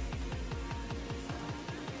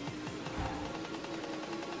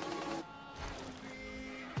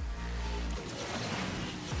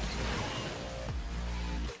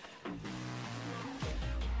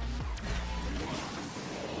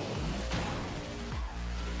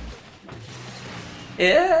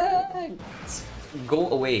 Yeah. Go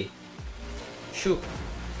away. Shoo.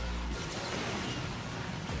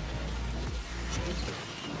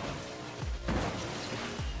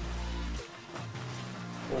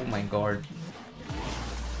 Oh my god.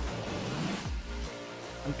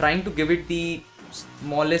 I'm trying to give it the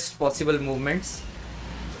smallest possible movements.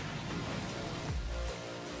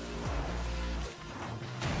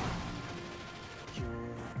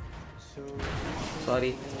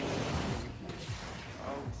 Sorry.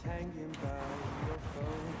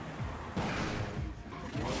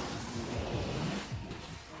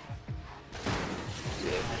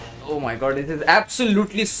 Oh my god, this is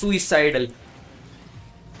absolutely suicidal.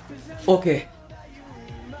 Okay.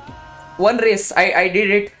 One race, I did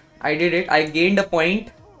it. I did it. I gained a point.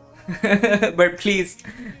 But please,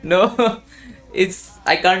 no.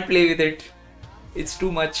 I can't play with it. It's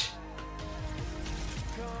too much.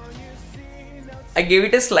 I gave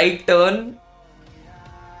it a slight turn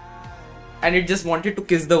and it just wanted to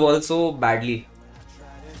kiss the wall so badly.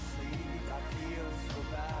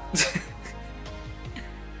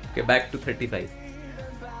 Okay, back to 35.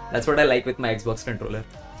 That's what I like with my Xbox controller.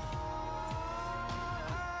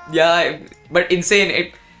 Yeah, but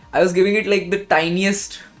insane. I was giving it like the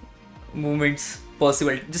tiniest movements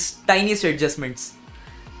possible, just tiniest adjustments.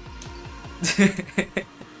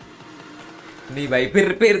 नहीं भाई,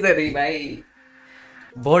 फिर से नहीं भाई,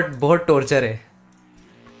 बहुत torture है।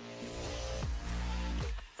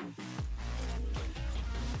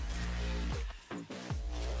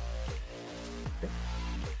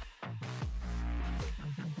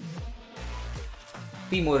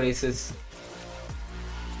 Three more races.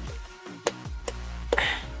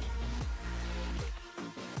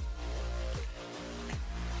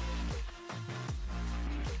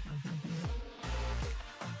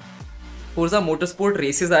 Forza Motorsport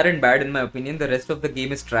races aren't bad in my opinion. The rest of the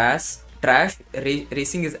game is trash.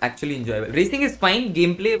 Racing is actually enjoyable. Racing is fine.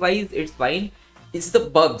 Gameplay wise, it's fine. It's the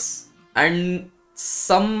bugs and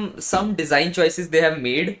some design choices they have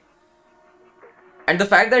made, and the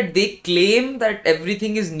fact that they claim that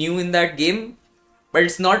everything is new in that game, but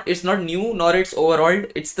it's not. It's not new, nor it's overhauled.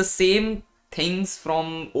 It's the same things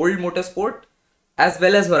from old Motorsport as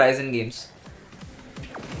well as Horizon games.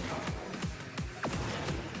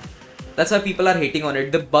 That's why people are hating on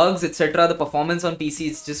it. The bugs, etc., the performance on PC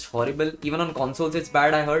is just horrible. Even on consoles, it's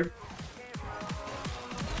bad, I heard.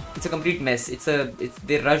 It's a complete mess.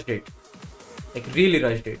 They rushed it. Like, really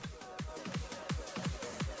rushed it.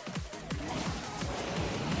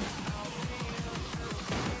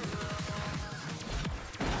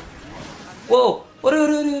 Whoa!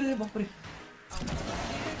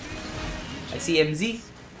 I see MZ.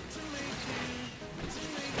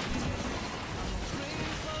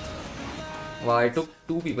 Wow, I took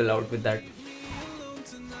 2 people out with that.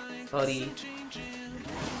 Sorry.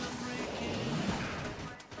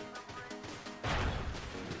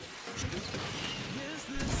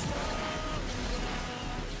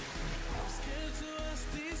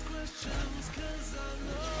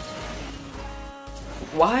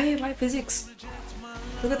 Why my physics?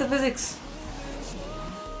 Look at the physics.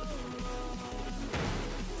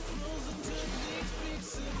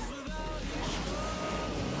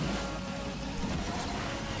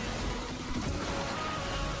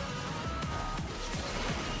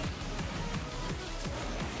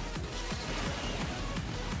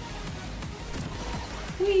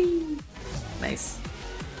 Whee! Nice.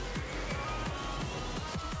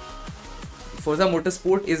 Forza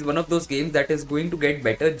Motorsport is one of those games that is going to get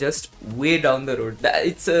better just way down the road.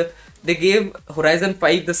 They gave Horizon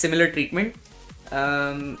 5 the similar treatment.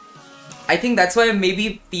 I think that's why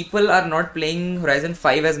maybe people are not playing Horizon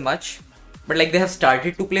 5 as much, but like they have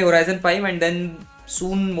started to play Horizon 5, and then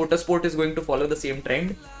soon Motorsport is going to follow the same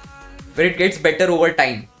trend where it gets better over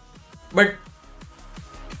time. But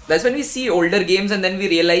that's when we see older games and then we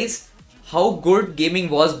realize how good gaming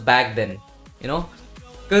was back then, you know,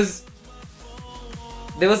 because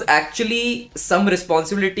there was actually some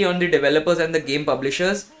responsibility on the developers and the game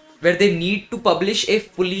publishers where they need to publish a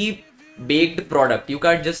fully baked product. You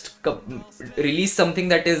can't just release something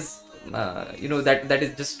that is that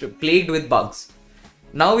is just plagued with bugs.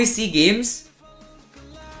 Now we see games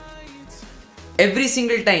every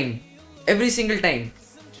single time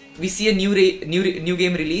we see a new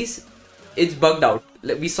game release, it's bugged out.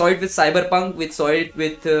 We saw it with Cyberpunk, we saw it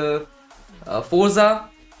with Forza,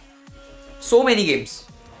 so many games.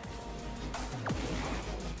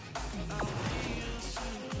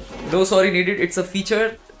 No sorry needed, it's a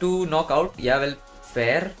feature to knock out. Yeah, well,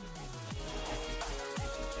 fair.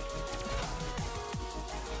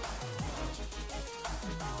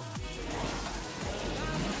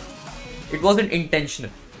 It wasn't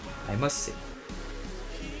intentional, I must say.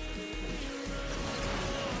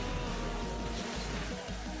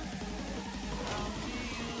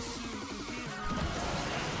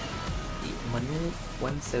 Manu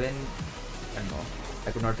 17, I don't know,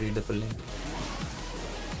 I could not read the full name.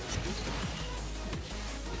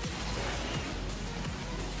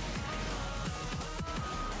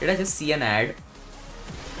 Did I just see an ad?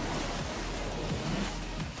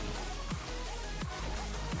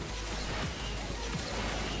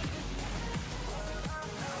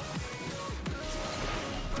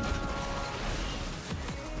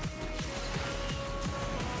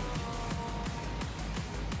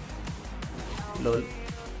 Lol.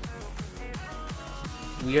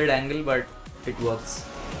 Weird angle, but it works.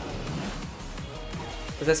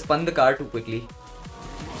 Because I spun the car too quickly.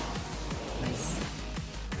 Nice.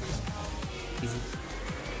 Easy.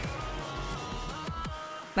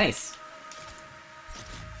 Nice.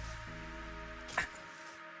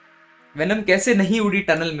 Venom कैसे नहीं उड़ी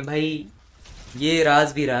tunnel में भाई, ये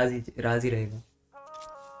राज भी राज ही रहेगा.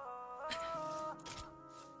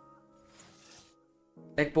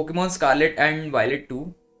 Like Pokemon Scarlet and Violet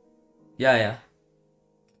 2. Yeah.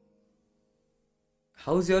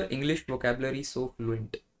 How's your English vocabulary so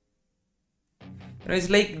fluent? You know, it's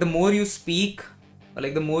like the more you speak, or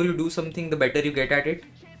like the more you do something, the better you get at it.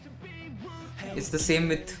 It's the same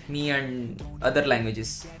with me and other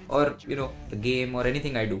languages, or you know, the game or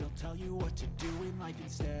anything I do.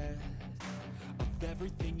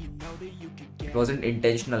 It wasn't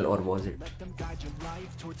intentional, or was it?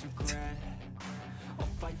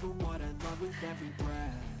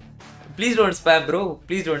 Please don't spam, bro.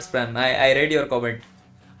 Please don't spam. I read your comment.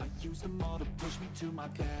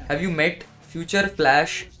 Have you met Future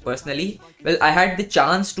Flash personally? Well, I had the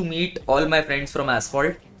chance to meet all my friends from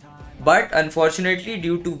Asphalt, but unfortunately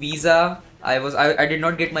due to visa, I did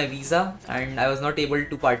not get my visa and I was not able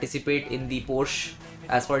to participate in the Porsche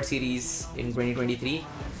Asphalt series in 2023.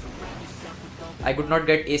 I could not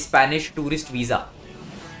get a Spanish tourist visa.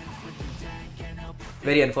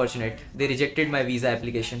 Very unfortunate. They rejected my visa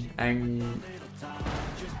application and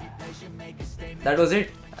that was it.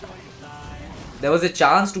 There was a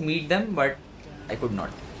chance to meet them, but I could not.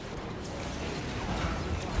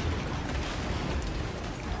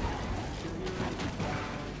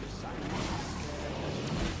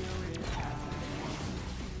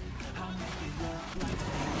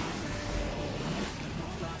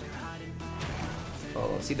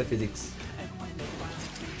 Oh, see the physics.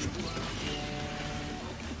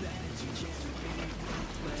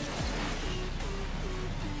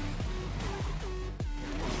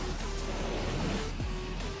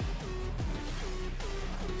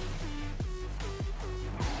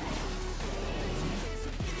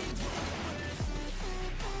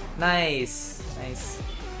 Nice.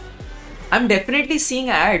 I'm definitely seeing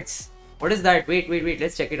ads. What is that? Wait.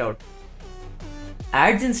 Let's check it out.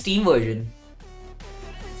 Ads in Steam version.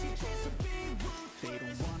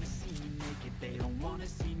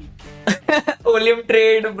 Olymp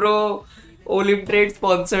Trade, bro. Olymp Trade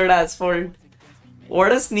sponsored Asphalt.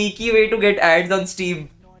 What a sneaky way to get ads on Steam.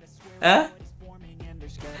 Huh?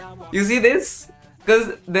 You see this?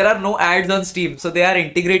 Because there are no ads on Steam, so they are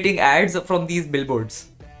integrating ads from these billboards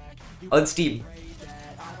on Steam.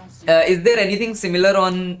 Is there anything similar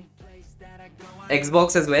on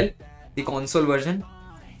Xbox as well? The console version?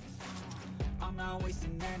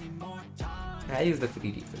 I use the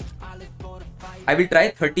free refill. I will try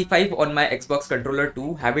 35 on my Xbox controller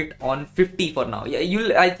too. Have it on 50 for now.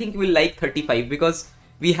 Yeah, I think you will like 35 because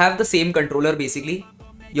we have the same controller basically.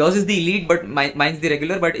 Yours is the Elite, but mine's the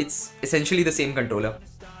regular, but it's essentially the same controller.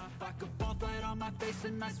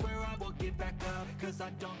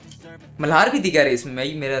 Malhar भी थी क्या race में?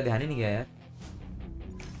 मेरा ध्यान ही नहीं गया यार.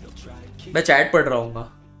 मैं चैट पढ़ रहा हूँ.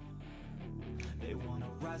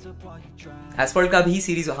 एसफॉल्ट का भी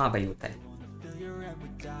सीरीज हाँ भाई होता है.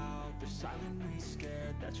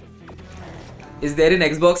 Is there in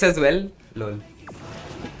Xbox as well? Lol.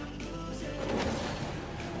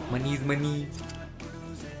 Money is money.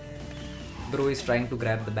 Bro is trying to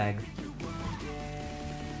grab the bag.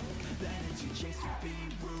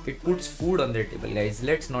 It puts food on their table, guys.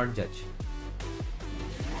 Let's not judge.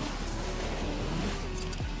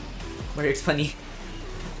 But it's funny.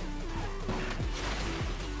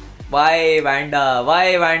 Why, Vanda?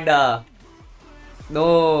 Why, Vanda?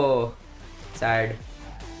 No. Sad.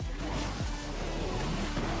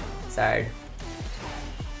 Sad.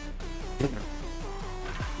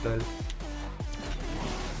 Lol.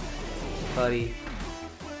 Sorry.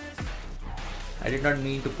 I did not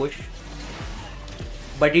mean to push.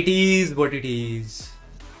 But it is what it is.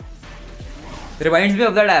 It reminds me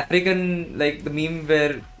of that African, like the meme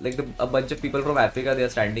where like a bunch of people from Africa, they are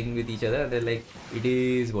standing with each other and they're like, it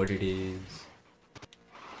is what it is.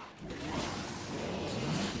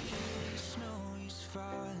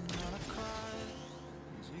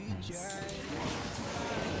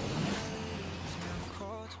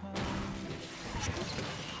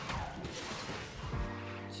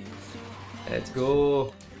 Let's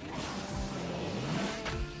go.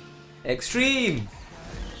 Extreme.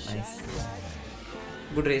 Nice.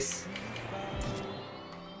 Good race.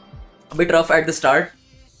 A bit rough at the start.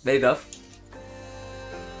 Very rough.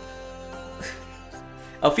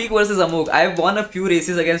 Afiq versus Amogh. I've won a few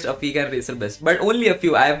races against Afiq and Racer Best, but only a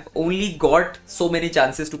few. I've only got so many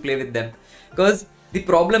chances to play with them. Because the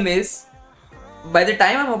problem is, by the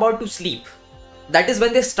time I'm about to sleep, that is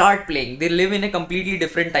when they start playing. They live in a completely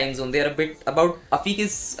different time zone. They are Afiq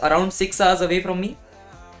is around 6 hours away from me.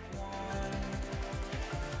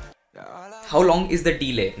 How long is the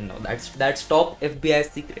delay? No, that's top FBI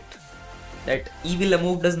secret. That evil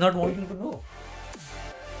Amogh does not want you to know.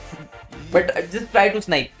 But just try to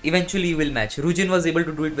snipe. Eventually you will match. Rujin was able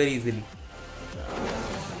to do it very easily.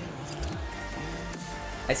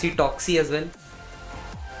 I see Toxie as well.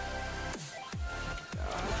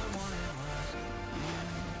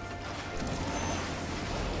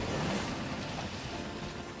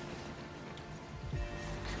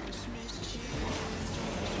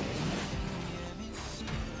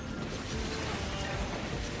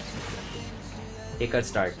 Hacker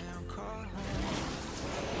start.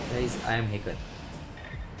 Guys, I am Hacker.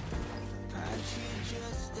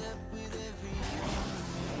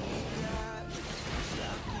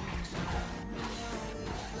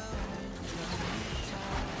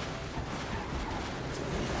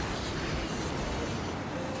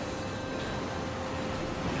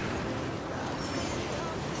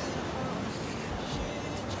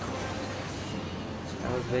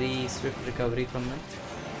 That was very swift recovery from them.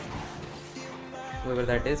 Whoever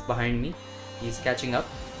that is behind me, he's catching up.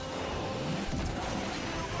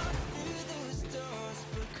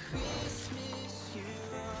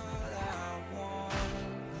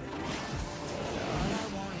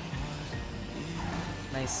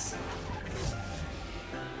 Nice.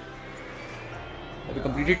 Have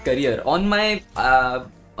completed career on my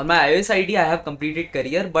iOS ID. I have completed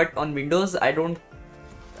career, but on Windows I don't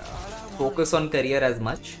focus on career as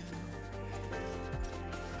much.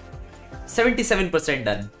 77%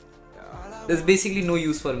 done. There's basically no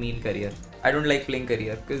use for me in career. I don't like playing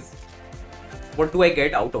career because what do I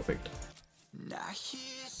get out of it?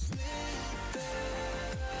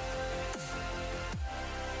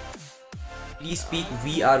 Please speak,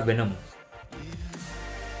 we are Venom.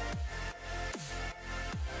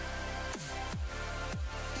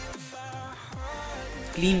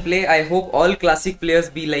 Clean play. I hope all classic players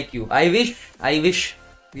be like you. I wish.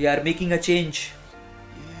 We are making a change.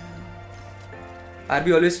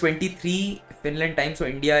 RB always 23 Finland time, so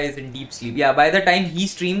India is in deep sleep. Yeah, by the time he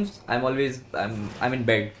streams, I'm in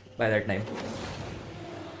bed by that time.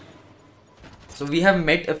 So we have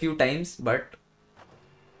met a few times, but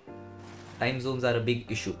time zones are a big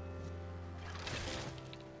issue.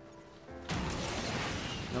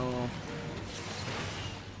 No.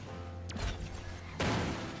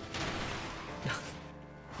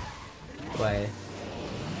 Why?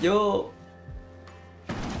 Yo.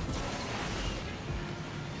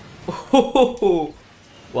 Oh,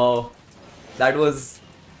 wow, that was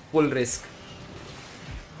full risk.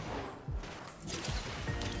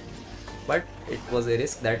 but it was a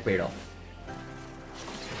risk that paid off.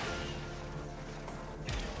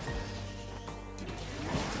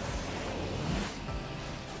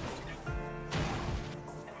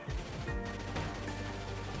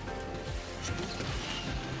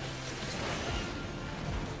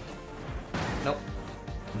 No,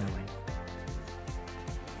 never mind.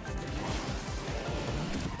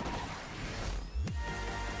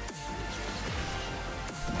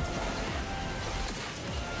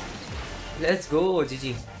 Let's go,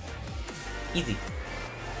 GG. Easy.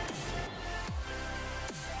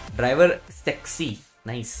 Driver sexy.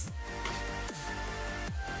 Nice.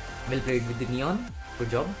 Well played with the neon. Good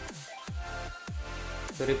job.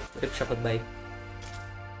 So rip Shapat bhai.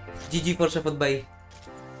 GG for Shapat bhai.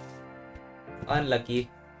 Unlucky.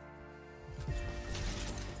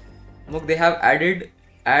 Look, they have added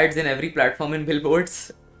ads in every platform in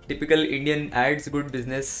billboards. Typical Indian ads, good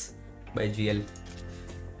business by GL.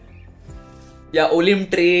 Yeah, Olim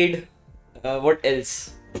Trade. What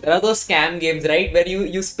else? There are those scam games, right? Where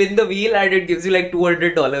you spin the wheel and it gives you like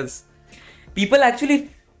 $200. People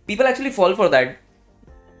actually fall for that.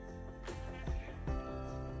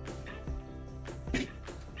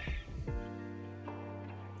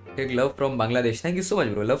 Take love from Bangladesh. Thank you so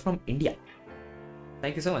much, bro. Love from India.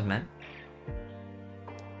 Thank you so much, man.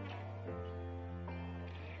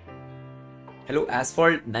 Hello,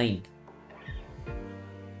 Asphalt 9.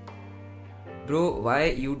 Bro, why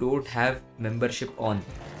you don't have membership on?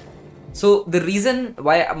 So the reason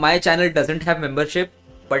why my channel doesn't have membership,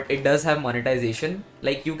 but it does have monetization,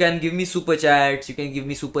 like you can give me super chats, you can give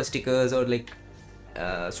me super stickers, or like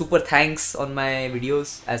super thanks on my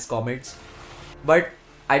videos as comments, but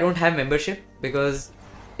I don't have membership because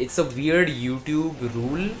it's a weird YouTube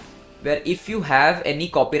rule where if you have any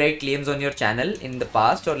copyright claims on your channel in the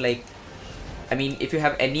past, or like, I mean, if you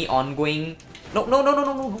have any ongoing,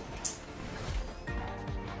 no.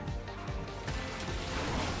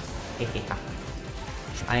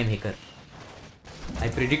 I am hacker. I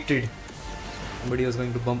predicted somebody was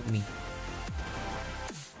going to bump me.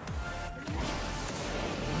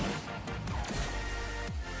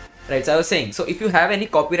 Right, so I was saying, so if you have any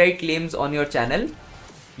copyright claims on your channel,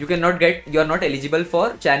 you are not eligible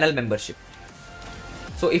for channel membership.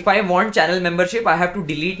 So if I want channel membership, I have to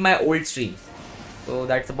delete my old streams. So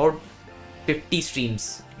that's about 50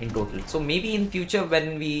 streams in total. So maybe in future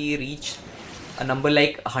when we reach a number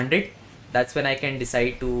like 100, that's when I can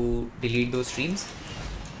decide to delete those streams.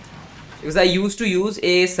 Because I used to use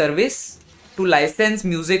a service to license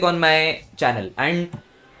music on my channel, and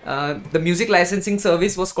the music licensing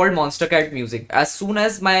service was called Monstercat Music. As soon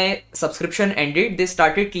as my subscription ended, they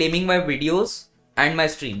started claiming my videos and my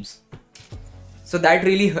streams. So that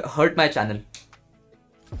really hurt my channel,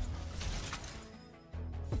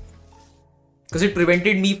 because it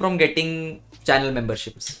prevented me from getting channel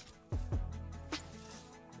memberships.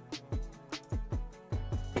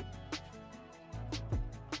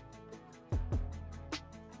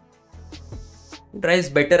 Drives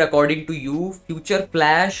better according to you, Future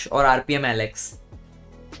Flash or RPM Alex?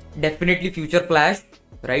 Definitely Future Flash.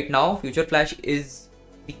 Right now, Future Flash is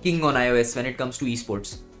the king on iOS when it comes to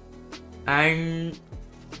esports. And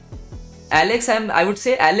Alex, I would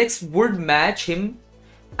say Alex would match him.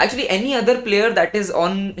 Actually, any other player that is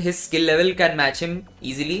on his skill level can match him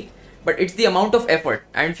easily. But it's the amount of effort.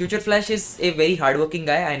 And Future Flash is a very hardworking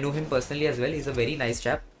guy. I know him personally as well. He's a very nice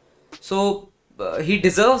chap. So he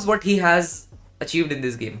deserves what he has achieved in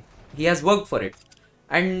this game. He has worked for it.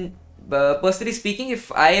 And personally speaking,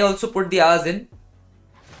 if I also put the hours in,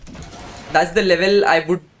 that's the level I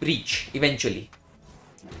would reach eventually.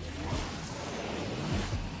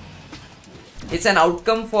 It's an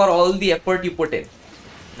outcome for all the effort you put in.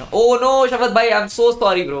 Oh no, Shapat bhai, I'm so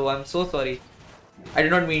sorry, bro. I'm so sorry. I did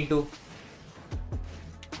not mean to.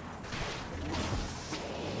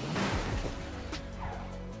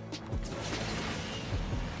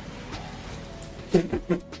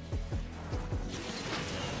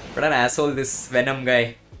 What an asshole, this Venom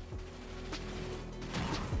guy.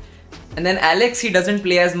 And then Alex, he doesn't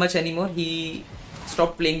play as much anymore. He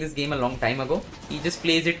stopped playing this game a long time ago. He just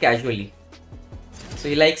plays it casually. So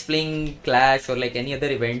he likes playing Clash or like any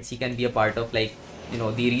other events he can be a part of, like, you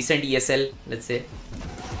know, the recent ESL, let's say.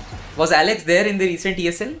 Was Alex there in the recent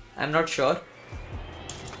ESL? I'm not sure.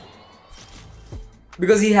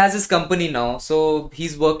 Because he has his company now, so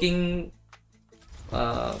he's working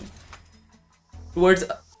towards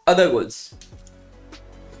other goals.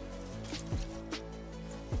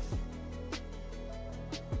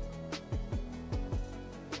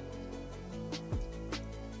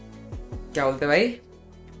 क्या बोलते भाई?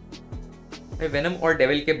 Venom और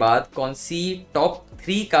devil के बाद कौन सी top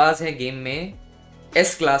 3 cars हैं game में,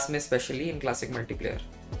 S class में specially in classic multiplayer.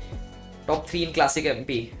 Top 3 in classic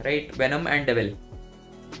MP, right? Venom and Devil.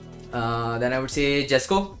 Then I would say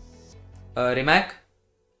Jesco, Rimac,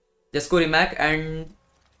 and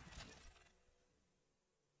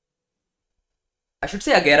I should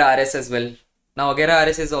say Agera RS as well. Now Agera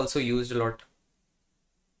RS is also used a lot.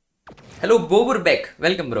 Hello Bobur Beck,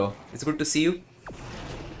 welcome bro. It's good to see you.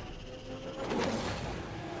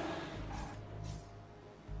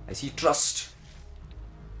 I see Trust.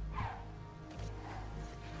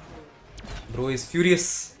 Bro is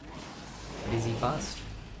furious. But is he fast?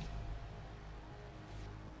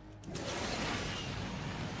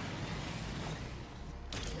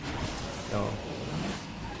 No.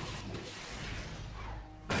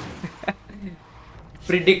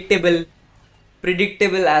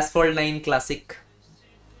 Predictable Asphalt 9 classic.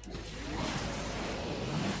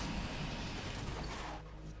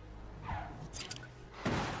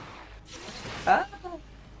 Ah.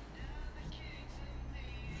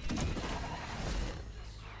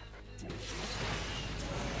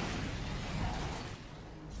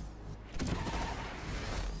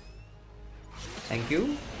 Thank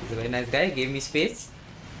you. He's a very nice guy. Gave me space.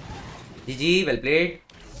 GG, well played.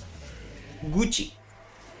 Gucci.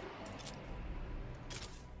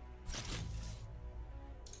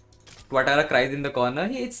 Tuatara cries in the corner.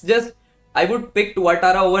 It's just, I would pick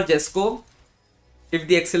Tuatara over Jesco if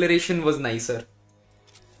the acceleration was nicer.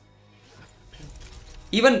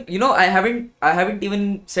 Even, you know, I haven't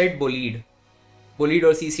even said Bolide or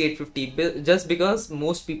CC850 just because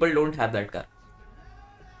most people don't have that car.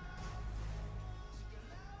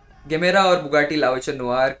 Gemera और Bugatti La Voiture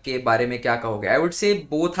Noire के बारे में क्या कहोगे? I would say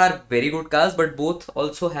both are very good cars, but both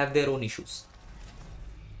also have their own issues.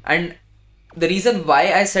 And the reason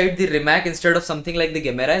why I said the Rimac instead of something like the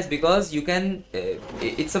Gemera is because you can,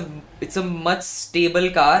 it's a much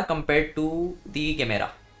stable car compared to the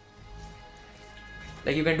Gemera.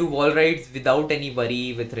 Like you can do wall rides without any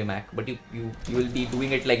worry with Rimac, but you will be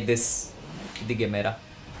doing it like this with the Gemera.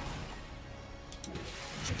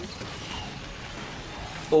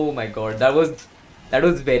 Oh my god, that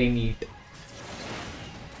was very neat.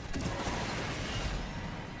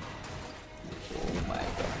 Oh my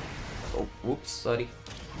god. Oh, whoops, sorry.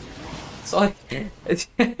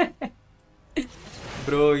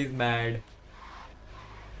 Bro, he's mad.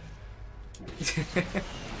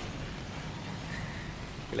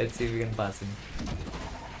 Let's see if we can pass him.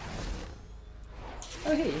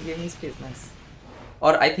 Oh hey, he gave me space, nice.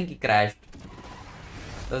 Or I think he crashed.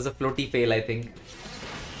 That was a floaty fail, I think.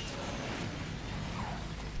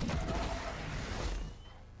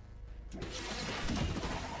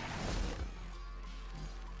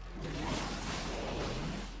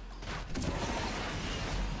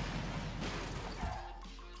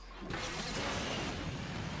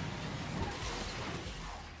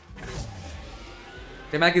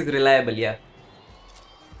 Rimac is reliable, yeah.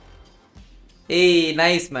 Hey,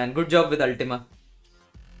 nice man. Good job with Ultima.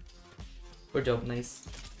 Good job, nice.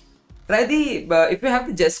 Try the, if you have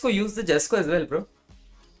the Jesco, use the Jesco as well, bro.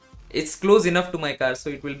 It's close enough to my car, so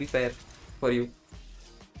it will be fair for you.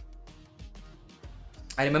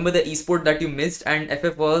 I remember the esport that you missed, and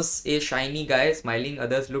FF was a shiny guy smiling.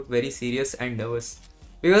 Others looked very serious and nervous.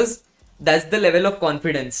 Because that's the level of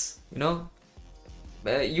confidence, you know.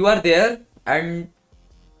 You are there and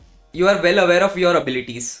you are well aware of your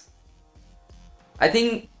abilities. I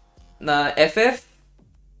think FF,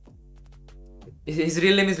 his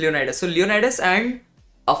real name is Leonidas. So Leonidas and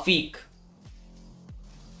Afiq,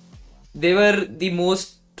 they were the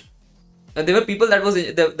most, they were people that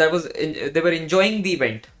they were enjoying the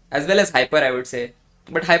event, as well as Hyper, I would say.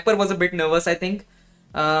 But Hyper was a bit nervous, I think.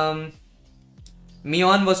 Mion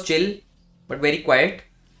was chill, but very quiet.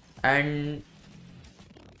 And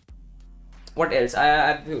what else?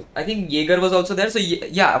 I think Jaeger was also there. So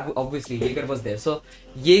yeah, obviously Jaeger was there. So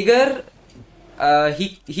Jaeger,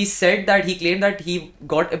 he said that he claimed that he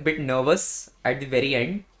got a bit nervous at the very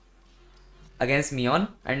end against Mion,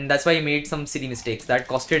 and that's why he made some silly mistakes that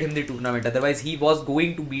costed him the tournament. Otherwise, he was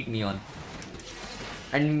going to beat Mion.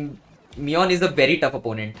 And Mion is a very tough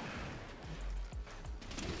opponent.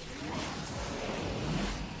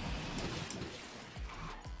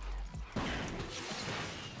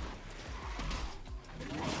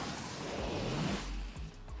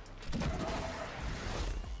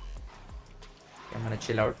 I'm gonna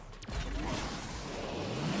chill out.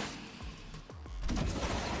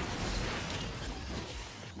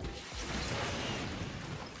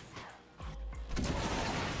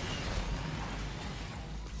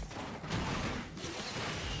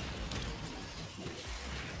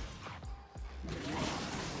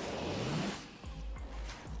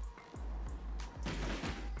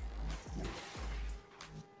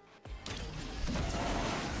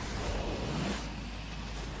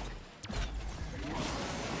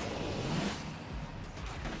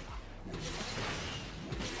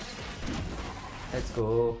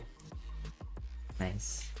 go.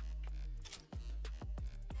 Nice.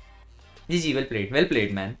 GG, well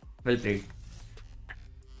played, man. Well played.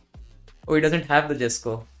 Oh, he doesn't have the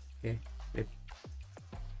Jesco. Okay. Rip.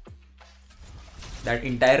 That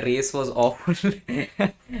entire race was awful.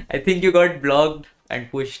 I think you got blocked and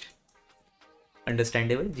pushed.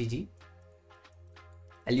 Understandable. GG.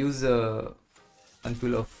 I'll use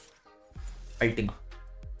Unfuel of Ultima.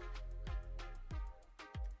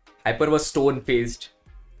 Hyper was stone faced.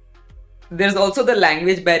 There's also the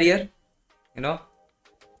language barrier, you know.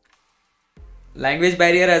 Language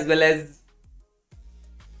barrier as well as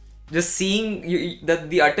just seeing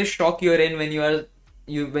the utter shock you're in when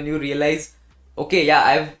when you realize, okay,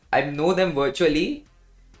 yeah, I know them virtually.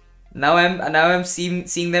 Now I'm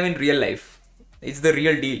seeing them in real life. It's the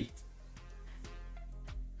real deal.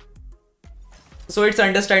 So it's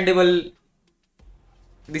understandable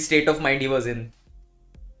the state of mind he was in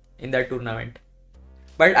that tournament.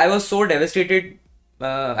 But I was so devastated.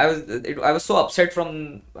 I was so upset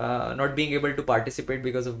from not being able to participate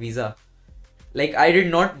because of visa. Like, I did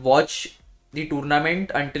not watch the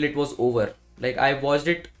tournament until it was over. Like, I watched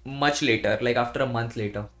it much later, like after a month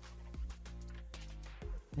later.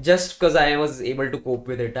 Just because I was able to cope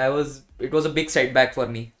with it. It was a big setback for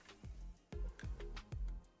me.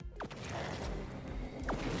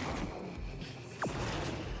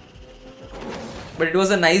 But it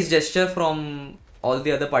was a nice gesture from all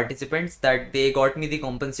the other participants that they got me the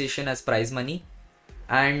compensation as prize money.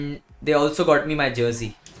 And they also got me my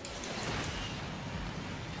jersey.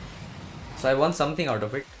 So I won something out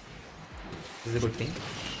of it. This is a good thing.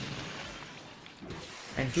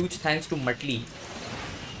 And huge thanks to Matli.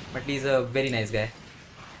 Matli is a very nice guy.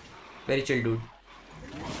 Very chill dude.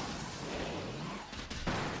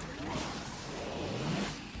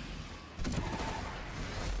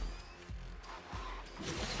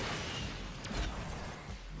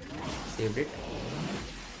 Saved it.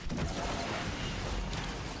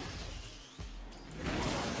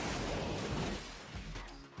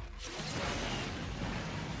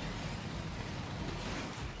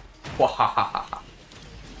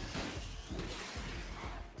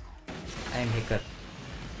 I am Hacker.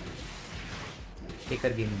 Hacker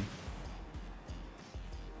Gaming.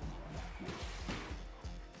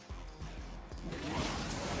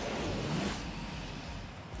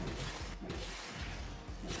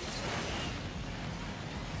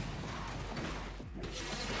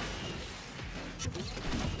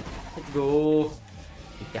 Let's go.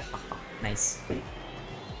 Yeah, nice.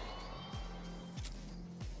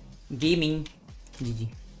 Gaming. GG.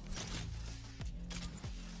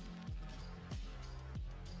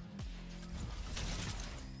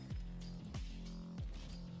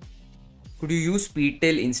 Could you use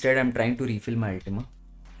Speedtail instead? I'm trying to refill my Ultima.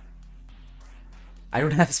 I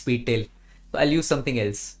don't have Speedtail, so I'll use something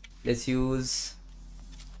else. Let's use...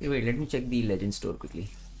 Wait, let me check the Legend store quickly.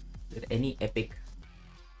 Is there any epic?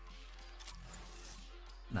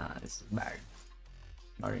 Nah, this is bad.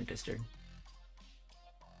 Not interested.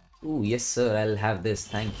 Ooh, yes sir, I'll have this,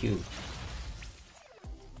 thank you.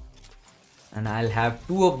 And I'll have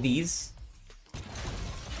 2 of these.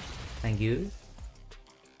 Thank you.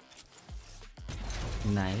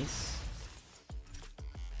 Nice.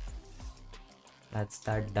 That's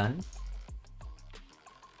that done.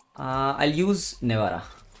 I'll use Nevara.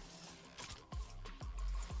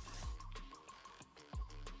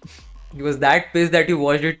 He was that pissed that you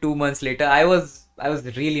watched it 2 months later. I was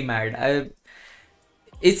really mad.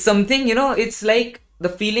 It's something, you know, it's like the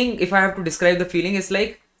feeling, if I have to describe the feeling, it's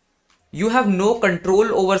like you have no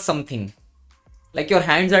control over something. Like your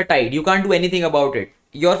hands are tied. You can't do anything about it.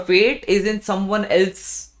 Your fate is in someone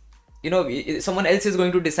else. You know, someone else is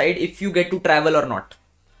going to decide if you get to travel or not.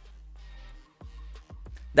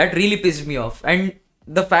 That really pissed me off. And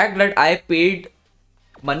the fact that I paid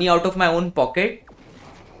money out of my own pocket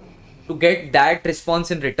to get that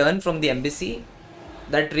response in return from the embassy,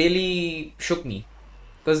 that really shook me.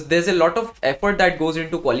 Because there's a lot of effort that goes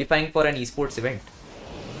into qualifying for an esports event.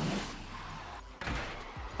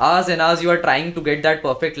 Hours and hours you are trying to get that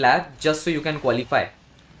perfect lap just so you can qualify.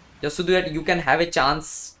 Just so that you can have a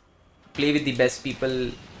chance to play with the best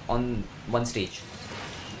people on one stage.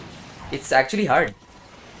 It's actually hard.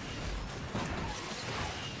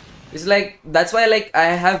 It's like, that's why like I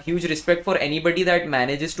have huge respect for anybody that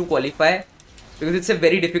manages to qualify, because it's a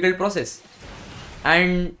very difficult process.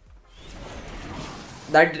 And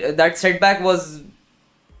that setback was,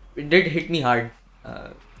 it did hit me hard.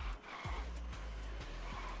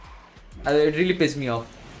 It really pissed me off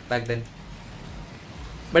back then.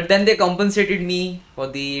 But then they compensated me for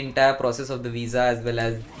the entire process of the visa as well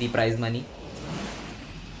as the prize money.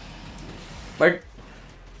 But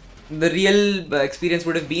the real experience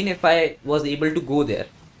would have been if I was able to go there,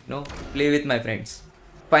 play with my friends,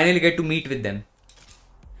 finally get to meet with them.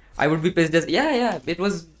 I would be pissed as yeah. It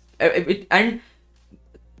was and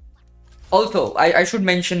also I should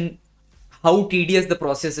mention how tedious the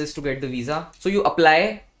process is to get the visa. So you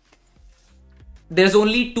apply. There's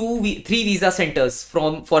only three visa centers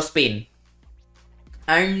for Spain,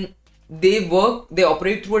 and they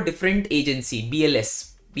operate through a different agency,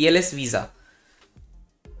 BLS visa,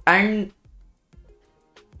 and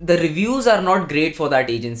the reviews are not great for that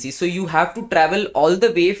agency. So you have to travel all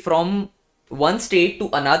the way from one state to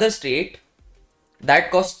another state.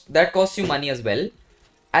 That costs you money as well.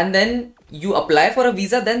 And then you apply for a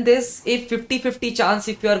visa, then there's a 50-50 chance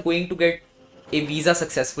if you are going to get a visa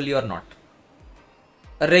successfully or not.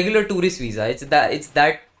 A regular tourist visa, it's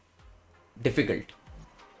that difficult.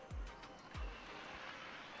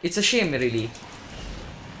 It's a shame, really.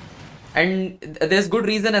 And there's good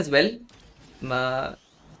reason as well. The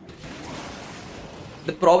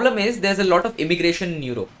problem is there's a lot of immigration in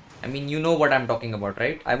Europe. I mean, you know what I'm talking about,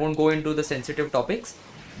 right? I won't go into the sensitive topics,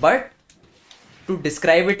 but to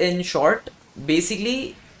describe it in short,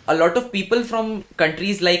 basically a lot of people from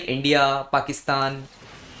countries like India, Pakistan,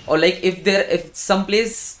 or like if some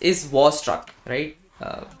place is war struck, right?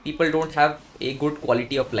 People don't have a good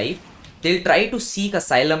quality of life. They'll try to seek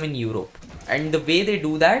asylum in Europe, and the way they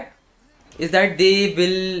do that is that they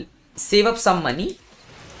will save up some money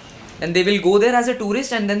and they will go there as a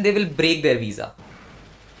tourist, and then they will break their visa.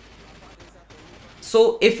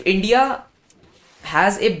 So if India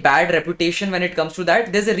has a bad reputation when it comes to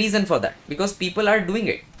that, there's a reason for that, because people are doing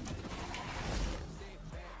it.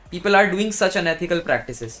 People are doing such unethical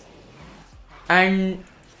practices. And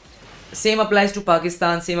same applies to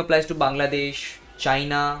Pakistan, same applies to Bangladesh,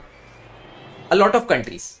 China, a lot of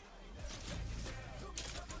countries.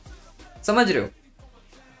 समझ रहे हो?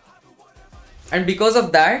 And because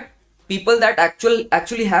of that, people that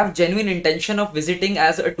actually have genuine intention of visiting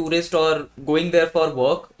as a tourist or going there for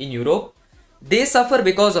work in Europe, they suffer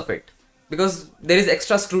because of it, because there is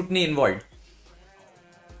extra scrutiny involved.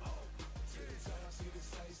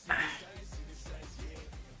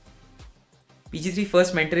 PG3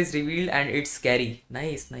 first mentor is revealed and it's scary.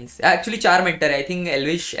 Nice. Actually, 4 mentor है. I think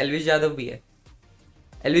Elvish Yadav भी है.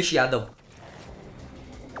 Elvish Yadav.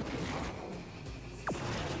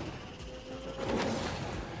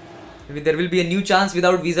 There will be a new chance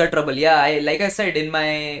without visa trouble. Yeah, like I said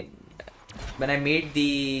when I made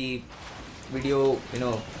the video,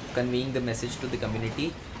 conveying the message to the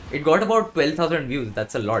community, it got about 12,000 views.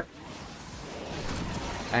 That's a lot.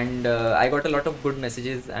 And I got a lot of good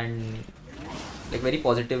messages and like very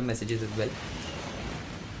positive messages as well.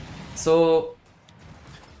 So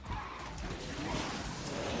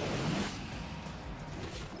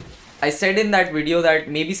I said in that video that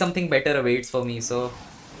maybe something better awaits for me. So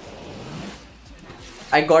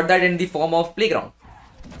I got that in the form of Playground.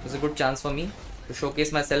 It was a good chance for me to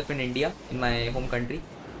showcase myself in India, in my home country.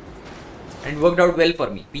 And it worked out well for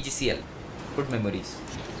me. PGCL. Good memories.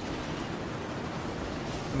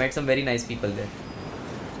 Met some very nice people there.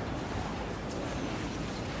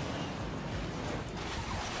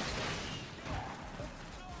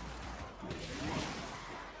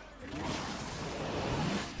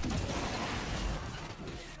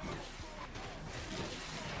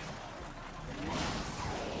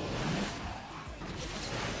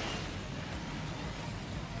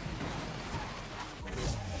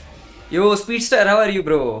 Yo, Speedster, how are you,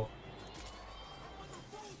 bro?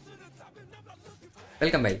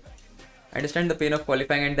 Welcome, bhai. I understand the pain of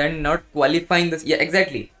qualifying and then not qualifying this. Yeah,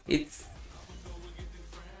 exactly. It's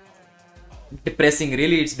depressing.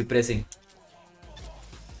 Really, it's depressing.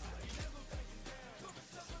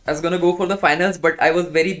 I was gonna go for the finals, but I was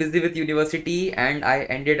very busy with university and I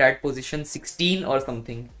ended at position 16 or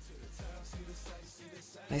something.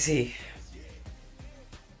 I see.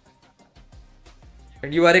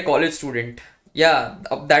 And you are a college student. Yeah,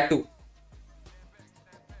 that too.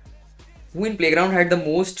 Who in Playground had the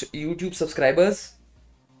most YouTube subscribers?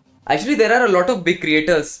 Actually, there are a lot of big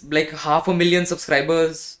creators, like 500,000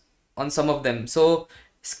 subscribers on some of them. So,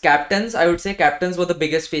 captains, I would say captains were the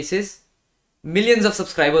biggest faces. Millions of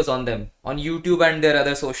subscribers on them, on YouTube and their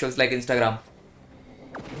other socials like Instagram.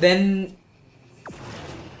 Then,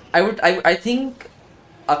 I think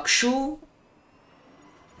Akshu,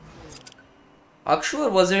 or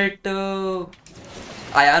was it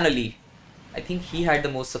Ayan Ali? I think he had the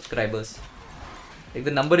most subscribers. Like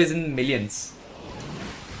the number is in millions.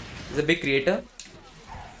 He's a big creator.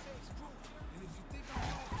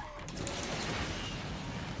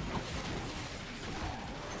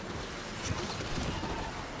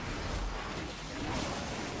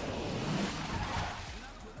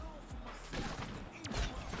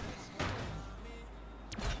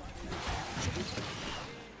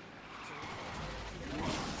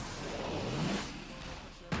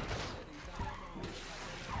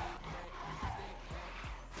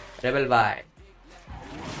 Rebel vibe.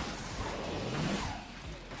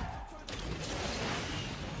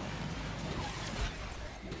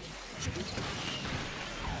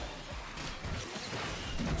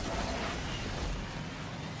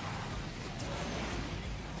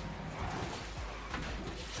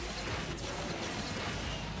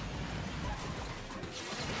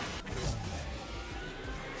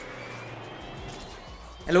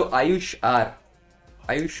 Hello Ayush are,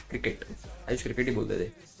 Ayush cricket ही बोलते थे.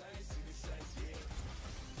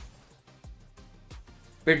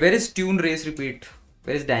 Wait, where is Tune Race Repeat?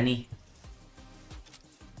 Where is Danny?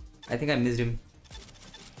 I think I missed him.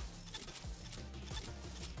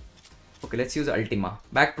 Okay, let's use Ultima.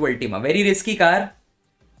 Back to Ultima. Very risky car.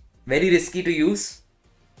 Very risky to use.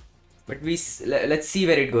 But let's see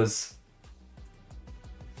where it goes.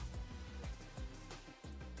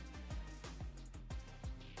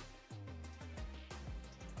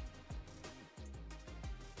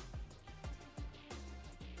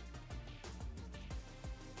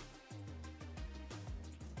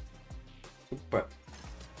 Super.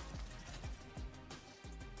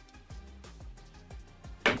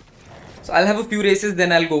 So I'll have a few races,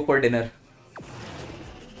 then I'll go for dinner.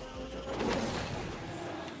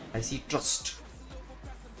 I see trust.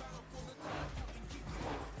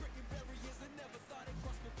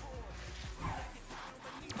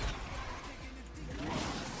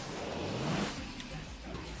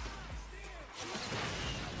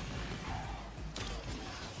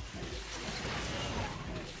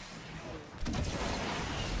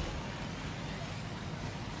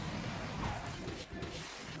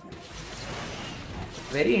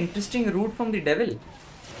 Very interesting route from the devil.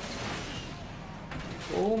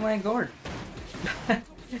 Oh my god.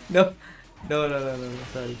 No,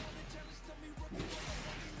 sorry.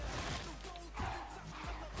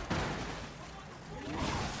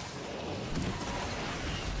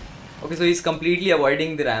 Okay, so he's completely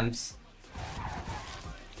avoiding the ramps.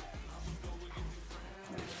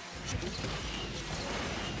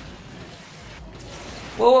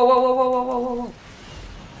 Whoa.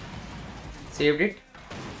 Saved it.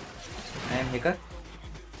 I am hacker.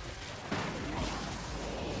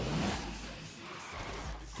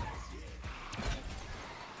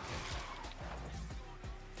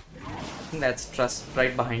 That's trust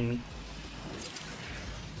right behind me.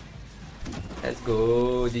 Let's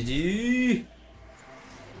go, GG.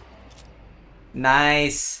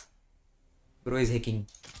 Nice. Bro is hacking.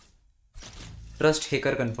 Trust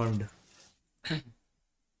hacker confirmed.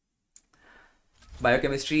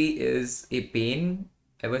 Biochemistry is a pain.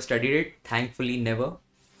 Ever studied it? Thankfully, never.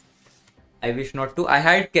 I wish not to. I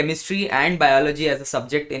had chemistry and biology as a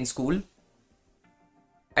subject in school,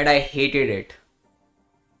 and I hated it.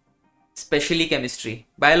 Especially chemistry.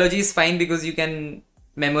 Biology is fine because you can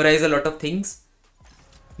memorize a lot of things,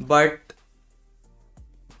 but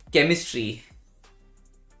chemistry,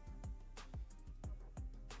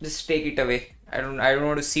 just take it away. I don't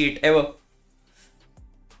want to see it ever.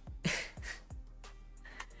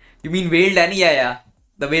 You mean whale, Danny? Yeah.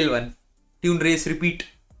 The whale one. Tune race repeat.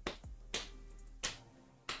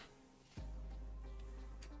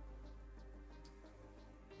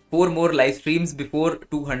 Four more live streams before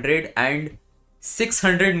 200 and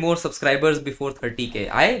 600 more subscribers before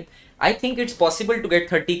 30k. I think it's possible to get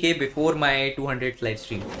 30k before my 200th live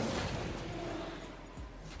stream.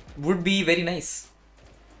 Would be very nice.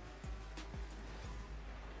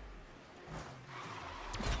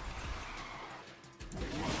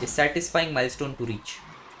 A satisfying milestone to reach.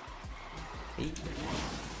 Hey.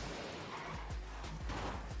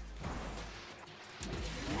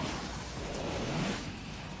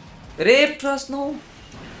 Rape trust, no.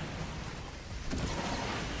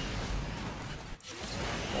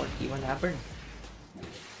 What even happened?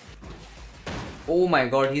 Oh my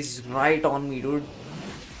god, he's right on me, dude.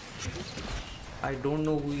 I don't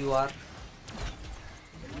know who you are,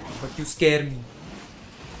 but you scare me.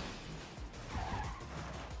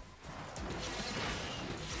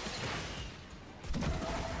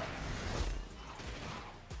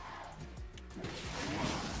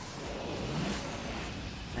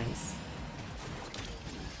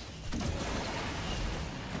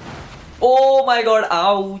 Oh my god,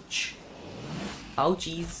 ouch.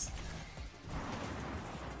 Ouchies.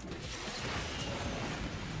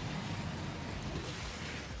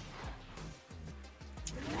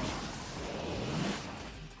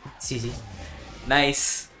 GG.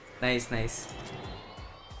 Nice.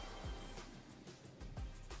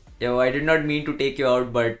 Yo, I did not mean to take you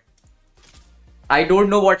out, but I don't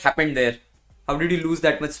know what happened there. How did you lose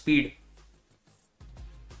that much speed?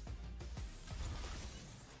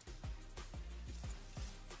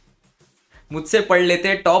 मुझसे पढ़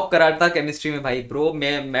लेते, top कराता chemistry में भाई। Bro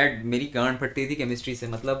मैं मेरी गांड फटती थी केमिस्ट्री से,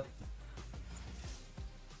 मतलब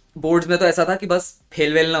बोर्ड्स में तो ऐसा था कि बस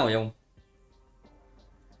फेल वेल ना हो जाऊं।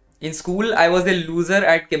 In school I was a loser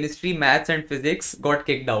eight chemistry, maths and physics, got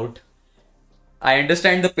kicked out. I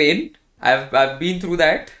understand the pen, I've been through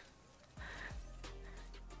that.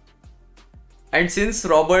 And since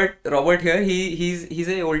Robert here,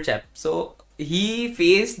 he's a old chap, so he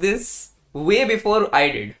faced this way before I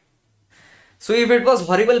did. So if it was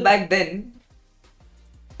horrible back then,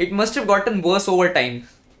 it must have gotten worse over time.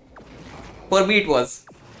 For me it was.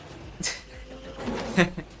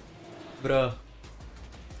 Bro.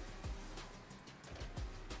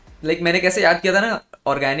 Like मैंने कैसे याद किया था ना,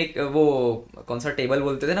 organic वो कौन सा table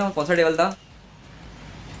बोलते थे ना, कौन सा टेबल था,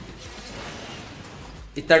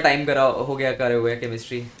 इतना टाइम करा हो गया करे हुए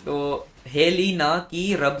केमिस्ट्री। तो हेलिना की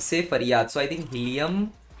रब से फरियाद, सो I think helium,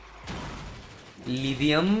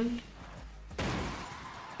 lithium,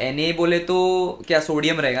 Na बोले तो क्या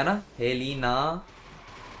सोडियम रहेगा ना, हेलिना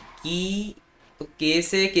की, तो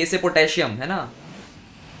के से पोटेशियम है ना,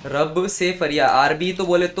 रब से फरियाद, आरबी तो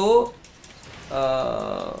बोले तो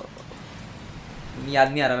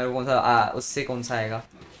याद नहीं आ रहा मेरे को कौन सा उससे कौन सा आएगा,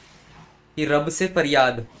 कि रब से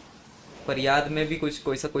फरियाद, फरियाद में भी कुछ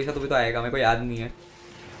कोई सा तो भी तो आएगा, मेरे को याद नहीं है,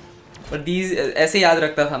 पर दीज ऐसे याद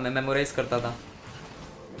रखता था मैं, मेमोराइज करता था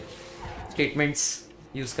स्टेटमेंट्स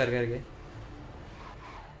यूज कर करके।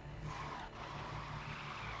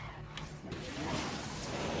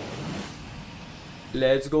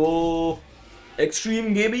 Let's go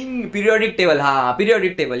extreme gaming, periodic table, हाँ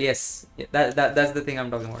periodic table, yes that's the thing I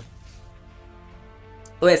am talking about.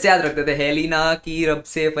 तो ऐसे याद रखते थे, हेलिना की रब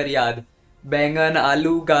से फरियाद, बैंगन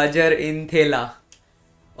आलू गाजर इन थेला,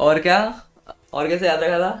 और क्या, और कैसे याद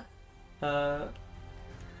रखा था,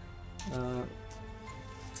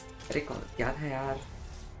 अरे कौन क्या था यार,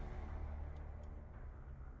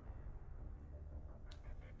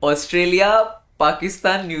 ऑस्ट्रेलिया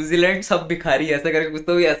पाकिस्तान न्यूजीलैंड सब भिखारी, ऐसा करके कुछ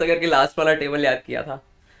तो भी ऐसा करके लास्ट वाला टेबल याद किया था।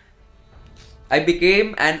 I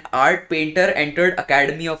became an art painter, entered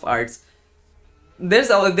academy of arts.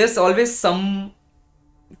 There's always some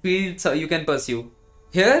fields you can pursue.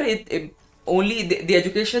 Here, it only the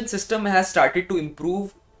education system has started to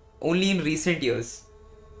improve only in recent years.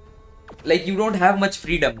 Like you don't have much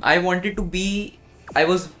freedom. I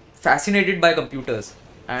was fascinated by computers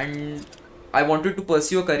and I wanted to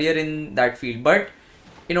pursue a career in that field. But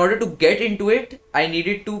in order to get into it, I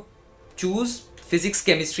needed to choose physics,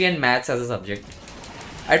 chemistry, and maths as a subject.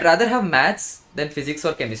 I'd rather have maths than physics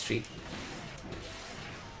or chemistry.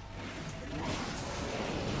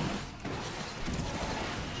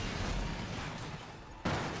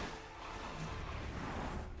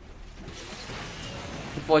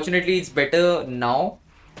 Fortunately, it's better now.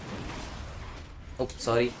 Oh,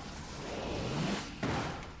 sorry.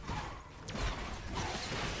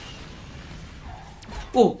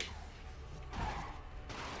 Oh!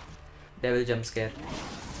 Devil jump scare.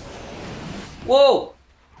 Whoa!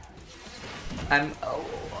 I'm... Oh.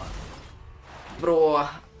 Bro.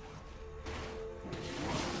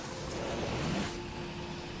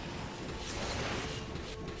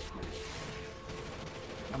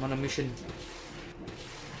 I'm on a mission.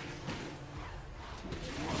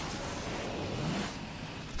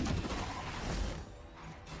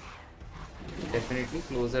 Definitely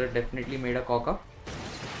closer, definitely made a cock up.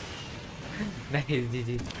 Nice,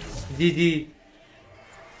 GG.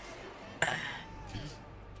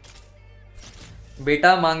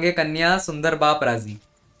 बेटा मांगे कन्या सुंदर बाप राजी,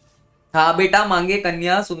 हाँ बेटा मांगे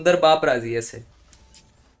कन्या सुंदर बाप राजी, ऐसे।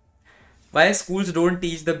 Why schools don't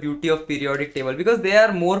teach the beauty of periodic table? Because they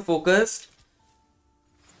are more focused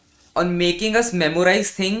on making us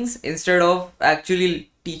memorize things instead of actually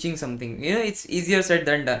teaching something. You know, it's easier said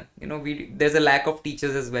than done. You know, there's a lack of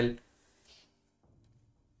teachers as well.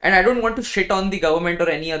 And I don't want to shit on the government or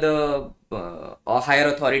any other or higher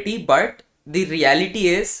authority, but the reality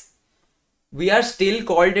is we are still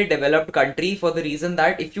called a developed country for the reason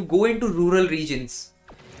that if you go into rural regions,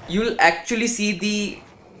 you'll actually see the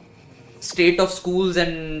state of schools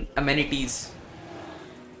and amenities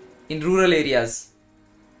in rural areas.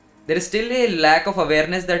 There is still a lack of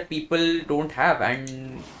awareness that people don't have,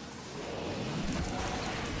 and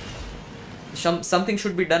something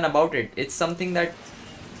should be done about it. It's something that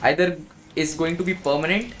either is going to be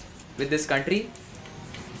permanent with this country,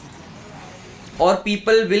 or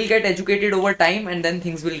people will get educated over time and then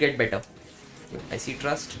things will get better. I see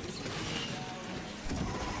trust.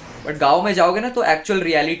 But गांव में जाओगे ना तो actual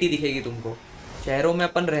reality दिखेगी तुमको। शहरों में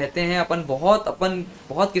अपन रहते हैं, अपन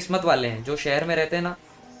बहुत किस्मत वाले हैं जो शहर में रहते हैं ना,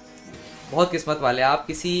 बहुत किस्मत वाले। आप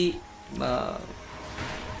किसी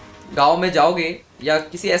गांव में जाओगे या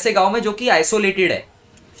किसी ऐसे गांव में जो कि आइसोलेटेड है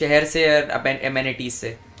शहर से और एमेनिटीज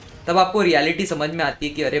से, तब आपको रियलिटी समझ में आती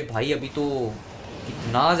है कि अरे भाई अभी तो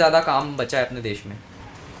कितना ज़्यादा काम बचा है अपने देश में.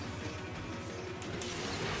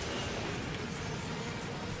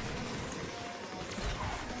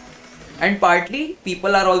 And partly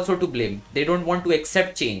people are also to blame. They don't want to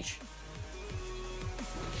accept change,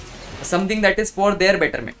 something that is for their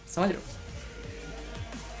betterment. समझ रहे हो?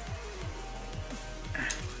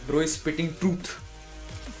 Bro is spitting truth.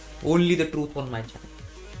 Only the truth on my channel.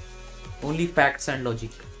 Only facts and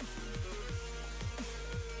logic.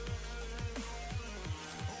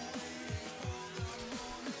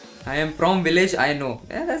 I am from village. I know.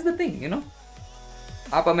 Yeah, that's the thing, you know.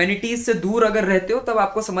 आप amenities से दूर अगर रहते हो तब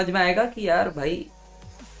आपको समझ में आएगा कि यार भाई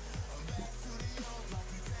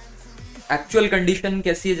एक्चुअल कंडीशन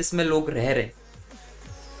कैसी है जिसमें लोग रह रहे.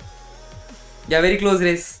 या very close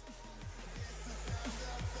race.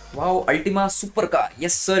 Wow, Ultima super car.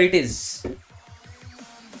 Yes sir, it is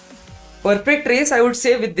perfect race. I would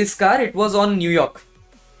say with this car it was on New York.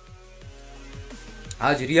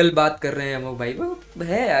 आज रियल बात कर रहे हैं हम भाई. वो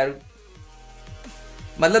है यार,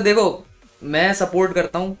 मतलब देखो मैं सपोर्ट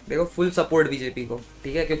करता हूँ, देखो फुल सपोर्ट बीजेपी को,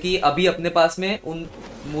 ठीक है, क्योंकि अभी अपने पास में उन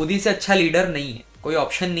मोदी से अच्छा लीडर नहीं है, कोई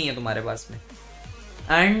ऑप्शन नहीं है तुम्हारे पास में.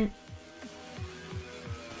 एंड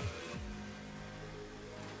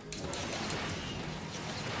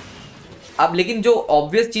अब लेकिन जो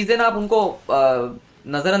ऑब्वियस चीजें ना आप उनको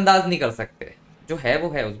नजरअंदाज नहीं कर सकते. जो है वो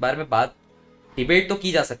है, उस बारे में बात डिबेट तो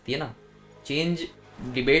की जा सकती है ना. चेंज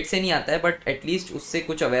डिबेट से नहीं आता है, बट एटलीस्ट उससे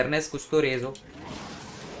कुछ अवेयरनेस कुछ तो रेज हो.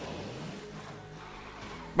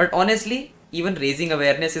 But honestly, even raising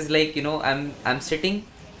awareness is like, you know, I'm sitting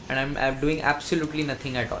and I'm doing absolutely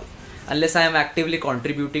nothing at all unless I am actively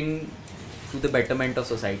contributing to the betterment of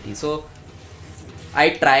society. So I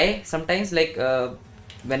try sometimes, like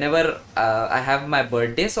whenever I have my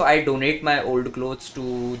birthday, so I donate my old clothes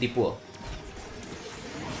to the poor.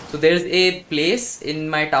 So there's a place in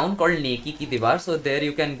my town called Neki Ki Diwar. So there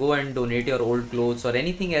you can go and donate your old clothes or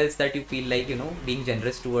anything else that you feel like, you know, being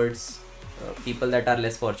generous towards people that are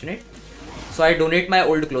less fortunate. So I donate my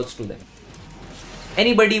old clothes to them,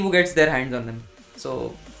 anybody who gets their hands on them.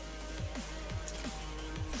 So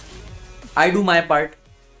I do my part.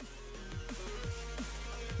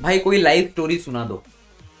 भाई कोई live story सुना दो.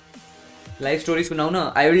 Live story सुनाओ ना.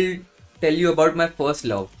 I will tell you about my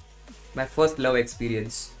first love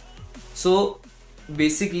experience. So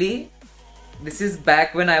basically this is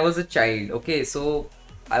back when I was a child. Okay, so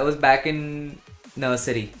I was back in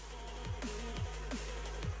nursery,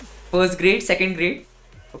 first grade, second grade.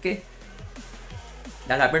 Okay,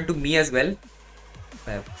 that happened to me as well.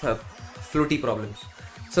 Floaty problems.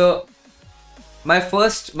 So my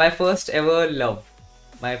first ever love,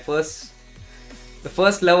 the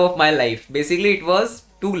first love of my life. Basically it was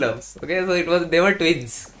two loves. Okay, so they were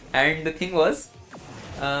twins, and the thing was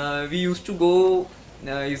we used to go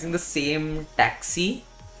using the same taxi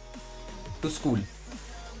to school.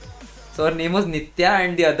 So her name was Nitya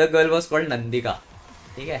and the other girl was called Nandika.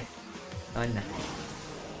 ठीक है.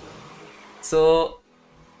 So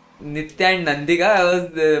Nitya and Nandika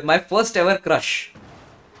was my first ever crush.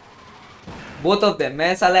 Both of them.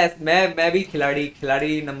 मैं भी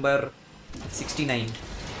खिलाड़ी number 69.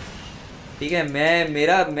 ठीक है.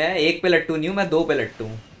 मैं एक पे लट्टू नहीं हूँ, मैं दो पे लट्टू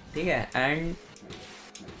हूँ. ठीक है. एंड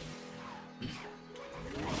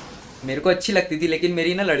मेरे को अच्छी लगती थी, लेकिन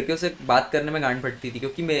मेरी ना लड़कियों से बात करने में गांड फटती थी,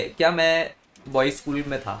 क्योंकि मैं बॉयज स्कूल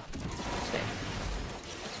में था.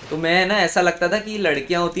 तो मैं ना ऐसा लगता था कि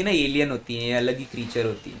लड़कियां होती हैं ना एलियन होती हैं, अलग ही क्रीचर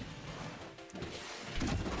होती हैं.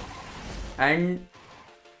 And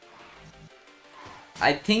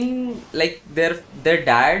I think like there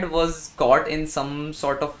dad was caught in some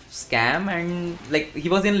sort of scam, and like he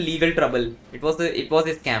was in legal trouble. It was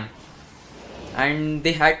a scam, and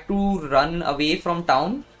they had to run away from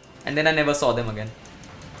town, and then I never saw them again.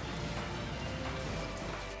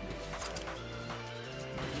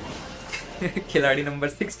 खिलाड़ी number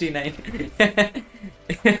 69.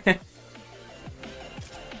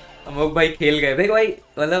 अमोघ भाई खेल गए भाई.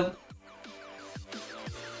 मतलब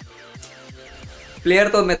player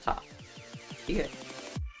तो मैं था, ठीक है.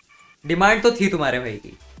 डिमांड तो थी तुम्हारे भाई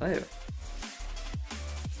की.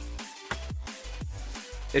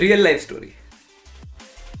 Real life story.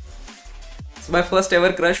 So my first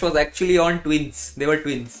ever crush was actually on twins. They were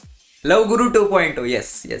twins. Love Guru 2.0.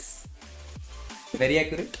 Yes. Very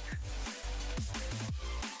accurate.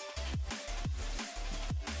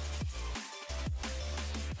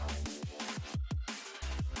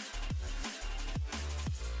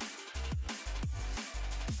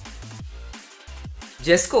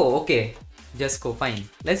 जेस्को. Okay, Jesco, fine.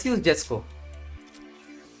 Let's use Jesco.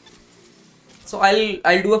 So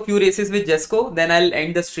I'll do a few races with Jesco, then I'll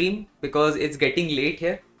end the stream because it's getting late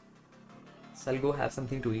here. So I'll go have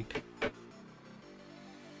something to eat.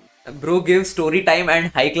 Bro gives story time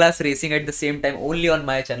and high class racing at the same time, only on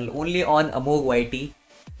my channel, only on Amogh YT.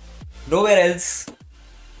 Nowhere else.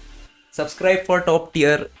 Subscribe for top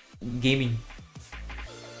tier gaming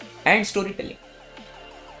and storytelling.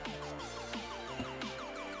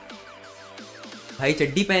 भाई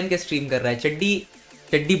चड्डी पहन के stream कर रहा है,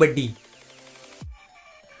 चड्डी बड्डी.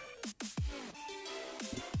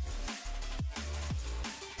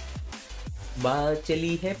 बात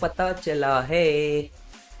चली है पता चला है,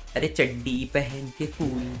 अरे चड्डी पहन के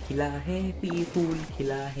फूल खिला है, फूल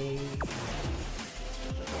खिला है.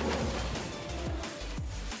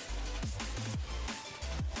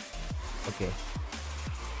 Okay,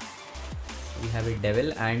 we have a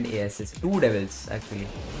devil and a assist, 2 devils actually.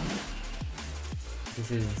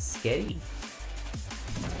 This is scary.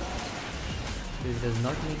 This does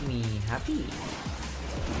not make me happy.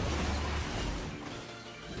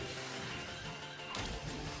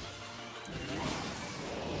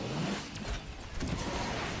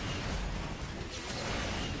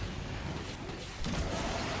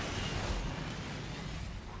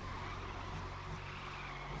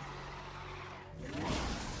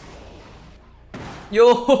 Yo,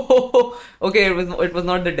 okay, it was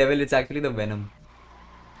not the devil, it's actually the venom.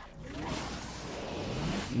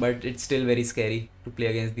 But it's still very scary to play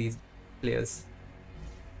against these players.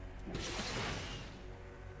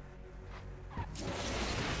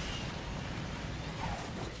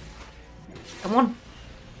 Come on.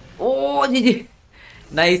 Oh, GG.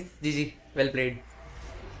 Nice, GG. Well played.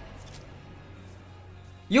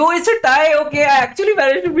 Yo, it's a tie. Okay, I actually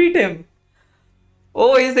managed to beat him.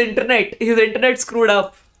 Oh, his internet screwed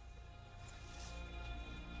up.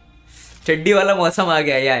 चड्डी वाला मौसम आ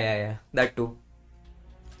गया. या that too.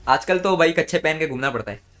 आजकल तो भाई कच्छे पहन के घूमना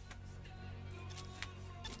पड़ता है.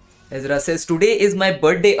 Ezra says today is my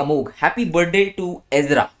birthday, Amogh. Happy birthday to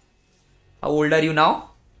Ezra. How old are you now?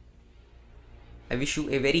 I wish you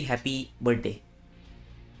a very happy birthday.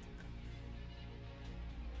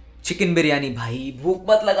 Chicken biryani भाई, भूख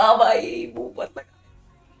मत लगा भाई, भूख मत लगा.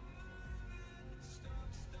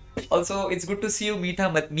 Also, it's good to see you,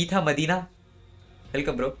 Meetha Madina.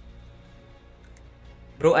 Welcome, bro.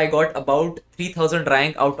 Bro, I got about 3000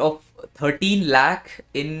 rank out of 13 lakh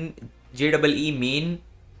in JEE main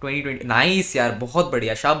 2020. Nice यार, बहुत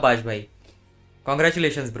बढ़िया, शाबाश भाई.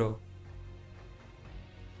 Congratulations, bro.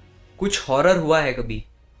 कुछ हॉरर हुआ है कभी?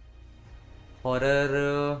 हॉरर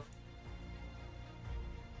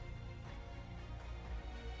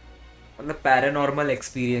मतलब paranormal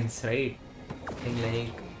experience, right? Something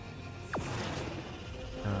like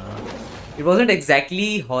it wasn't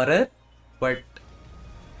exactly horror, but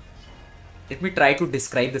let me try to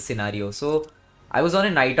describe the scenario. So I was on a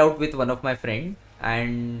night out with one of my friend,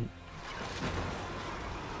 and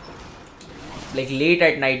like late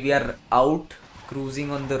at night we are out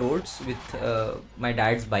cruising on the roads with my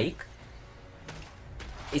dad's bike.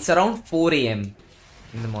 It's around 4 a.m.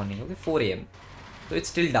 in the morning. Okay, 4 a.m. So it's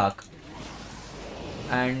still dark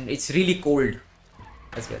and it's really cold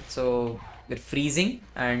as well. So we're freezing,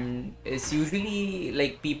 and it's usually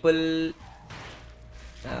like people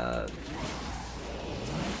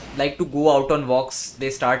like to go out on walks. They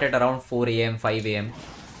start at around 4 a.m. 5 a.m.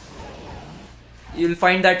 You'll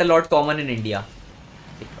find that a lot common in India,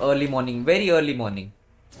 like early morning, very early morning.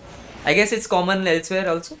 I guess it's common elsewhere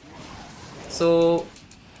also. So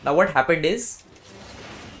now what happened is,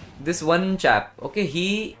 this one chap, okay,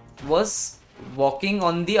 he was walking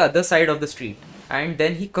on the other side of the street, and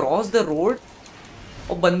then he crossed the road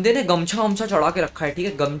और बंदे ने गमछा वमछा चढ़ा के रखा है, ठीक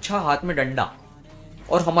है, गमछा हाथ में डंडा,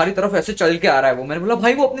 और हमारी तरफ ऐसे चल के आ रहा है वो. मैंने बोला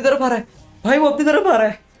भाई वो अपनी तरफ आ रहा है, भाई वो अपनी तरफ आ रहा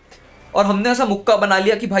है, और हमने ऐसा मुक्का बना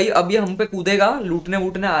लिया कि भाई अब ये हम पे कूदेगा, लूटने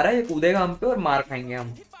वूटने आ रहा है, ये कूदेगा हम पे और मार खाएंगे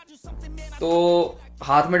हम. तो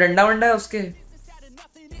हाथ में डंडा वंडा है उसके,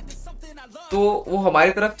 तो वो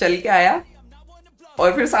हमारी तरफ चल के आया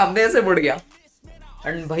और फिर सामने ऐसे मुड़ गया.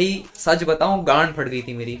 एंड भाई सच बताऊं, गांड फट गई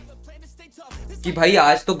थी मेरी कि भाई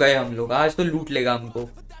आज तो गए हम लोग, आज तो लूट लेगा हमको.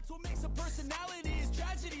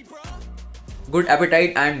 Good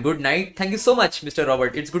appetite and good night. Thank you so much mister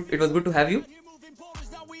Robert. It was good to have you.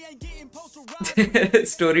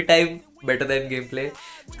 Story time better than gameplay.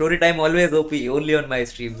 Story time always OP, only on my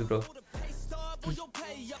streams, bro.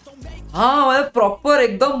 हाँ मतलब proper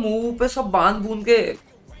एकदम मुंह पे सब बांध बूंद के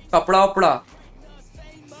कपड़ा वपड़ा,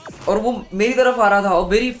 और वो मेरी तरफ आ रहा था और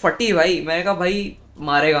मेरी फटी भाई. मैंने कहा भाई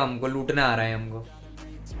मारेगा हमको, लूटने आ रहा है हमको.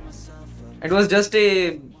 It was just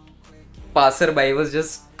a passerby, was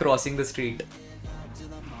just crossing the street.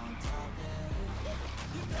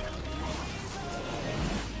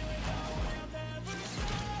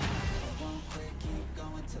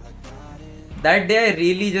 That day I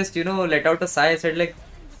really just, you know, let out a sigh. I said like,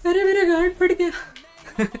 अरे मेरा गार्ड फट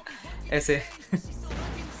गया. ऐसे.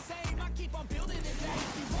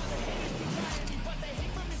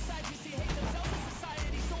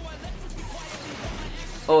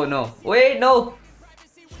 Oh no! Wait, no!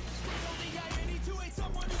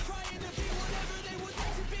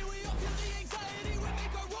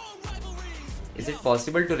 Is it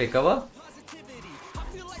possible to recover?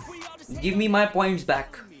 Give me my points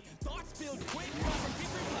back.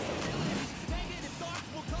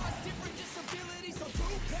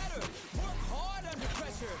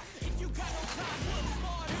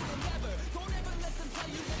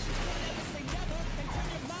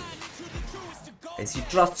 I see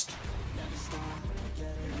trust.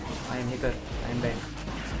 I am hacker. I am bad.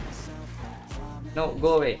 No,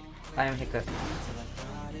 go away. I am hacker.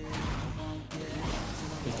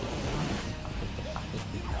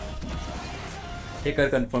 Hacker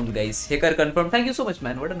confirmed, guys. Hacker confirmed. Thank you so much,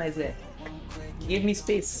 man. What a nice guy. He gave me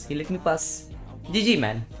space. He let me pass. GG,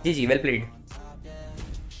 man. GG. Well played.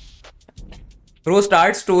 Bro,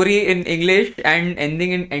 start story in English and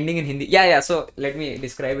ending in Hindi. Yeah. So let me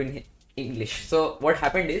describe in English. So what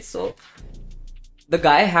happened is, so the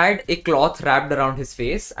guy had a cloth wrapped around his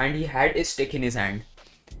face and he had a stick in his hand.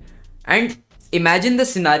 And imagine the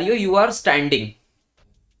scenario: you are standing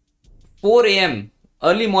 4 a.m.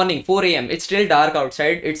 early morning, 4 a.m. It's still dark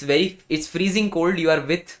outside. It's freezing cold. You are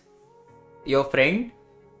with your friend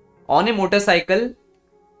on a motorcycle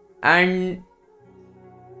and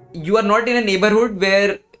you are not in a neighborhood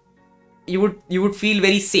where you would feel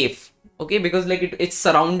very safe, okay, because like it's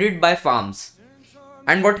surrounded by farms.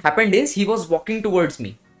 And what happened is, he was walking towards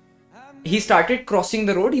me. He started crossing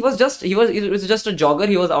the road. It was just a jogger.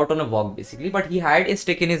 He was out on a walk basically, but he had a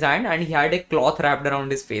stick in his hand and he had a cloth wrapped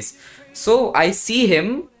around his face. So I see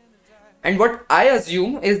him, and what I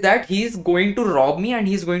assume is that he's going to rob me and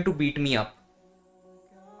he's going to beat me up.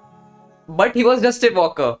 But he was just a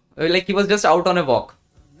walker, like he was just out on a walk.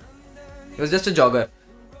 He was just a jogger.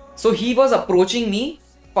 So he was approaching me,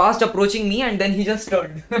 fast approaching me, and then he just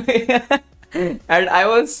turned. And I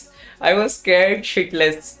was scared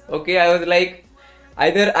shitless. Okay, I was like,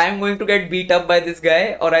 either I'm going to get beat up by this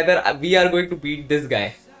guy or either we are going to beat this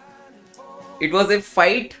guy. It was a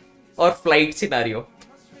fight or flight scenario.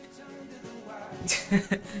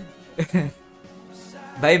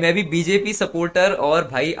 भाई मैं भी BJP supporter और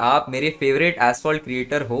भाई आप मेरे favourite asphalt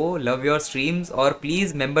creator हो. Love your streams और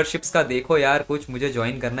please memberships का देखो यार, कुछ मुझे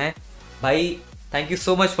ज्वाइन करना है भाई. Thank you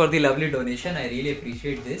so much for the lovely donation, I really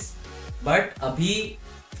appreciate this. But अभी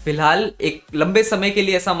फिलहाल एक लंबे समय के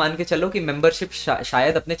लिए ऐसा मान के चलो कि मेंबरशिप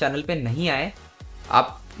शायद अपने चैनल पे नहीं आए.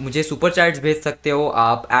 आप मुझे सुपर चैट्स भेज सकते हो,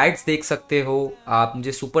 आप एड्स देख सकते हो, आप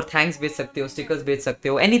मुझे सुपर थैंक्स भेज सकते हो, स्टिकर्स भेज सकते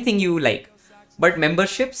हो, anything you like. But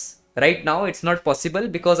memberships right now it's not possible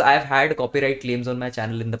because I've had copyright claims on my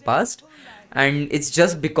channel in the past, and it's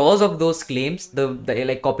just because of those claims, the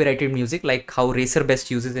like copyrighted music, like how Racer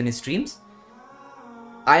Best uses in his streams,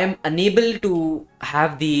 I am unable to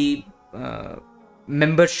have the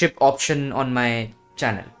membership option on my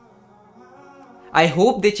channel. I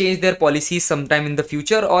hope they change their policies sometime in the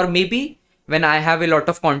future, or maybe when I have a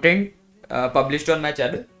lot of content published on my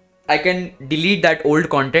channel, I can delete that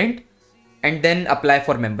old content and then apply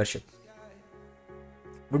for membership.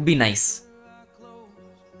 Would be nice.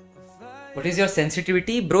 What is your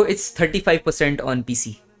sensitivity? Bro, it's 35% on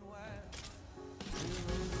PC.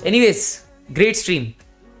 Anyways, great stream.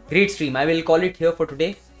 Great stream. I will call it here for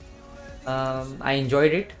today. I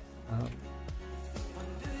enjoyed it.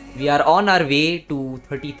 We are on our way to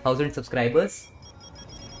 30,000 subscribers.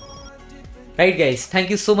 Right guys, thank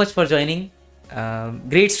you so much for joining.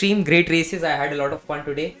 Great stream, great races. I had a lot of fun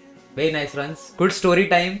today. Very nice runs. Good story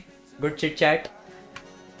time. Good chit chat.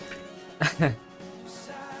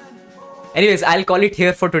 Anyways, I'll call it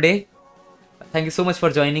here for today. Thank you so much for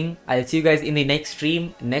joining. I'll see you guys in the next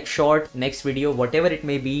stream, next short, next video, whatever it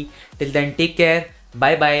may be. Till then, take care.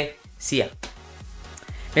 Bye bye. See ya.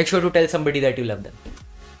 Make sure to tell somebody that you love them.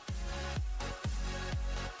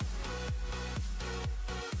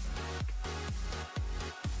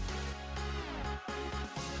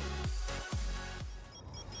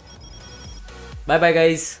 Bye bye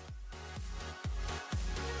guys.